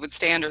cows would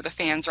stay under the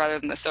fans rather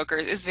than the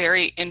soakers is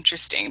very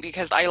interesting,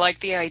 because I like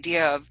the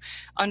idea of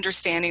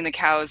understanding the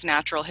cow's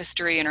natural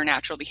history and her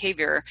natural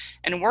behavior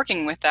and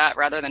working with that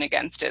rather than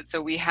against it.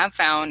 So we have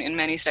found in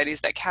many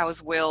studies that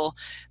cows will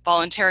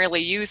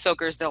voluntarily use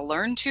soakers. They'll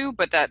learn to,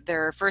 but that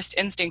their first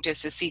instinct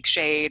is to seek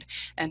shade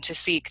and to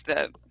seek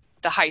the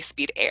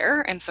high-speed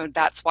air. And so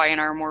that's why in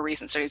our more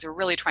recent studies, we're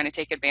really trying to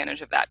take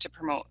advantage of that to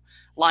promote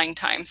lying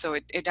time. So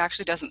it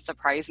actually doesn't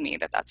surprise me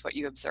that that's what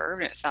you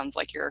observed. And it sounds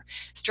like your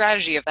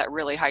strategy of that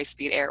really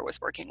high-speed air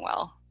was working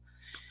well.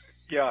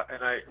 Yeah,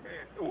 and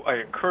I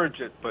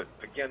encourage it, but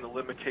again, the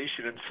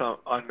limitation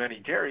on many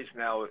dairies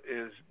now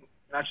is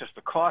not just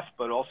the cost,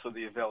 but also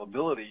the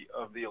availability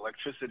of the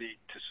electricity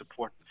to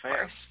support the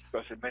fans.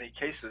 Because in many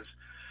cases,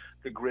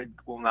 the grid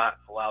will not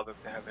allow them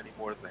to have any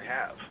more than they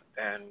have.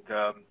 And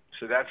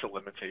so that's a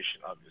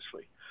limitation,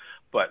 obviously.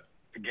 But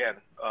again,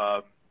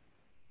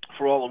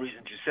 for all the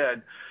reasons you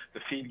said, the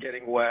feed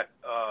getting wet,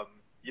 the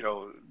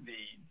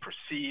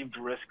perceived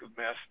risk of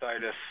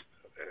mastitis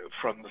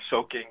from the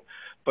soaking,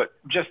 but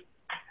just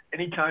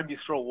anytime you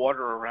throw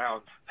water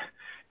around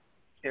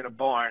in a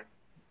barn,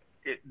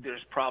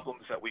 there's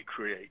problems that we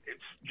create.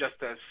 It's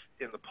just as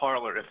in the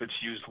parlor if it's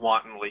used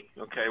wantonly,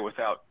 okay,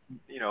 without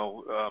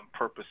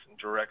purpose and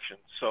direction.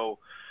 So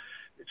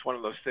it's one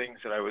of those things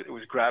that it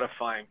was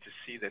gratifying to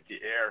see that the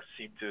air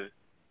seemed to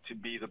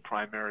be the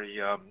primary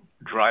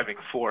driving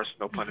force,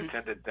 no pun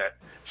intended, that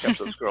kept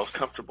those girls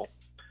comfortable.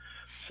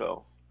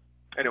 So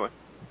anyway,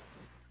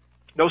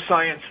 no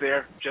science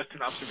there, just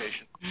an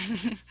observation.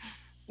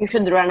 You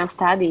should run a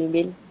study,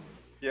 Bill.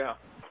 Yeah,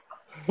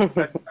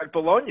 at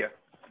Bologna.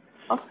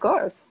 Of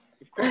course.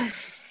 Of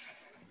course.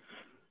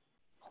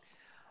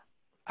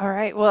 All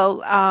right.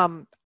 Well,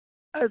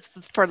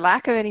 for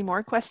lack of any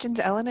more questions,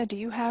 Elena, do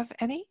you have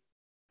any?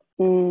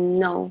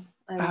 No.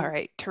 All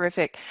right.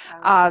 Terrific.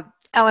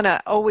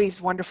 Elena, always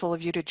wonderful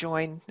of you to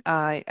join.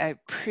 I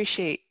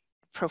appreciate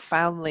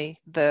profoundly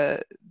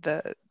the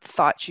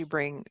thoughts you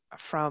bring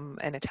from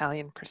an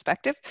Italian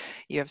perspective.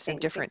 You have some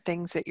different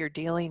things that you're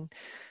dealing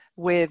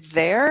with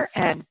there.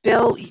 And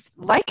Bill,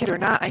 like it or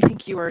not, I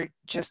think you're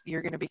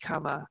going to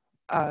become a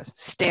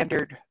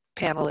standard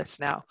panelist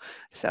now.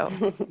 So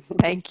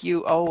thank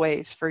you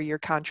always for your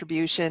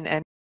contribution.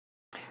 And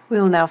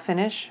we will now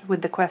finish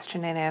with the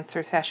question and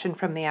answer session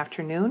from the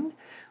afternoon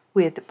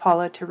with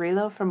Paula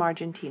Torillo from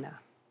Argentina.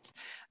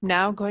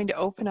 Now going to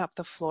open up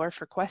the floor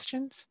for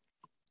questions.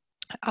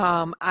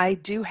 I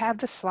do have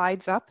the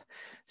slides up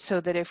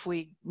so that if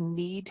we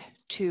need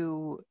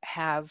to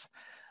have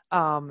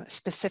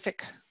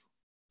specific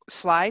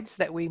slides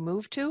that we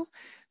move to,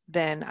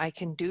 then I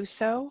can do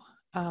so.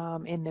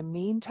 In the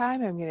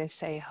meantime, I'm going to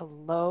say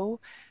hello,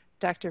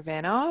 Dr.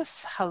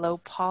 Vanos. Hello,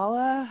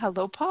 Paula.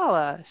 Hello,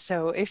 Paula.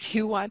 So if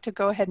you want to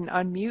go ahead and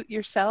unmute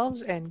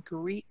yourselves and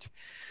greet.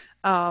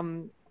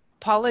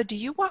 Paula, do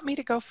you want me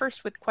to go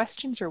first with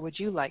questions, or would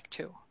you like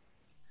to?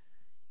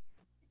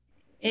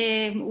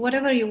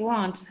 Whatever you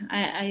want.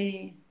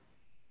 I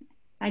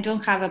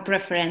don't have a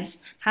preference.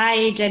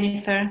 Hi,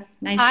 Jennifer.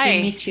 Nice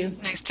to meet you.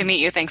 Nice to meet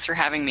you. Thanks for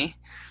having me.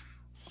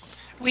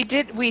 We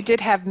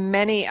did have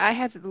many. I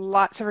had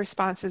lots of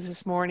responses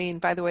this morning,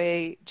 by the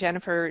way,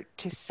 Jennifer,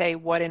 to say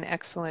what an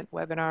excellent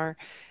webinar.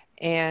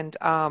 And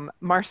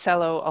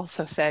Marcelo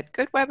also said,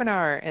 good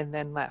webinar, and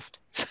then left.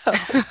 So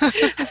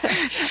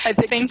I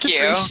think Thank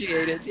you.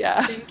 Appreciated.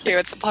 Yeah. Thank you.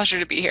 It's a pleasure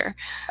to be here.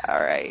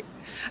 All right.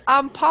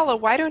 Paula,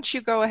 why don't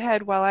you go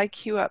ahead while I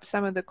queue up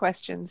some of the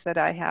questions that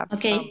I have.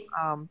 Okay.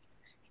 From,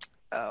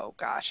 oh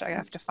gosh, I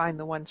have to find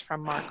the ones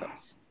from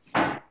Marcos.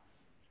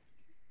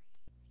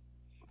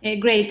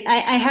 Great.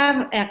 I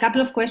have a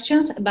couple of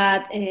questions,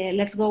 but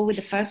let's go with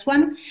the first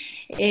one.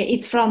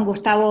 It's from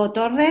Gustavo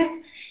Torres.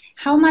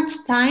 How much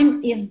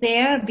time is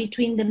there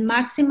between the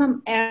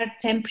maximum air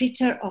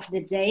temperature of the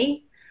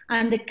day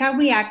and the cow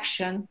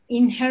reaction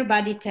in her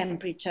body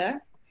temperature?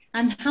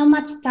 And how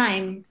much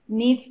time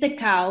needs the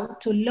cow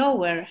to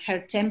lower her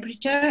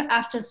temperature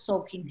after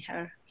soaking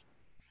her?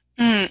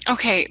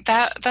 Okay,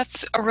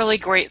 that's a really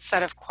great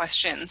set of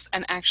questions.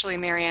 And actually,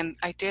 Marianne,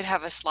 I did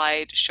have a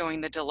slide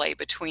showing the delay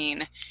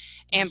between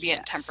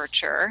ambient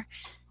temperature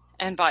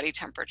and body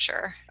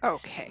temperature.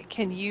 Okay,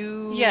 can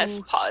you?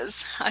 Yes,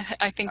 pause.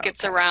 I think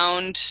it's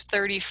around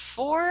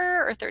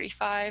 34 or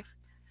 35.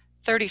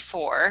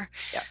 34.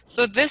 Yeah.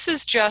 So this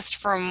is just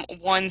from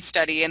one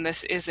study, and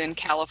this is in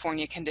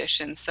California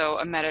conditions, so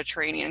a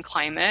Mediterranean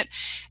climate.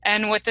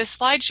 And what this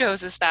slide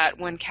shows is that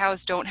when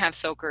cows don't have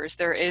soakers,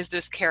 there is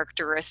this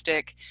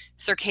characteristic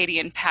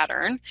circadian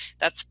pattern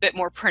that's a bit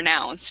more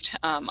pronounced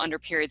under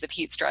periods of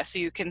heat stress. So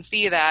you can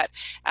see that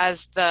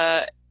as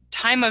the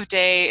time of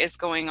day is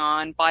going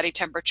on, body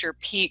temperature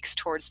peaks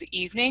towards the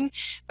evening,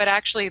 but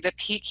actually the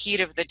peak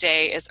heat of the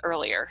day is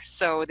earlier.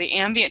 So the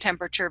ambient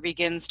temperature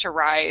begins to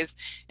rise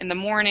in the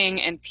morning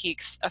and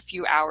peaks a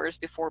few hours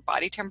before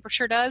body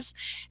temperature does.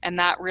 And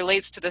that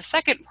relates to the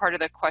second part of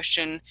the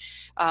question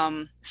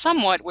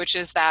somewhat, which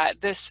is that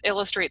this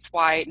illustrates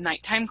why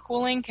nighttime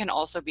cooling can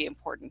also be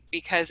important,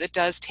 because it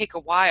does take a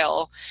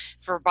while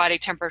for body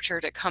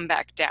temperature to come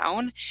back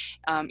down,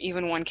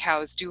 even when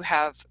cows do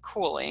have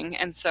cooling.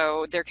 And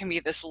so there can be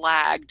this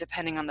lag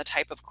depending on the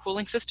type of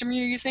cooling system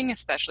you're using,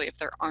 especially if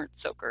there aren't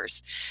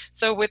soakers.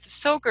 So with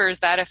soakers,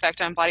 that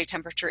effect on body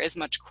temperature is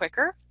much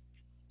quicker.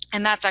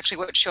 And that's actually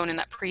what's shown in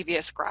that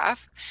previous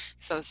graph.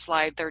 So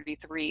slide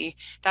 33,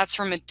 that's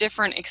from a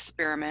different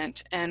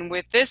experiment. And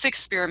with this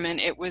experiment,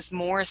 it was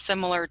more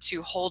similar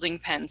to holding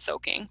pen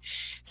soaking.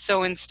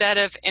 So instead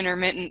of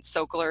intermittent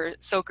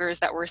soakers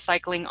that were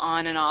cycling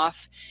on and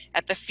off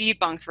at the feed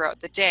bunk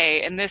throughout the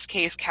day, in this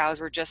case, cows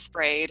were just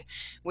sprayed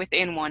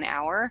within 1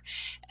 hour.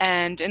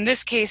 And in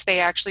this case, they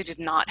actually did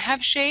not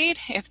have shade.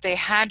 If they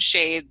had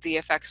shade, the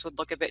effects would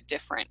look a bit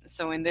different.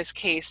 So in this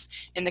case,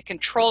 in the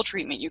control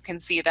treatment, you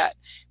can see that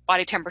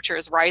body temperature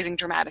is rising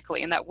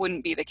dramatically, and that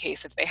wouldn't be the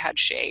case if they had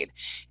shade,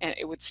 and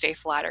it would stay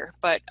flatter.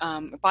 But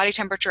body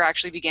temperature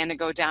actually began to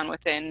go down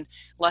within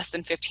less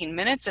than 15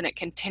 minutes, and it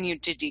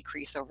continued to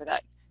decrease over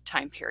that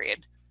time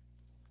period.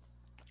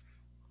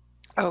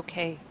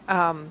 Okay,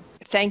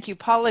 thank you.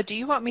 Paula, do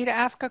you want me to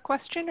ask a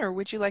question, or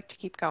would you like to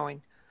keep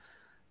going?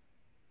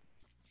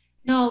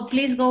 No,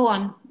 please go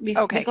on.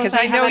 Okay, because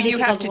I know you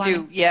have to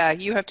do,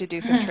 you have to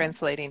do some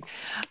translating.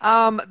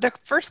 The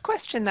first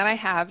question that I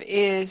have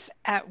is,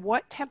 at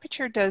what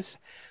temperature does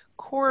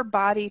core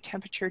body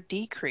temperature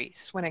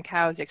decrease when a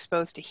cow is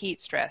exposed to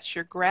heat stress?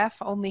 Your graph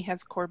only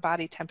has core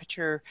body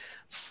temperature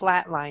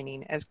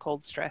flatlining as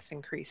cold stress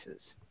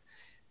increases.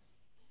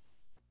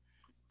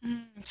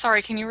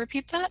 Sorry, can you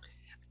repeat that?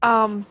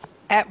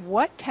 At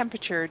what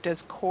temperature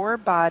does core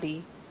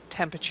body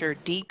temperature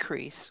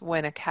decrease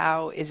when a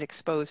cow is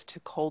exposed to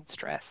cold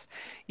stress?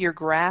 Your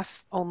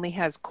graph only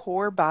has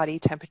core body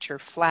temperature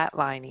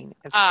flatlining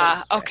as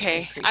cold stress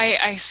okay, increases.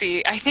 I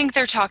see. I think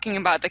they're talking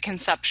about the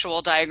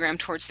conceptual diagram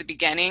towards the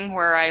beginning,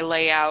 where I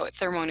lay out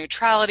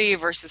thermoneutrality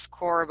versus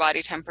core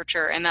body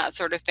temperature and that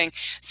sort of thing.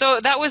 So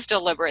that was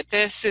deliberate.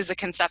 This is a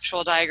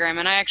conceptual diagram,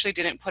 and I actually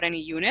didn't put any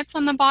units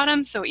on the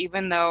bottom. So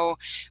even though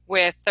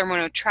with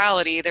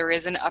thermoneutrality, there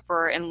is an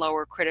upper and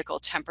lower critical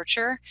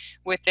temperature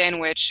within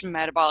which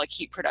metabolic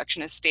heat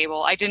production is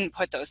stable, I didn't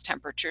put those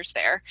temperatures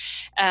there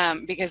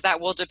because that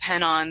will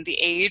depend on the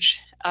age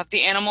of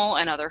the animal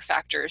and other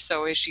factors.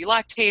 So is she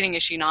lactating?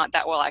 Is she not?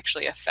 That will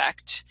actually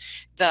affect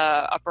the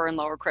upper and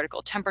lower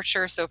critical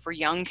temperature. So for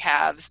young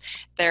calves,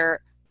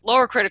 their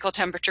lower critical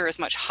temperature is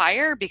much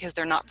higher because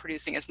they're not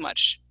producing as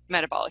much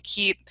metabolic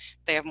heat.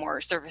 They have more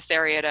surface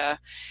area to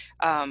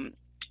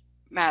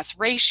mass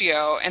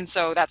ratio, and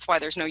so that's why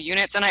there's no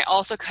units. And I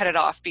also cut it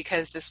off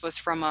because this was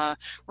from a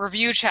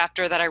review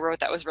chapter that I wrote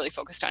that was really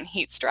focused on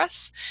heat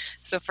stress.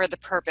 So for the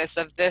purpose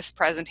of this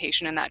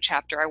presentation in that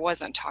chapter, I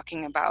wasn't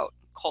talking about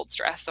cold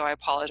stress, so I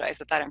apologize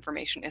that that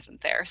information isn't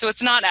there. So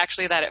it's not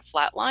actually that it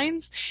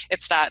flatlines,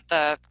 it's that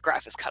the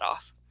graph is cut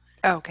off.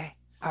 Okay,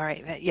 all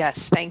right,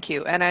 yes, thank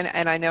you. And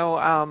I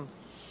know,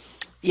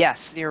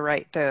 yes, you're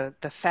right, the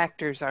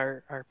factors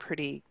are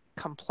pretty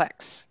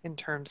complex in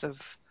terms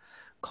of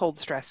cold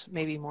stress,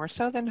 maybe more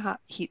so than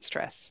heat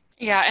stress.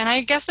 Yeah, and I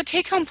guess the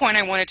take-home point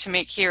I wanted to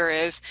make here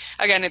is,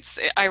 again,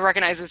 I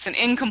recognize it's an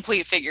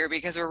incomplete figure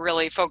because we're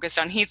really focused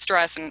on heat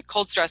stress, and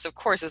cold stress, of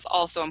course, is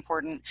also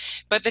important.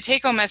 But the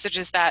take-home message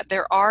is that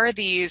there are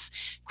these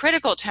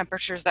critical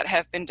temperatures that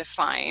have been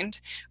defined,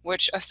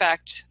 which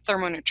affect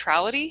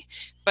thermoneutrality,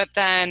 but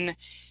then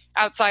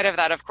outside of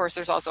that, of course,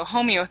 there's also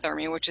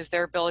homeothermy, which is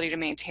their ability to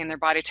maintain their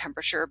body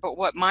temperature. But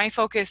what my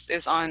focus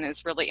is on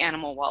is really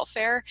animal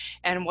welfare.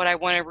 And what I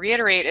want to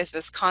reiterate is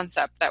this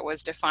concept that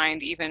was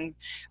defined even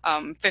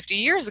 50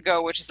 years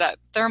ago, which is that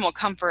thermal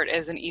comfort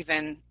is an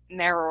even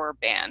narrower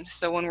band.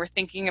 So when we're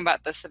thinking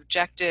about the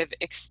subjective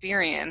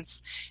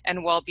experience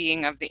and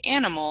well-being of the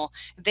animal,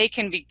 they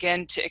can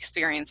begin to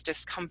experience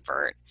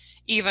discomfort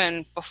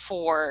even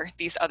before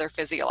these other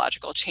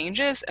physiological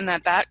changes, and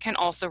that can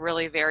also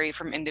really vary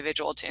from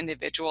individual to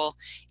individual,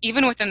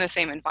 even within the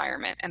same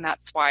environment. And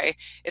that's why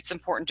it's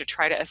important to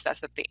try to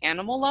assess at the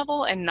animal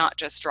level and not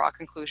just draw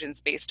conclusions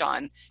based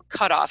on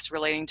cutoffs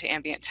relating to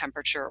ambient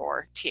temperature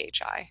or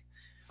THI.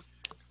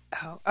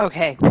 Oh,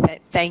 okay,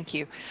 thank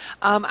you.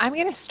 I'm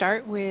going to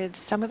start with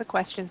some of the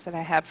questions that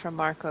I have from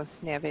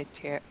Marcos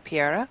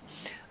Nevepiera.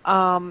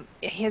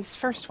 His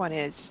first one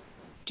is,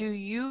 do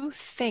you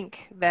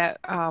think that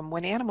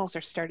when animals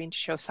are starting to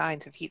show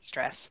signs of heat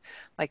stress,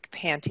 like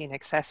panting,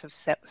 excessive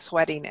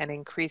sweating, and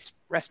increased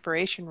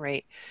respiration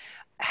rate,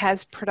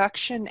 has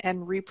production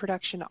and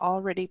reproduction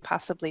already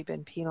possibly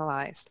been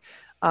penalized?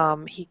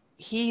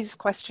 He's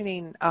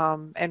questioning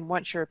and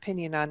wants your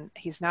opinion on,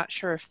 he's not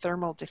sure if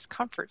thermal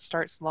discomfort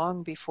starts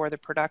long before the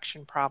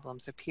production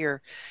problems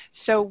appear.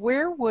 So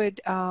where would,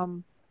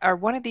 or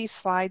one of these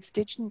slides,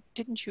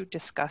 didn't you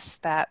discuss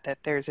that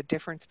there's a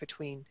difference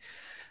between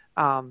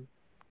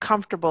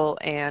comfortable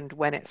and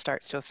when it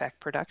starts to affect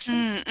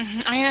production?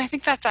 I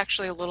think that's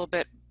actually a little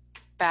bit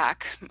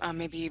back,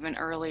 maybe even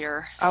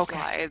earlier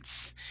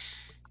slides.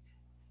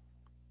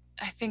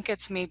 I think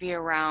it's maybe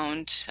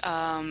around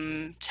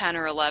 10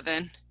 or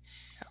 11.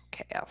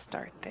 Okay, I'll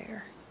start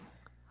there.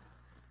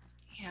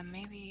 Yeah,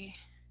 maybe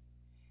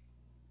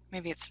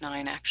it's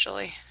 9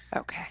 actually.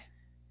 Okay.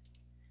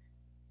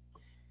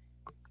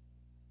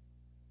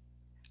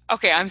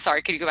 Okay, I'm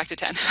sorry. Could you go back to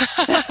 10?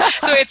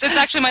 So it's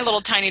actually my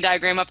little tiny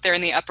diagram up there in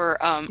the upper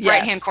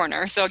right-hand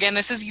corner. So again,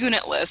 this is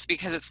unitless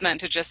because it's meant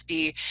to just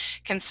be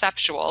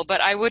conceptual,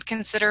 but I would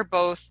consider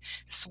both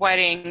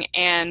sweating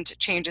and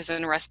changes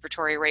in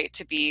respiratory rate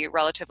to be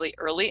relatively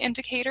early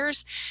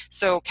indicators.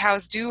 So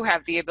cows do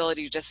have the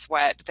ability to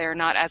sweat. They're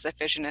not as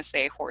efficient as,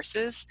 say,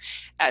 horses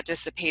at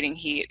dissipating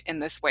heat in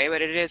this way,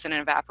 but it is an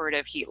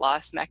evaporative heat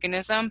loss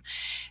mechanism.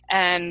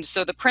 And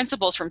so the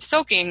principles from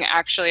soaking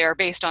actually are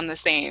based on the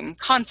same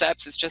concepts.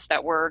 It's just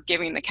that we're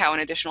giving the cow an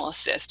additional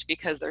assist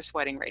because their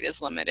sweating rate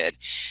is limited.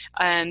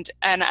 And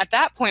at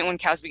that point, when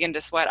cows begin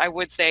to sweat, I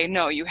would say,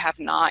 no, you have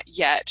not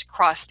yet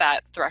crossed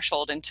that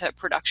threshold into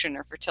production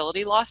or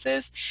fertility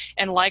losses.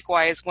 And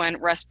likewise, when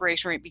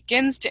respiration rate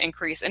begins to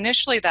increase,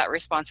 initially that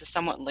response is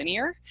somewhat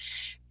linear,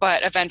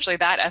 but eventually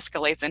that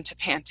escalates into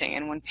panting.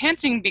 And when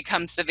panting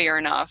becomes severe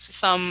enough,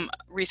 some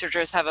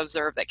researchers have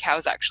observed that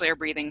cows actually are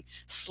breathing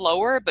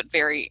slower, but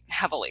very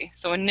heavily.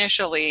 So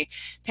initially,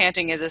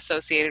 panting is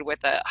associated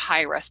with a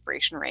high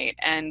respiration rate.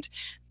 And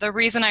the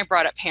reason I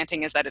brought up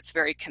panting is that it's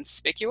very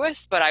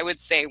conspicuous, but I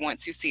would say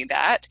once you see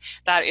that,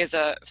 that is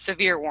a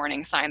severe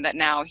warning sign that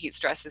now heat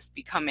stress is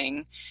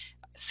becoming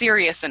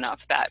serious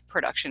enough that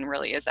production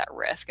really is at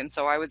risk. And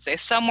so I would say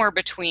somewhere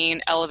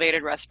between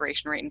elevated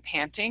respiration rate and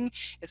panting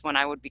is when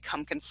I would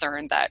become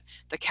concerned that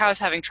the cow's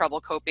having trouble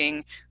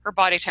coping, her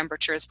body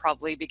temperature is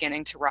probably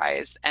beginning to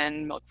rise,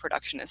 and milk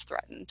production is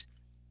threatened.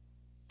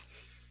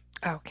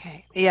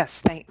 Okay, yes,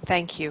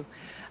 thank you.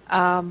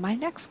 My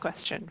next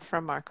question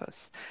from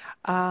Marcos.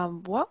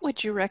 What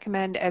would you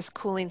recommend as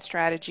cooling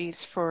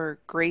strategies for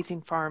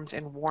grazing farms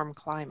in warm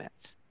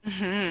climates?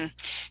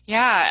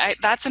 Yeah,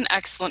 that's an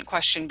excellent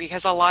question,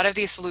 because a lot of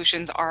these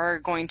solutions are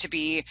going to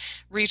be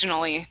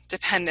regionally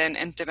dependent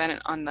and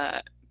dependent on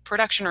the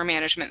production or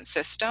management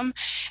system.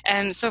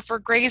 And so for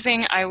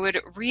grazing, I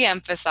would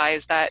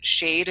re-emphasize that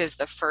shade is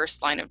the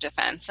first line of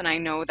defense. And I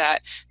know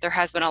that there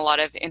has been a lot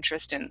of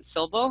interest in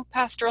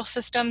silvopastoral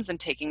systems and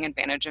taking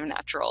advantage of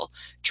natural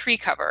tree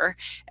cover.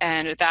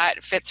 And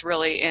that fits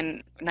really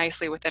in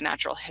nicely with the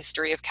natural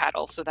history of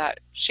cattle. So that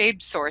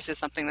shade source is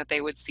something that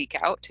they would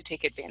seek out to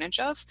take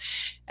advantage of.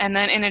 And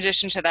then in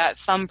addition to that,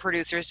 some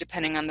producers,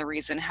 depending on the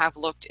reason, have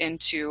looked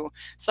into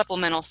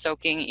supplemental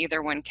soaking,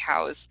 either when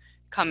cows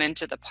come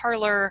into the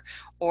parlor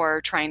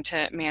or trying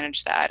to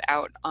manage that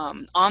out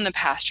on the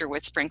pasture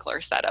with sprinkler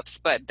setups.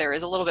 But there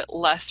is a little bit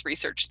less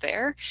research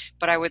there.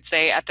 But I would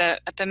say at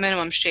the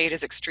minimum, shade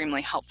is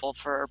extremely helpful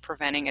for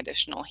preventing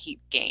additional heat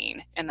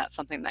gain. And that's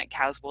something that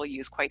cows will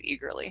use quite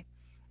eagerly.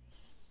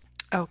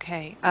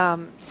 Okay,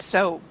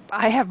 so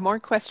I have more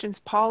questions.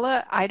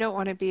 Paula, I don't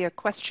want to be a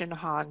question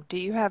hog. Do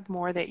you have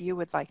more that you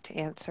would like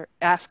to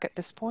ask at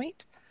this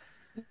point?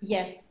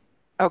 Yes.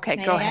 Okay,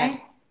 go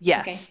ahead.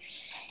 Yes. Okay.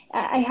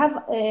 I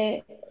have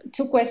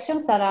 2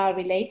 questions that are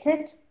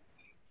related.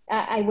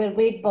 I will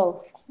read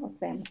both of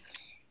them.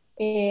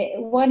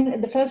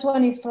 The first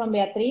one is from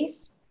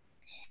Beatriz.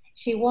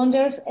 She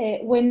wonders,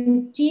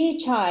 when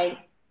THI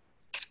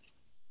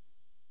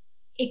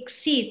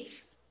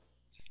exceeds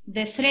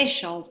the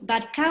threshold,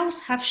 but cows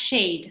have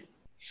shade,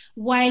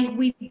 while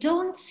we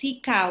don't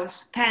see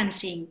cows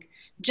panting,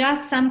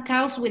 just some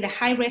cows with a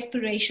high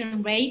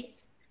respiration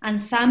rates and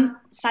some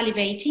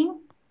salivating.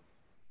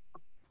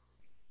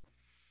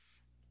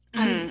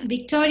 And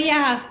Victoria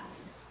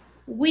asks,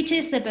 which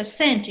is the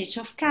percentage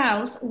of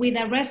cows with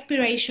a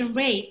respiration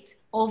rate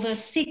over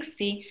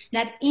 60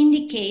 that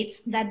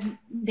indicates that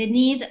the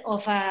need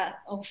of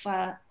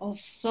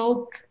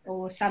soak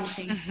or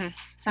something,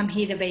 some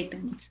heat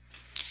abatement?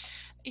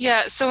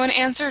 Yeah, so in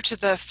answer to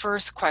the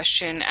first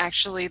question,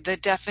 actually the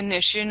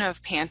definition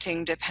of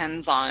panting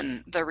depends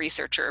on the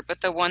researcher,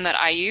 but the one that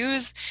I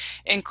use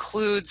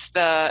includes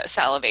the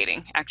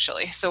salivating,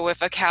 actually. So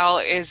if a cow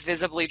is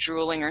visibly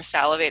drooling or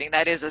salivating,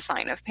 that is a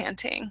sign of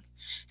panting.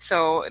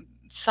 So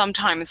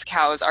sometimes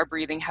cows are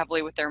breathing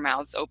heavily with their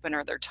mouths open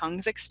or their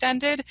tongues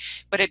extended,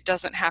 but it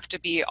doesn't have to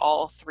be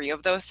all three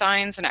of those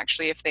signs. And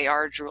actually, if they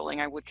are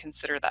drooling, I would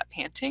consider that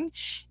panting.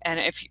 And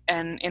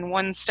in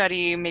one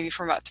study, maybe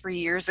from about 3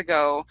 years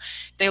ago,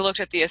 they looked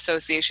at the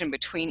association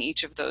between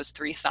each of those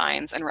three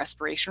signs and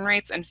respiration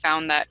rates and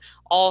found that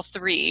all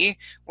three,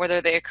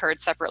 whether they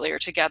occurred separately or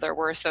together,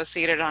 were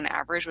associated on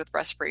average with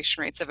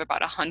respiration rates of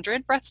about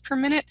 100 breaths per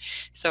minute.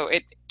 So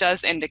it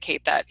does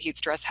indicate that heat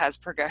stress has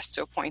progressed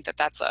to a point that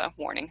that's a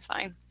warning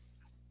sign.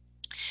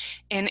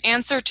 In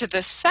answer to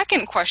the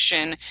second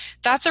question,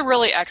 that's a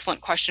really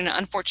excellent question.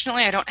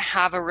 Unfortunately, I don't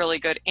have a really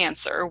good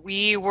answer.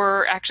 We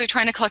were actually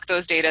trying to collect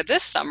those data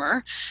this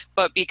summer,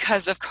 but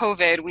because of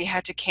COVID, we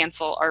had to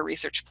cancel our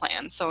research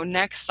plan. So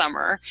next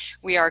summer,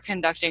 we are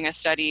conducting a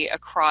study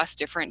across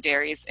different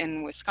dairies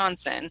in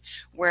Wisconsin,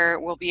 where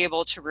we'll be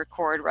able to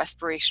record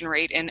respiration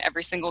rate in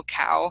every single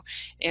cow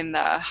in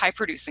the high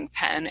producing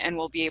pen, and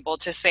we'll be able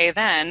to say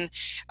then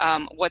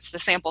what's the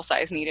sample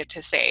size needed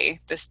to say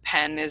this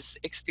pen is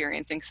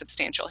experiencing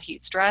substantial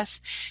heat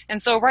stress.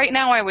 And so right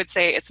now I would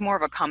say it's more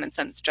of a common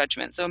sense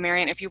judgment. So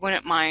Marian, if you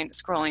wouldn't mind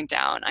scrolling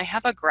down, I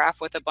have a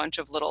graph with a bunch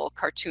of little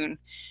cartoon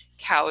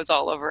cows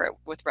all over it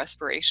with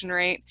respiration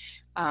rate.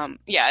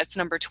 Yeah, it's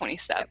number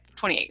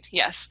 28,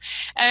 yes.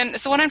 And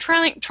so what I'm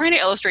trying to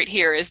illustrate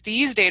here is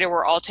these data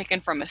were all taken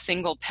from a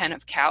single pen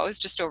of cows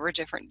just over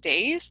different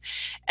days.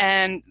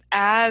 And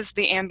as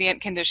the ambient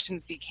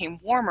conditions became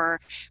warmer,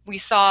 we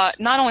saw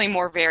not only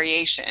more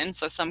variation,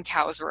 so some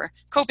cows were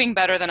coping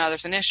better than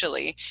others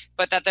initially,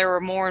 but that there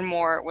were more and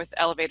more with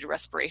elevated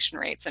respiration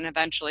rates, and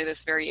eventually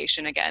this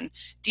variation again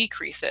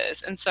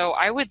decreases. And so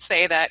I would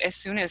say that as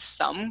soon as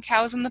some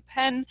cows in the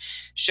pen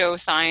show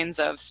signs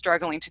of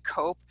struggling to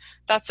cope,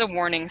 that's a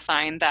warning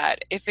sign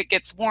that if it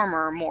gets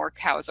warmer, more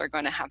cows are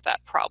going to have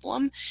that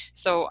problem.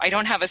 So I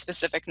don't have a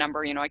specific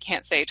number, I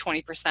can't say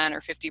 20%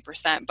 or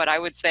 50%, but I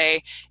would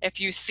say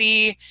if you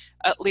see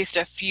at least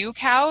a few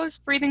cows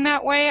breathing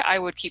that way, I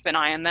would keep an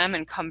eye on them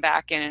and come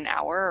back in an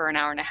hour or an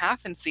hour and a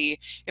half and see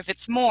if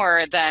it's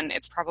more, then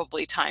it's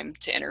probably time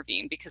to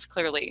intervene, because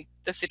clearly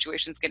the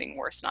situation's getting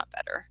worse, not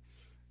better.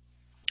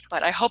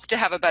 But I hope to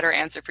have a better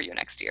answer for you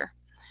next year.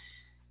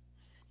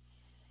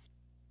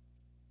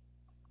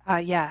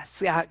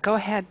 Yes, go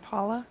ahead,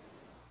 Paula.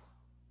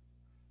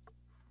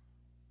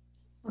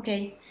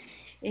 Okay.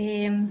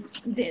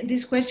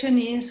 This question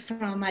is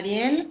from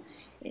Ariel.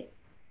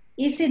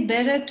 Is it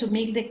better to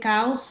milk the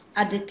cows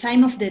at the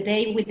time of the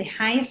day with the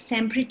highest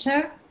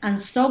temperature and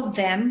soak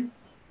them,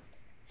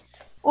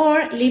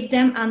 or leave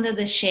them under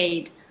the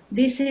shade?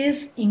 This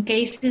is in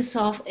cases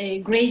of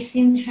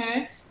grazing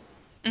herds.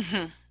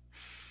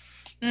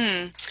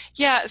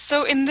 Yeah,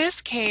 so in this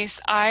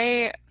case,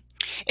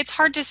 it's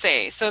hard to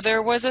say. So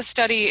there was a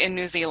study in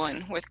New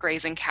Zealand with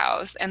grazing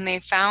cows, and they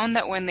found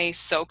that when they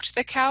soaked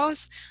the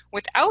cows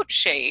without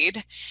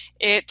shade,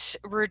 it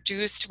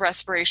reduced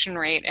respiration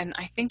rate and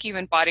I think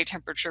even body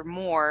temperature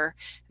more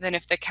than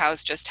if the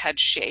cows just had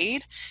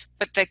shade.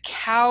 But the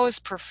cows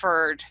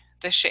preferred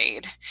the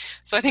shade.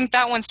 So I think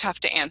that one's tough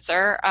to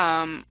answer.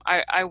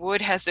 I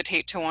would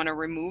hesitate to want to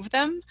remove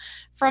them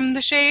from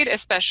the shade,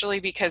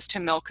 especially because to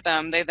milk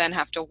them, they then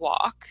have to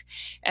walk.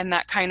 And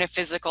that kind of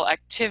physical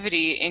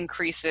activity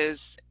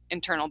increases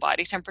internal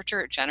body temperature.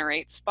 It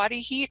generates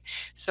body heat.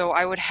 So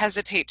I would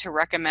hesitate to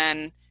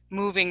recommend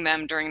moving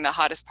them during the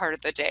hottest part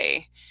of the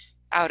day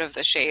out of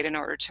the shade in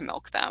order to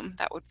milk them.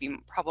 That would be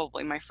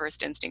probably my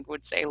first instinct,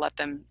 would say let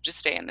them just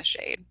stay in the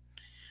shade.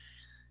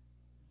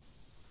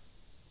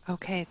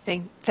 Okay,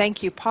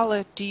 thank you.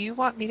 Paula, do you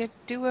want me to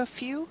do a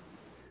few?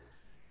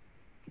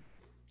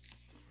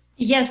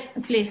 Yes,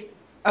 please.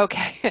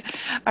 Okay.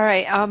 All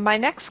right. My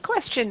next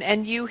question,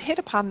 and you hit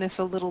upon this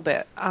a little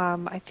bit.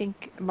 I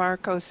think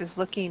Marcos is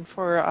looking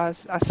for a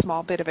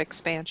small bit of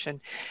expansion.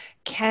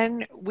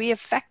 Can we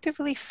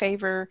effectively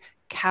favor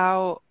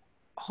cow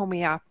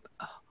homeothermy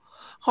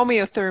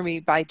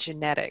by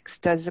genetics?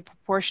 Does the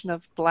proportion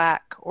of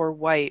black or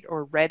white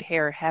or red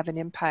hair have an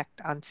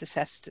impact on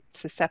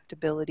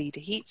susceptibility to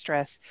heat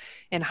stress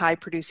in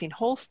high-producing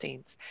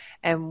Holsteins?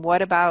 And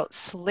what about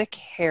slick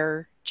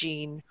hair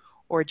gene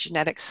or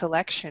genetic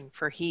selection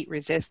for heat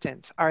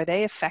resistance? Are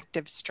they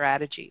effective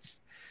strategies?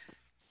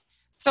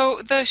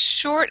 So the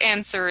short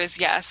answer is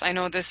yes. I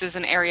know this is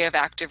an area of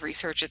active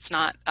research. It's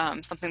not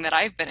something that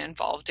I've been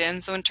involved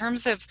in. So in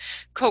terms of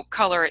coat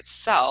color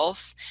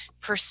itself,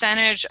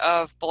 percentage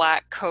of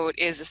black coat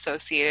is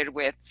associated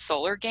with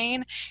solar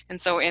gain. And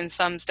so in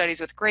some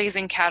studies with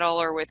grazing cattle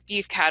or with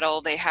beef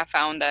cattle, they have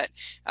found that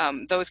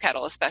those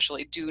cattle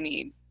especially do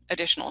need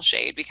additional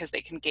shade because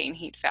they can gain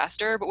heat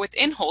faster. But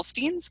within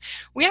Holsteins,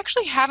 we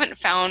actually haven't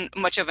found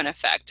much of an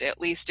effect, at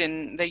least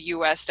in the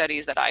US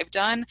studies that I've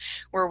done,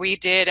 where we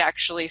did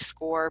actually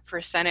score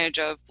percentage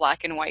of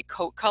black and white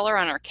coat color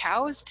on our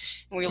cows.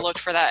 And we looked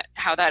for that,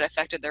 how that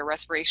affected their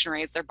respiration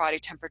rates, their body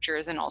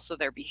temperatures, and also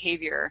their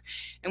behavior.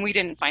 And we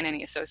didn't find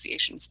any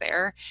associations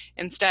there.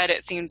 Instead,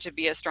 it seemed to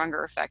be a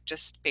stronger effect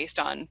just based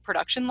on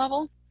production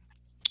level.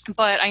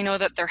 But I know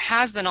that there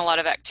has been a lot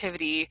of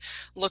activity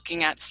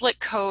looking at slick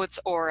coats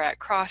or at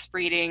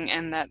crossbreeding,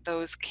 and that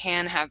those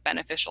can have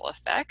beneficial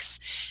effects.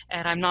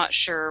 And I'm not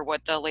sure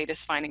what the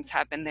latest findings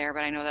have been there,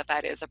 but I know that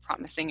that is a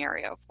promising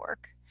area of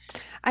work.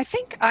 I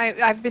think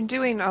I've been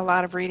doing a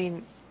lot of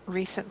reading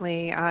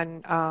recently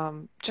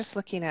on just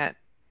looking at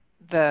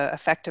the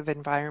effect of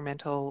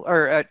environmental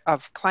or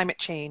of climate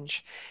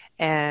change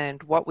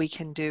and what we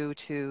can do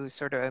to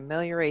sort of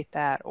ameliorate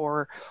that,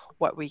 or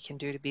what we can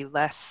do to be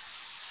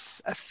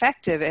less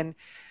effective. And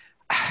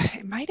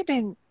it might have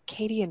been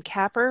Katie and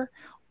Capper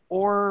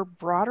or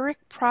Broderick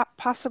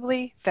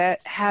possibly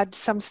that had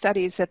some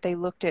studies that they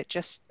looked at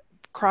just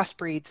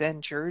crossbreeds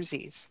and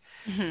jerseys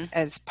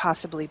as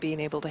possibly being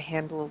able to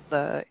handle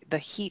the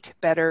heat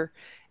better,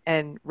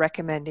 and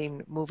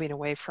recommending moving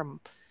away from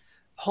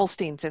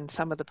Holsteins in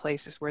some of the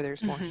places where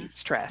there's more heat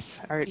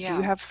stress. Do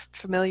you have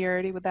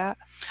familiarity with that?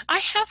 I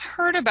have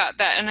heard about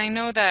that, and I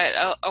know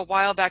that a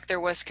while back there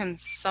was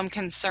some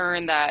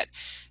concern that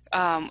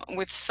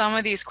with some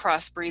of these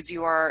crossbreeds,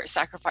 you are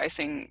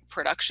sacrificing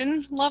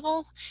production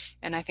level,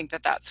 and I think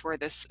that that's where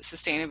this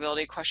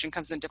sustainability question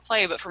comes into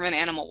play. But from an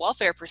animal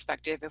welfare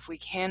perspective, if we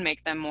can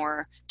make them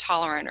more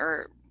tolerant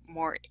or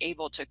more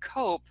able to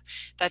cope,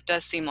 that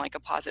does seem like a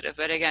positive.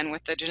 But again,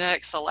 with the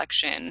genetic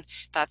selection,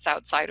 that's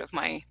outside of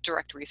my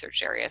direct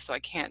research area, so I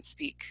can't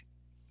speak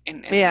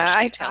in as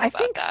much detail I about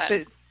think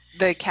that.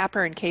 the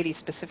Capper and Katie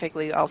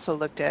specifically also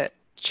looked at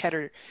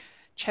cheddar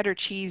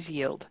cheese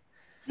yield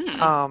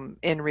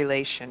in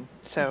relation.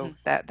 So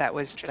that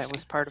was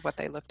part of what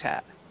they looked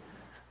at.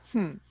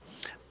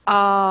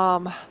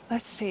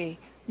 Let's see.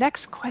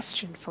 Next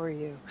question for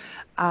you.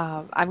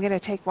 I'm going to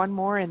take one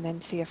more and then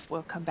see if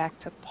we'll come back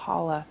to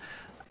Paula.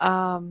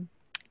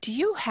 Do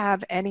you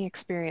have any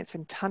experience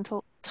in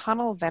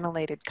tunnel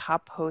ventilated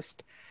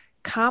compost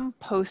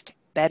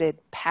bedded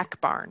pack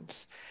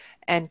barns?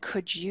 And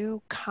could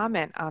you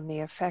comment on the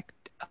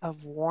effect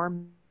of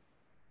warm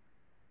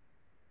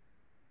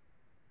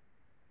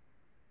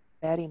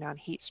bedding on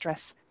heat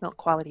stress, milk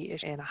quality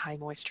issue in a high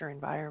moisture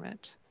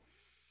environment?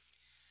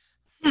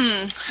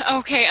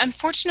 Okay,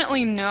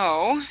 unfortunately,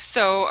 no.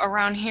 So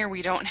around here,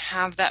 we don't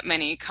have that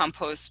many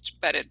compost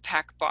bedded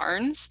pack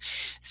barns.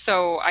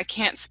 So I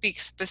can't speak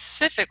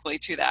specifically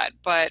to that.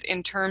 But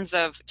in terms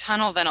of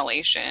tunnel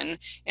ventilation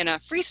in a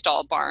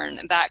freestall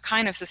barn, that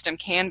kind of system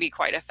can be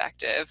quite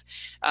effective,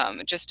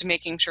 just to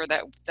making sure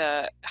that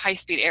the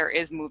high-speed air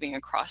is moving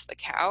across the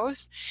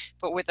cows.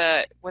 But with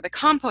a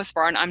compost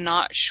barn, I'm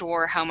not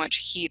sure how much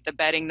heat the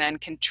bedding then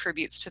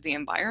contributes to the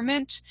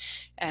environment,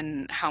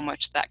 and how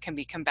much that can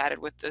be combated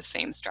with the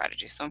same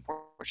strategy. So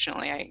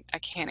unfortunately, I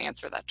can't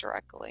answer that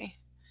directly.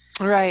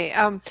 Right.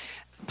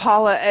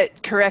 Paula,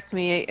 correct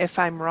me if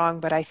I'm wrong,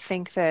 but I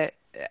think that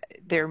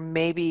there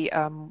may be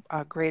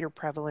a greater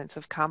prevalence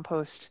of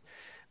compost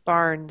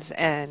barns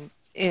and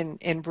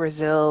in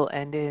Brazil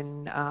and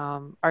in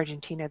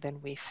Argentina than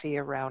we see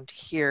around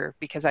here,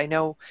 because I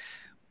know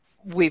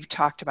we've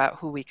talked about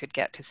who we could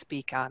get to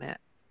speak on it.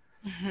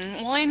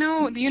 Well, I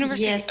know the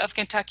University of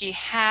Kentucky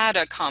had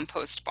a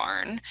compost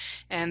barn,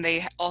 and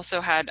they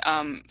also had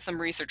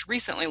some research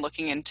recently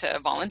looking into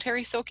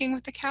voluntary soaking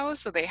with the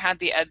cows. So they had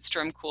the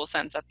Edstrom cool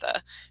sense at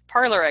the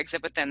parlor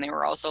exit, but then they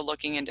were also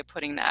looking into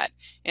putting that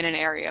in an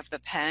area of the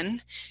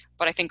pen,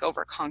 but I think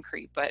over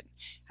concrete, but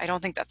I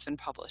don't think that's been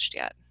published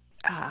yet.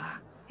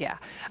 Yeah.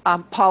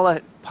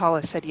 Paula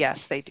said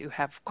yes, they do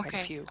have quite a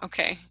few.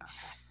 Okay.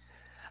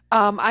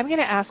 I'm going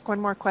to ask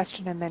one more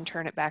question and then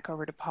turn it back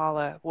over to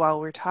Paula while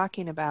we're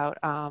talking about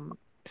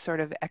sort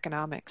of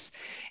economics.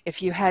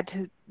 If you had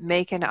to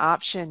make an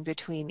option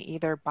between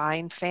either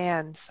buying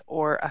fans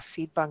or a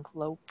feed bunk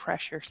low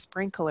pressure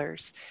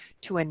sprinklers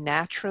to a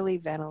naturally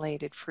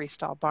ventilated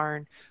freestall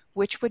barn,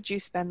 which would you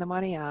spend the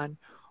money on?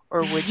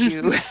 Or would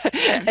you,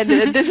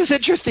 and this is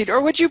interesting, or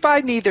would you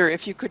buy neither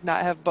if you could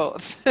not have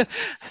both?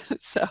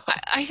 So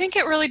I think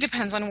it really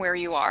depends on where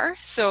you are.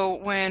 So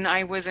when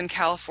I was in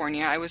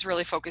California, I was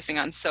really focusing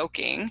on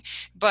soaking.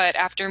 But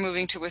after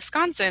moving to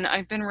Wisconsin,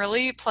 I've been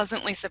really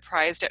pleasantly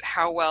surprised at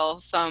how well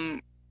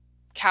some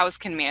cows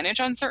can manage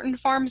on certain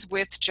farms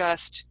with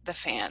just the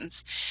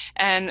fans.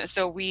 And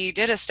so we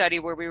did a study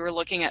where we were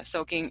looking at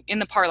soaking in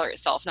the parlor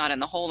itself, not in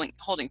the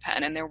holding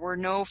pen, and there were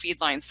no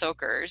feedline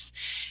soakers.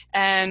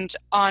 And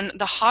on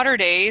the hotter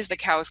days, the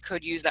cows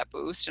could use that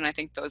boost, and I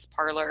think those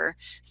parlor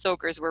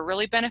soakers were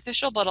really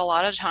beneficial, but a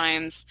lot of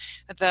times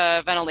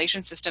the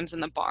ventilation systems in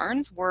the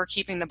barns were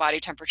keeping the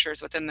body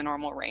temperatures within the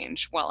normal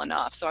range well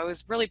enough. So I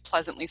was really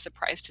pleasantly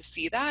surprised to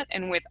see that.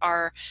 And with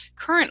our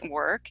current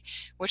work,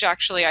 which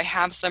actually I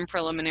have some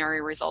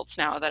preliminary results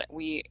now that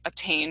we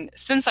obtained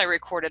since I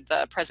recorded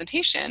the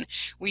presentation,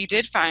 we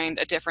did find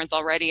a difference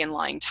already in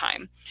lying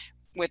time.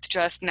 with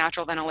just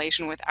natural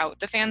ventilation without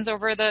the fans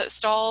over the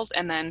stalls,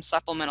 and then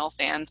supplemental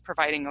fans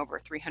providing over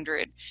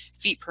 300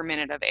 feet per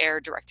minute of air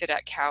directed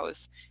at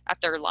cows at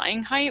their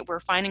lying height,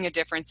 we're finding a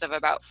difference of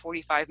about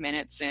 45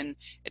 minutes in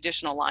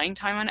additional lying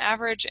time on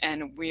average.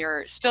 And we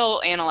are still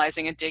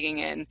analyzing and digging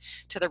in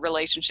to the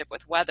relationship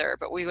with weather,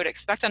 but we would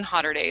expect on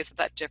hotter days that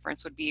that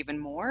difference would be even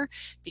more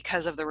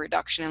because of the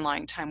reduction in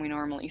lying time we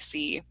normally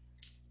see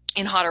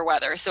in hotter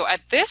weather. So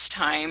at this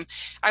time,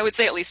 I would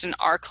say, at least in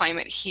our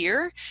climate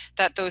here,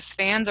 that those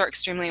fans are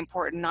extremely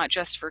important, not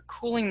just for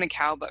cooling the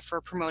cow, but for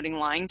promoting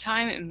lying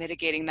time and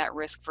mitigating that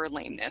risk for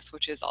lameness,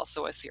 which is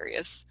also a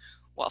serious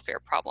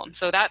welfare problem.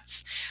 So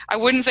that's, I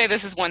wouldn't say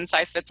this is one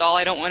size fits all.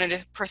 I don't want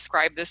to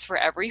prescribe this for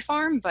every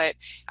farm, but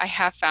I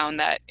have found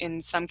that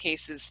in some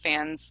cases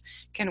fans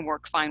can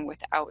work fine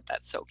without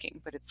that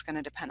soaking, but it's going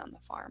to depend on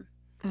the farm.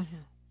 Mm-hmm.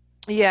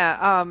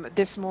 Yeah,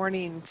 this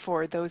morning,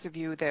 for those of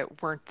you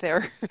that weren't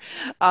there,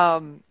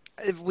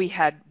 we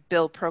had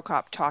Bill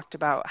Prokop talked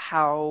about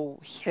how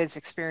his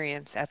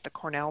experience at the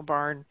Cornell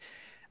barn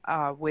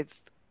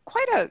with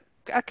quite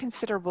a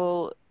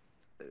considerable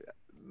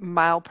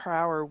mile per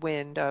hour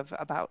wind of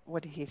about,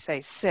 what did he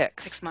say,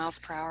 6 miles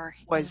per hour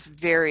was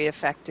very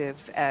effective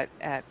at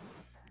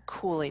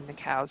cooling the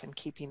cows and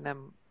keeping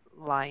them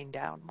lying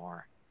down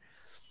more.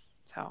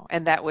 So,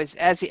 and that was,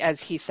 as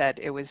he said,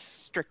 it was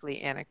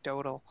strictly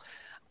anecdotal.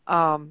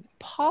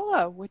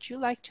 Paula, would you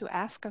like to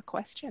ask a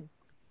question?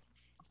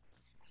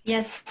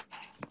 Yes.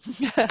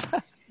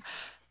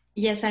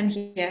 Yes, I'm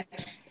here.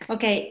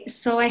 Okay,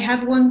 so I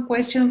have one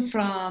question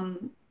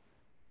from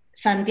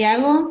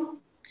Santiago.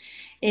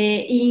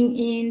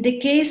 In the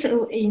case,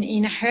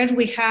 in a herd,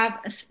 we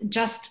have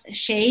just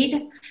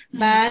shade,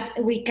 but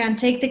we can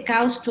take the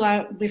cows to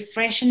a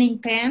refreshing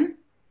pen.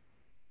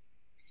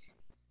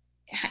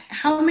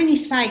 How many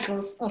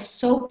cycles of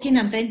soaking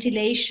and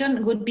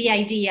ventilation would be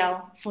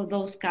ideal for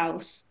those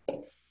cows?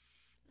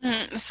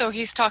 So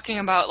he's talking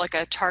about like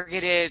a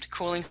targeted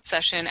cooling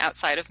session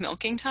outside of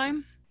milking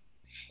time?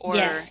 Or,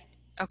 yes.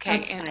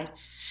 Okay. Outside.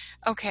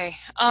 Okay.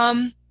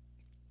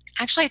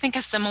 Actually, I think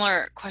a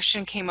similar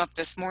question came up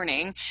this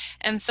morning.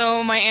 And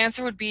so my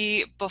answer would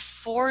be,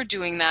 before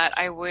doing that,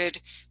 I would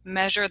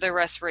measure the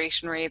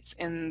respiration rates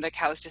in the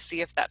cows to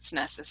see if that's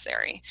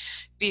necessary.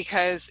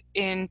 Because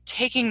in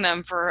taking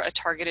them for a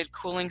targeted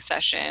cooling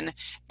session,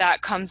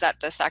 that comes at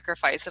the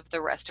sacrifice of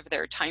the rest of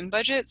their time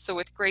budget. So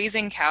with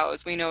grazing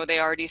cows, we know they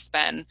already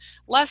spend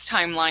less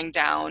time lying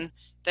down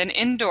than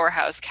indoor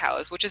house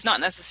cows, which is not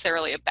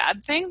necessarily a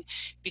bad thing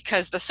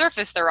because the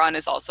surface they're on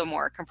is also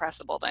more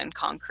compressible than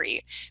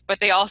concrete. But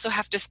they also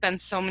have to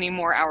spend so many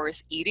more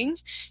hours eating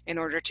in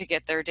order to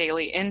get their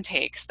daily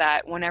intakes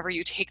that whenever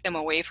you take them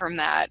away from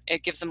that,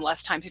 it gives them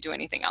less time to do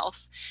anything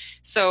else.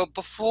 So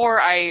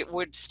before I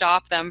would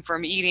stop them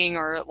from eating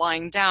or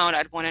lying down,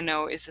 I'd want to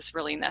know, is this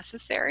really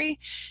necessary?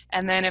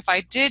 And then if I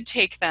did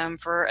take them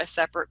for a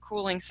separate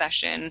cooling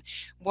session,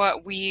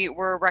 what we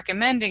were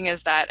recommending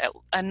is that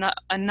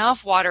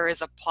enough water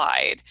is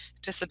applied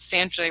to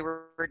substantially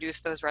reduce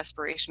those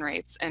respiration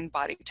rates and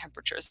body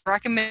temperatures. The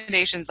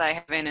recommendations I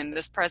have in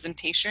this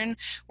presentation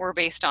were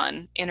based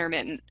on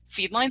intermittent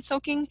feedline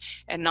soaking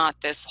and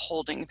not this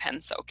holding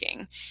pen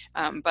soaking.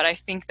 But I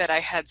think that I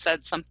had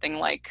said something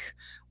like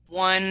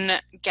 1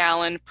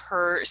 gallon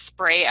per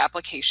spray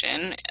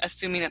application,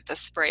 assuming that the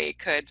spray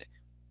could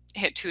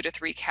hit 2 to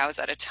 3 cows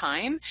at a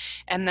time.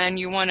 And then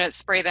you want to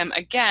spray them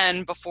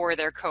again before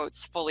their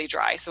coat's fully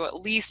dry. So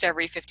at least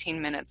every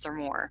 15 minutes or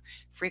more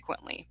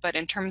frequently. But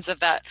in terms of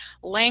that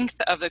length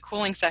of the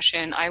cooling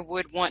session, I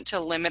would want to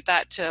limit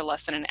that to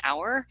less than an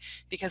hour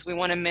because we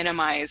want to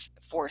minimize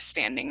force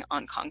standing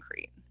on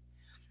concrete.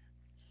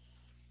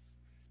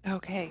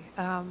 Okay.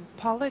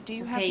 Paula, do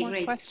you have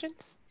more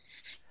questions?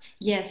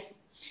 Yes.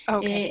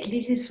 Okay.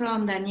 This is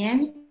from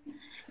Danielle.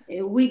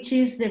 Which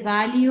is the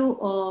value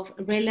of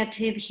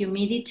relative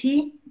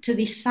humidity to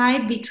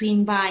decide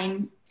between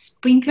buying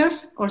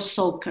sprinklers or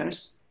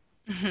soakers?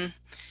 Mm-hmm.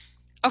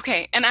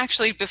 Okay, and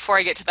actually before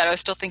I get to that, I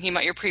was still thinking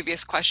about your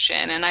previous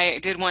question, and I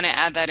did want to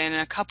add that in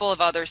a couple of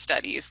other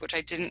studies, which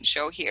I didn't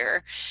show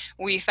here,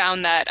 we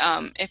found that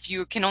if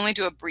you can only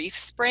do a brief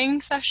spraying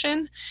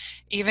session,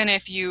 even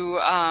if you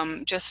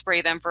just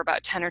spray them for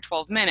about 10 or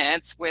 12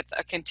 minutes with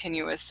a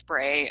continuous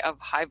spray of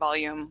high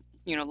volume,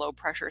 low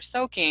pressure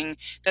soaking,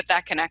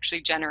 that can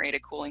actually generate a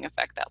cooling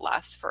effect that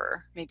lasts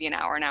for maybe an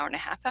hour and a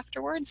half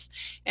afterwards.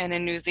 And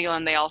in New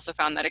Zealand, they also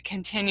found that a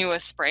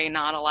continuous spray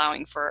not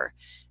allowing for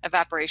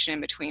evaporation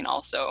in between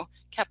also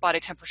kept body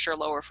temperature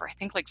lower for I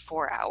think like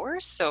 4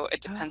 hours. So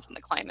it depends on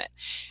the climate.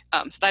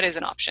 So that is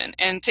an option.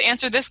 And to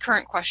answer this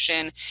current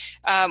question,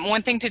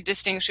 one thing to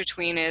distinguish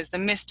between is the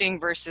misting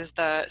versus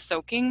the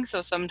soaking.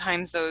 So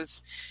sometimes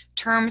those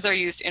terms are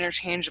used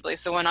interchangeably.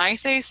 So when I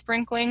say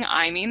sprinkling,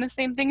 I mean the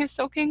same thing as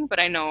soaking, but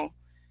I know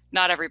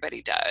not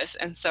everybody does.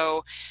 And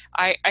so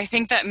I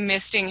think that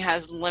misting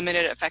has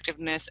limited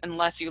effectiveness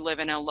unless you live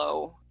in a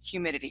low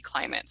humidity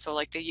climate. So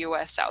like the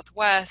US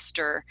Southwest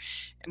or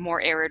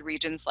more arid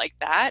regions like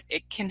that,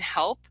 it can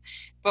help.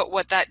 But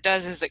what that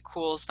does is it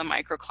cools the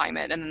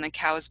microclimate, and then the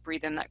cows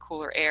breathe in that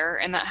cooler air,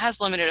 and that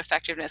has limited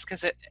effectiveness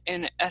because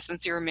in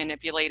essence, you're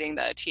manipulating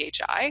the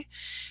THI.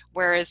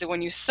 Whereas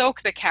when you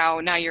soak the cow,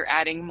 now you're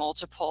adding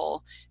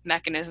multiple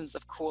mechanisms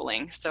of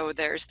cooling. So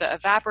there's the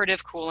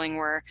evaporative cooling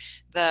where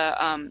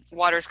the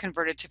water is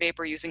converted to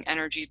vapor using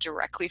energy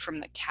directly from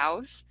the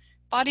cow's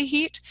body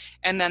heat.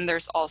 And then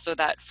there's also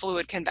that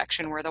fluid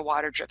convection where the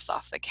water drips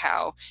off the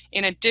cow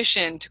in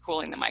addition to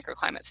cooling the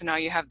microclimate. So now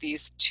you have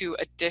these two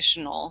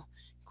additional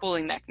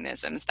cooling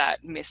mechanisms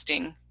that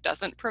misting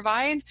doesn't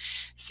provide.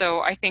 So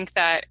I think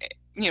that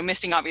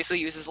misting obviously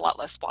uses a lot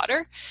less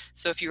water.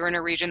 So if you're in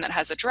a region that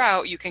has a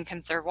drought, you can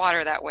conserve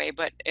water that way,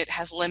 but it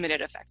has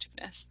limited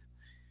effectiveness.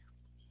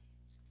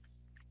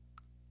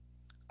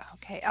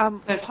 Okay,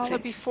 Paula,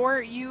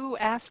 before you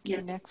ask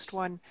your next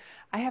one,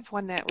 I have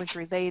one that was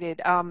related.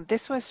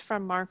 This was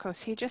from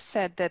Marcos. He just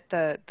said that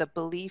the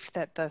belief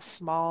that the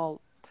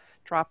small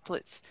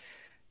droplets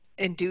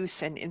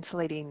induce an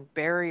insulating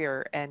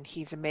barrier, and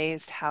he's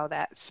amazed how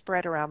that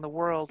spread around the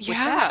world.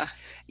 Yeah.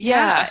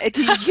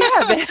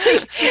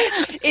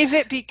 Is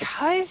it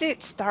because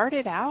it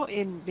started out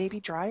in maybe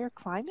drier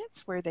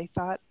climates where they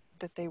thought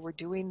that they were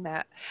doing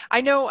that? I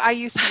know I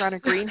used to run a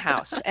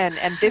greenhouse,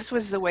 and this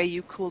was the way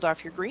you cooled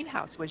off your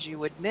greenhouse, was you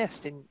would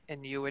mist and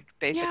you would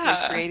basically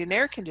create an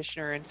air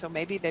conditioner. And so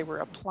maybe they were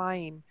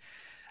applying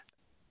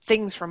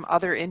things from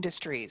other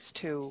industries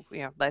to,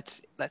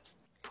 let's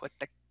put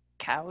the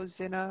cows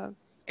in a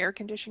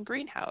air-conditioned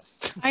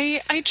greenhouse.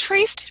 I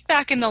traced it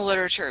back in the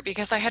literature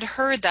because I had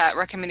heard that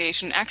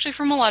recommendation actually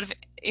from a lot of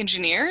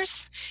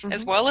engineers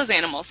as well as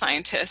animal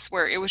scientists,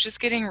 where it was just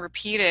getting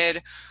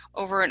repeated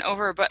over and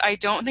over. But I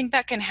don't think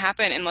that can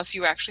happen unless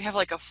you actually have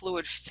like a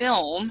fluid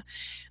film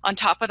on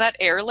top of that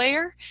air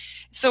layer.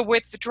 So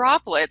with the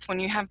droplets, when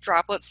you have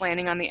droplets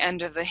landing on the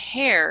end of the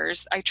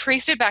hairs, I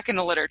traced it back in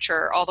the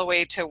literature all the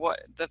way to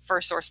what the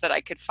first source that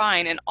I could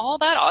find. And all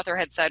that author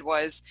had said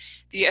was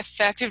the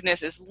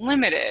effectiveness is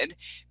limited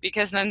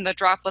because then the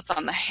droplets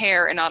on the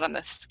hair and not on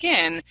the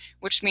skin,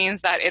 which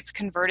means that it's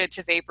converted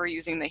to vapor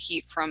using the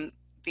heat from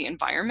the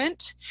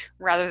environment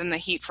rather than the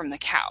heat from the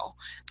cow.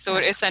 So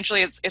it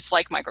essentially it's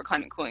like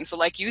microclimate cooling. So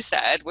like you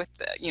said, with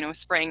the,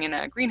 spraying in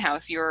a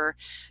greenhouse, you're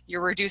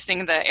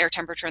reducing the air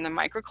temperature in the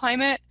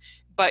microclimate,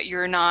 but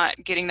you're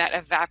not getting that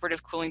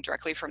evaporative cooling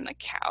directly from the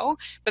cow.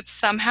 But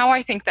somehow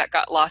I think that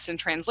got lost in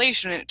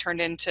translation, and it turned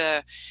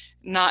into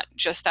not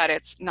just that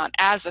it's not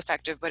as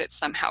effective, but it's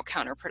somehow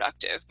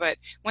counterproductive. But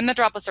when the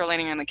droplets are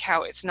landing on the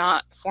cow, it's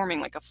not forming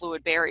like a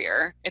fluid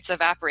barrier, it's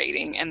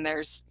evaporating, and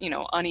there's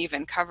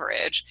uneven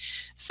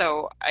coverage.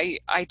 So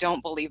I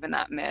don't believe in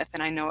that myth,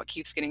 and I know it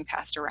keeps getting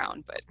passed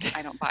around, but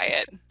I don't buy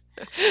it.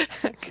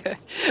 Good.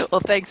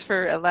 Well, thanks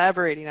for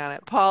elaborating on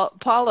it.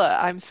 Paula,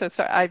 I'm so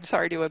sorry. I'm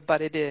sorry to have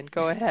butted in.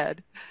 Go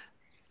ahead.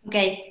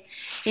 Okay.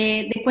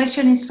 The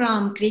question is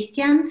from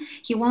Christian.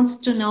 He wants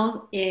to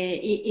know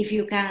if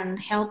you can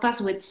help us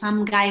with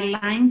some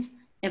guidelines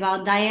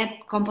about diet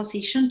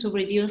composition to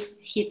reduce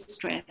heat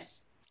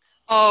stress.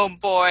 Oh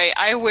boy,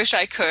 I wish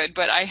I could,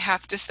 but I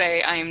have to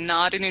say I am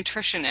not a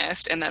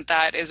nutritionist, and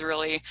that is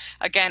really,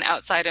 again,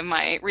 outside of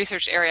my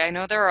research area. I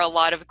know there are a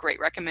lot of great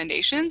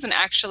recommendations, and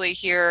actually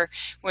here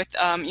with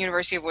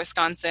University of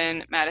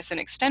Wisconsin-Madison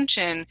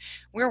Extension,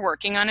 we're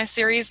working on a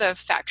series of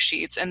fact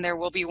sheets, and there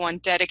will be one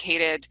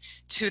dedicated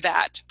to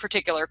that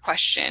particular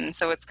question.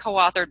 So it's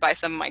co-authored by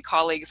some of my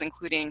colleagues,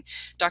 including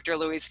Dr.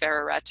 Luis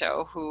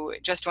Ferraretto, who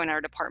just joined our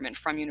department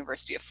from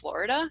University of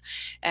Florida.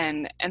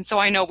 And so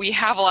I know we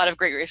have a lot of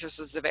great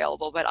resources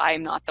available, but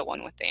I'm not the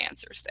one with the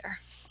answers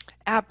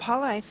there.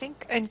 Paula, I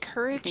think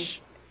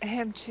encourage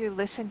him to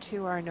listen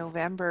to our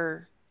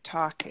November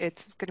talk.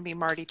 It's going to be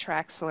Marty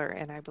Traxler,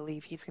 and I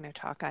believe he's going to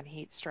talk on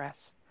heat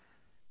stress.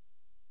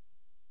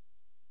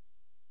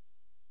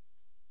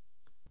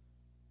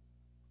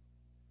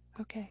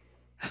 Okay.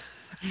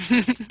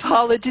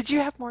 Paula, did you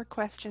have more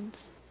questions?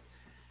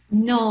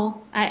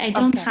 No, I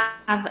don't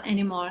have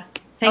any more.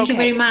 Thank you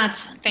very much.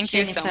 Thank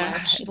you so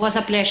much. It was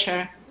a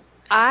pleasure.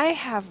 I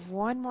have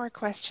one more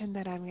question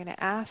that I'm going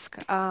to ask.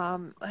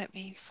 Let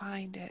me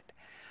find it.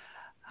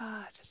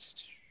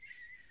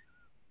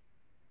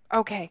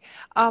 Okay.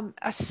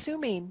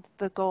 Assuming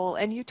the goal,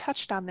 and you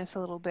touched on this a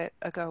little bit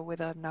ago with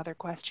another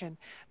question,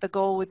 the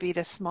goal would be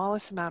the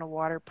smallest amount of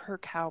water per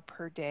cow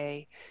per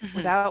day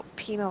without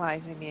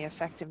penalizing the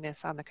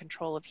effectiveness on the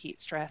control of heat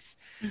stress.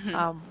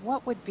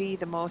 What would be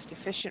the most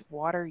efficient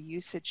water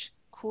usage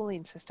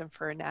cooling system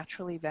for a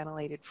naturally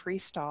ventilated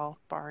freestall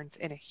barns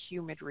in a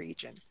humid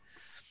region?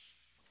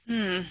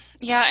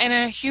 Yeah, in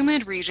a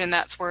humid region,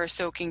 that's where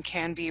soaking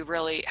can be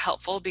really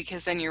helpful,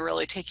 because then you're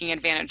really taking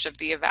advantage of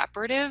the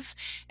evaporative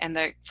and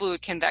the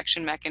fluid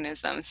convection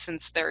mechanisms,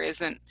 since there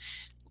isn't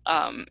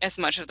as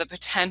much of the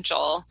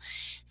potential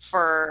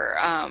for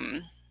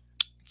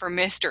for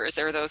misters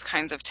or those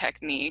kinds of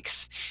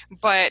techniques.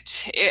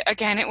 But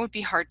again, it would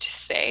be hard to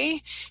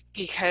say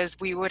because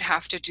we would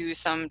have to do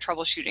some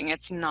troubleshooting.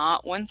 It's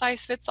not one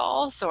size fits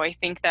all. So I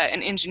think that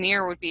an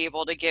engineer would be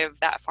able to give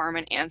that farm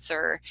an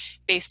answer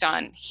based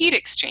on heat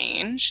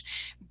exchange.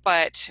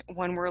 But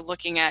when we're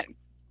looking at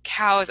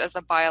cows as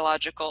a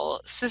biological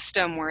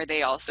system where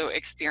they also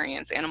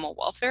experience animal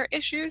welfare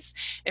issues,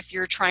 if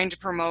you're trying to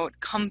promote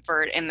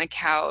comfort in the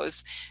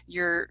cows,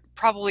 you're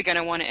probably going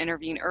to want to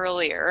intervene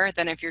earlier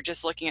than if you're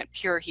just looking at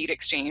pure heat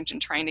exchange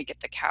and trying to get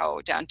the cow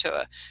down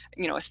to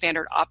a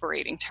standard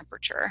operating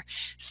temperature.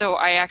 So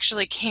I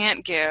actually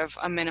can't give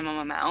a minimum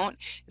amount,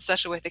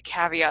 especially with the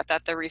caveat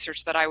that the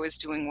research that I was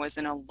doing was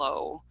in a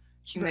low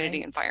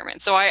humidity environment.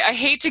 So I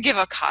hate to give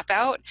a cop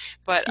out,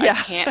 but I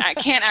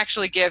can't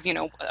actually give,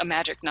 a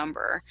magic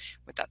number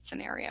with that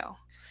scenario.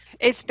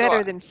 It's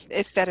better than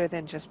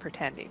just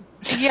pretending.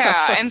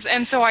 Yeah,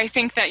 and so I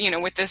think that,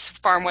 with this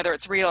farm, whether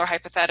it's real or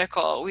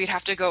hypothetical, we'd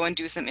have to go and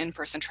do some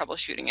in-person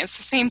troubleshooting. It's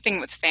the same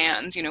thing with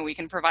fans. We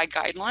can provide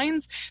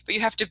guidelines, but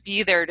you have to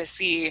be there to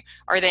see,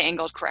 are they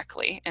angled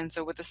correctly? And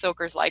so with the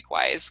soakers,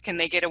 likewise, can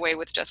they get away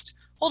with just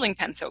holding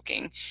pen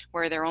soaking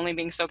where they're only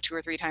being soaked 2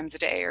 or 3 times a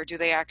day, or do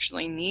they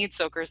actually need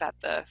soakers at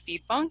the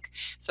feed bunk?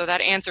 So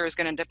that answer is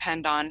going to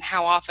depend on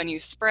how often you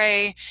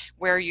spray,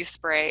 where you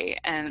spray,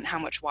 and how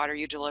much water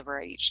you deliver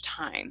at each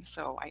time.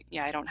 So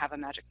I don't have a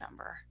magic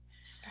number.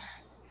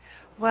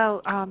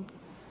 Well,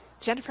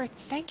 Jennifer,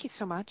 thank you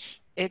so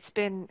much. It's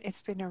been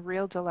a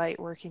real delight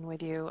working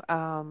with you.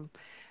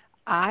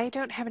 I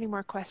don't have any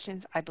more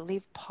questions. I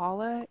believe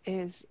Paula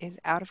is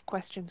out of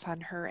questions on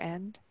her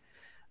end.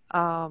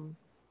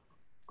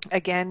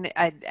 Again,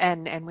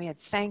 and we had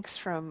thanks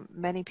from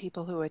many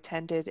people who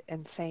attended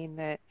and saying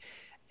that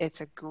it's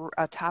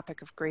a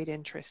topic of great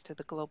interest to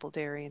the global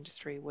dairy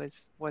industry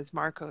was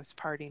Marco's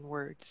parting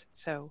words.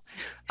 So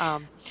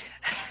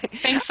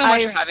thanks so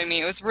much for having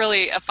me. It was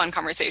really a fun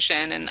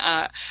conversation, and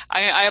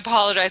I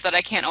apologize that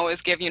I can't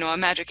always give a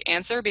magic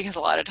answer, because a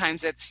lot of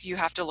times you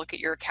have to look at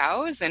your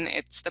cows, and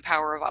it's the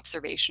power of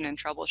observation and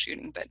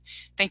troubleshooting. But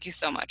thank you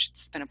so much.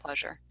 It's been a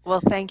pleasure.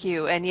 Well, thank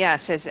you. And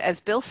yes, as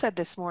Bill said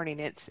this morning,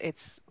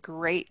 it's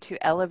great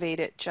to elevate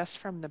it just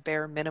from the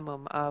bare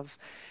minimum of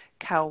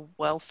cow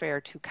welfare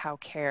to cow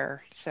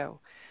care. So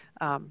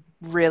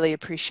really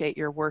appreciate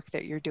your work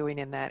that you're doing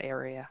in that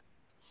area.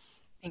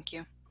 Thank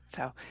you.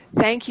 So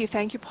thank you,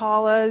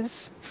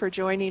 Paulas, for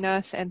joining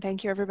us, and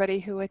thank you everybody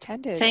who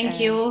attended. Thank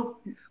you.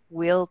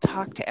 We'll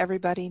talk to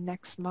everybody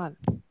next month.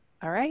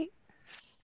 All right.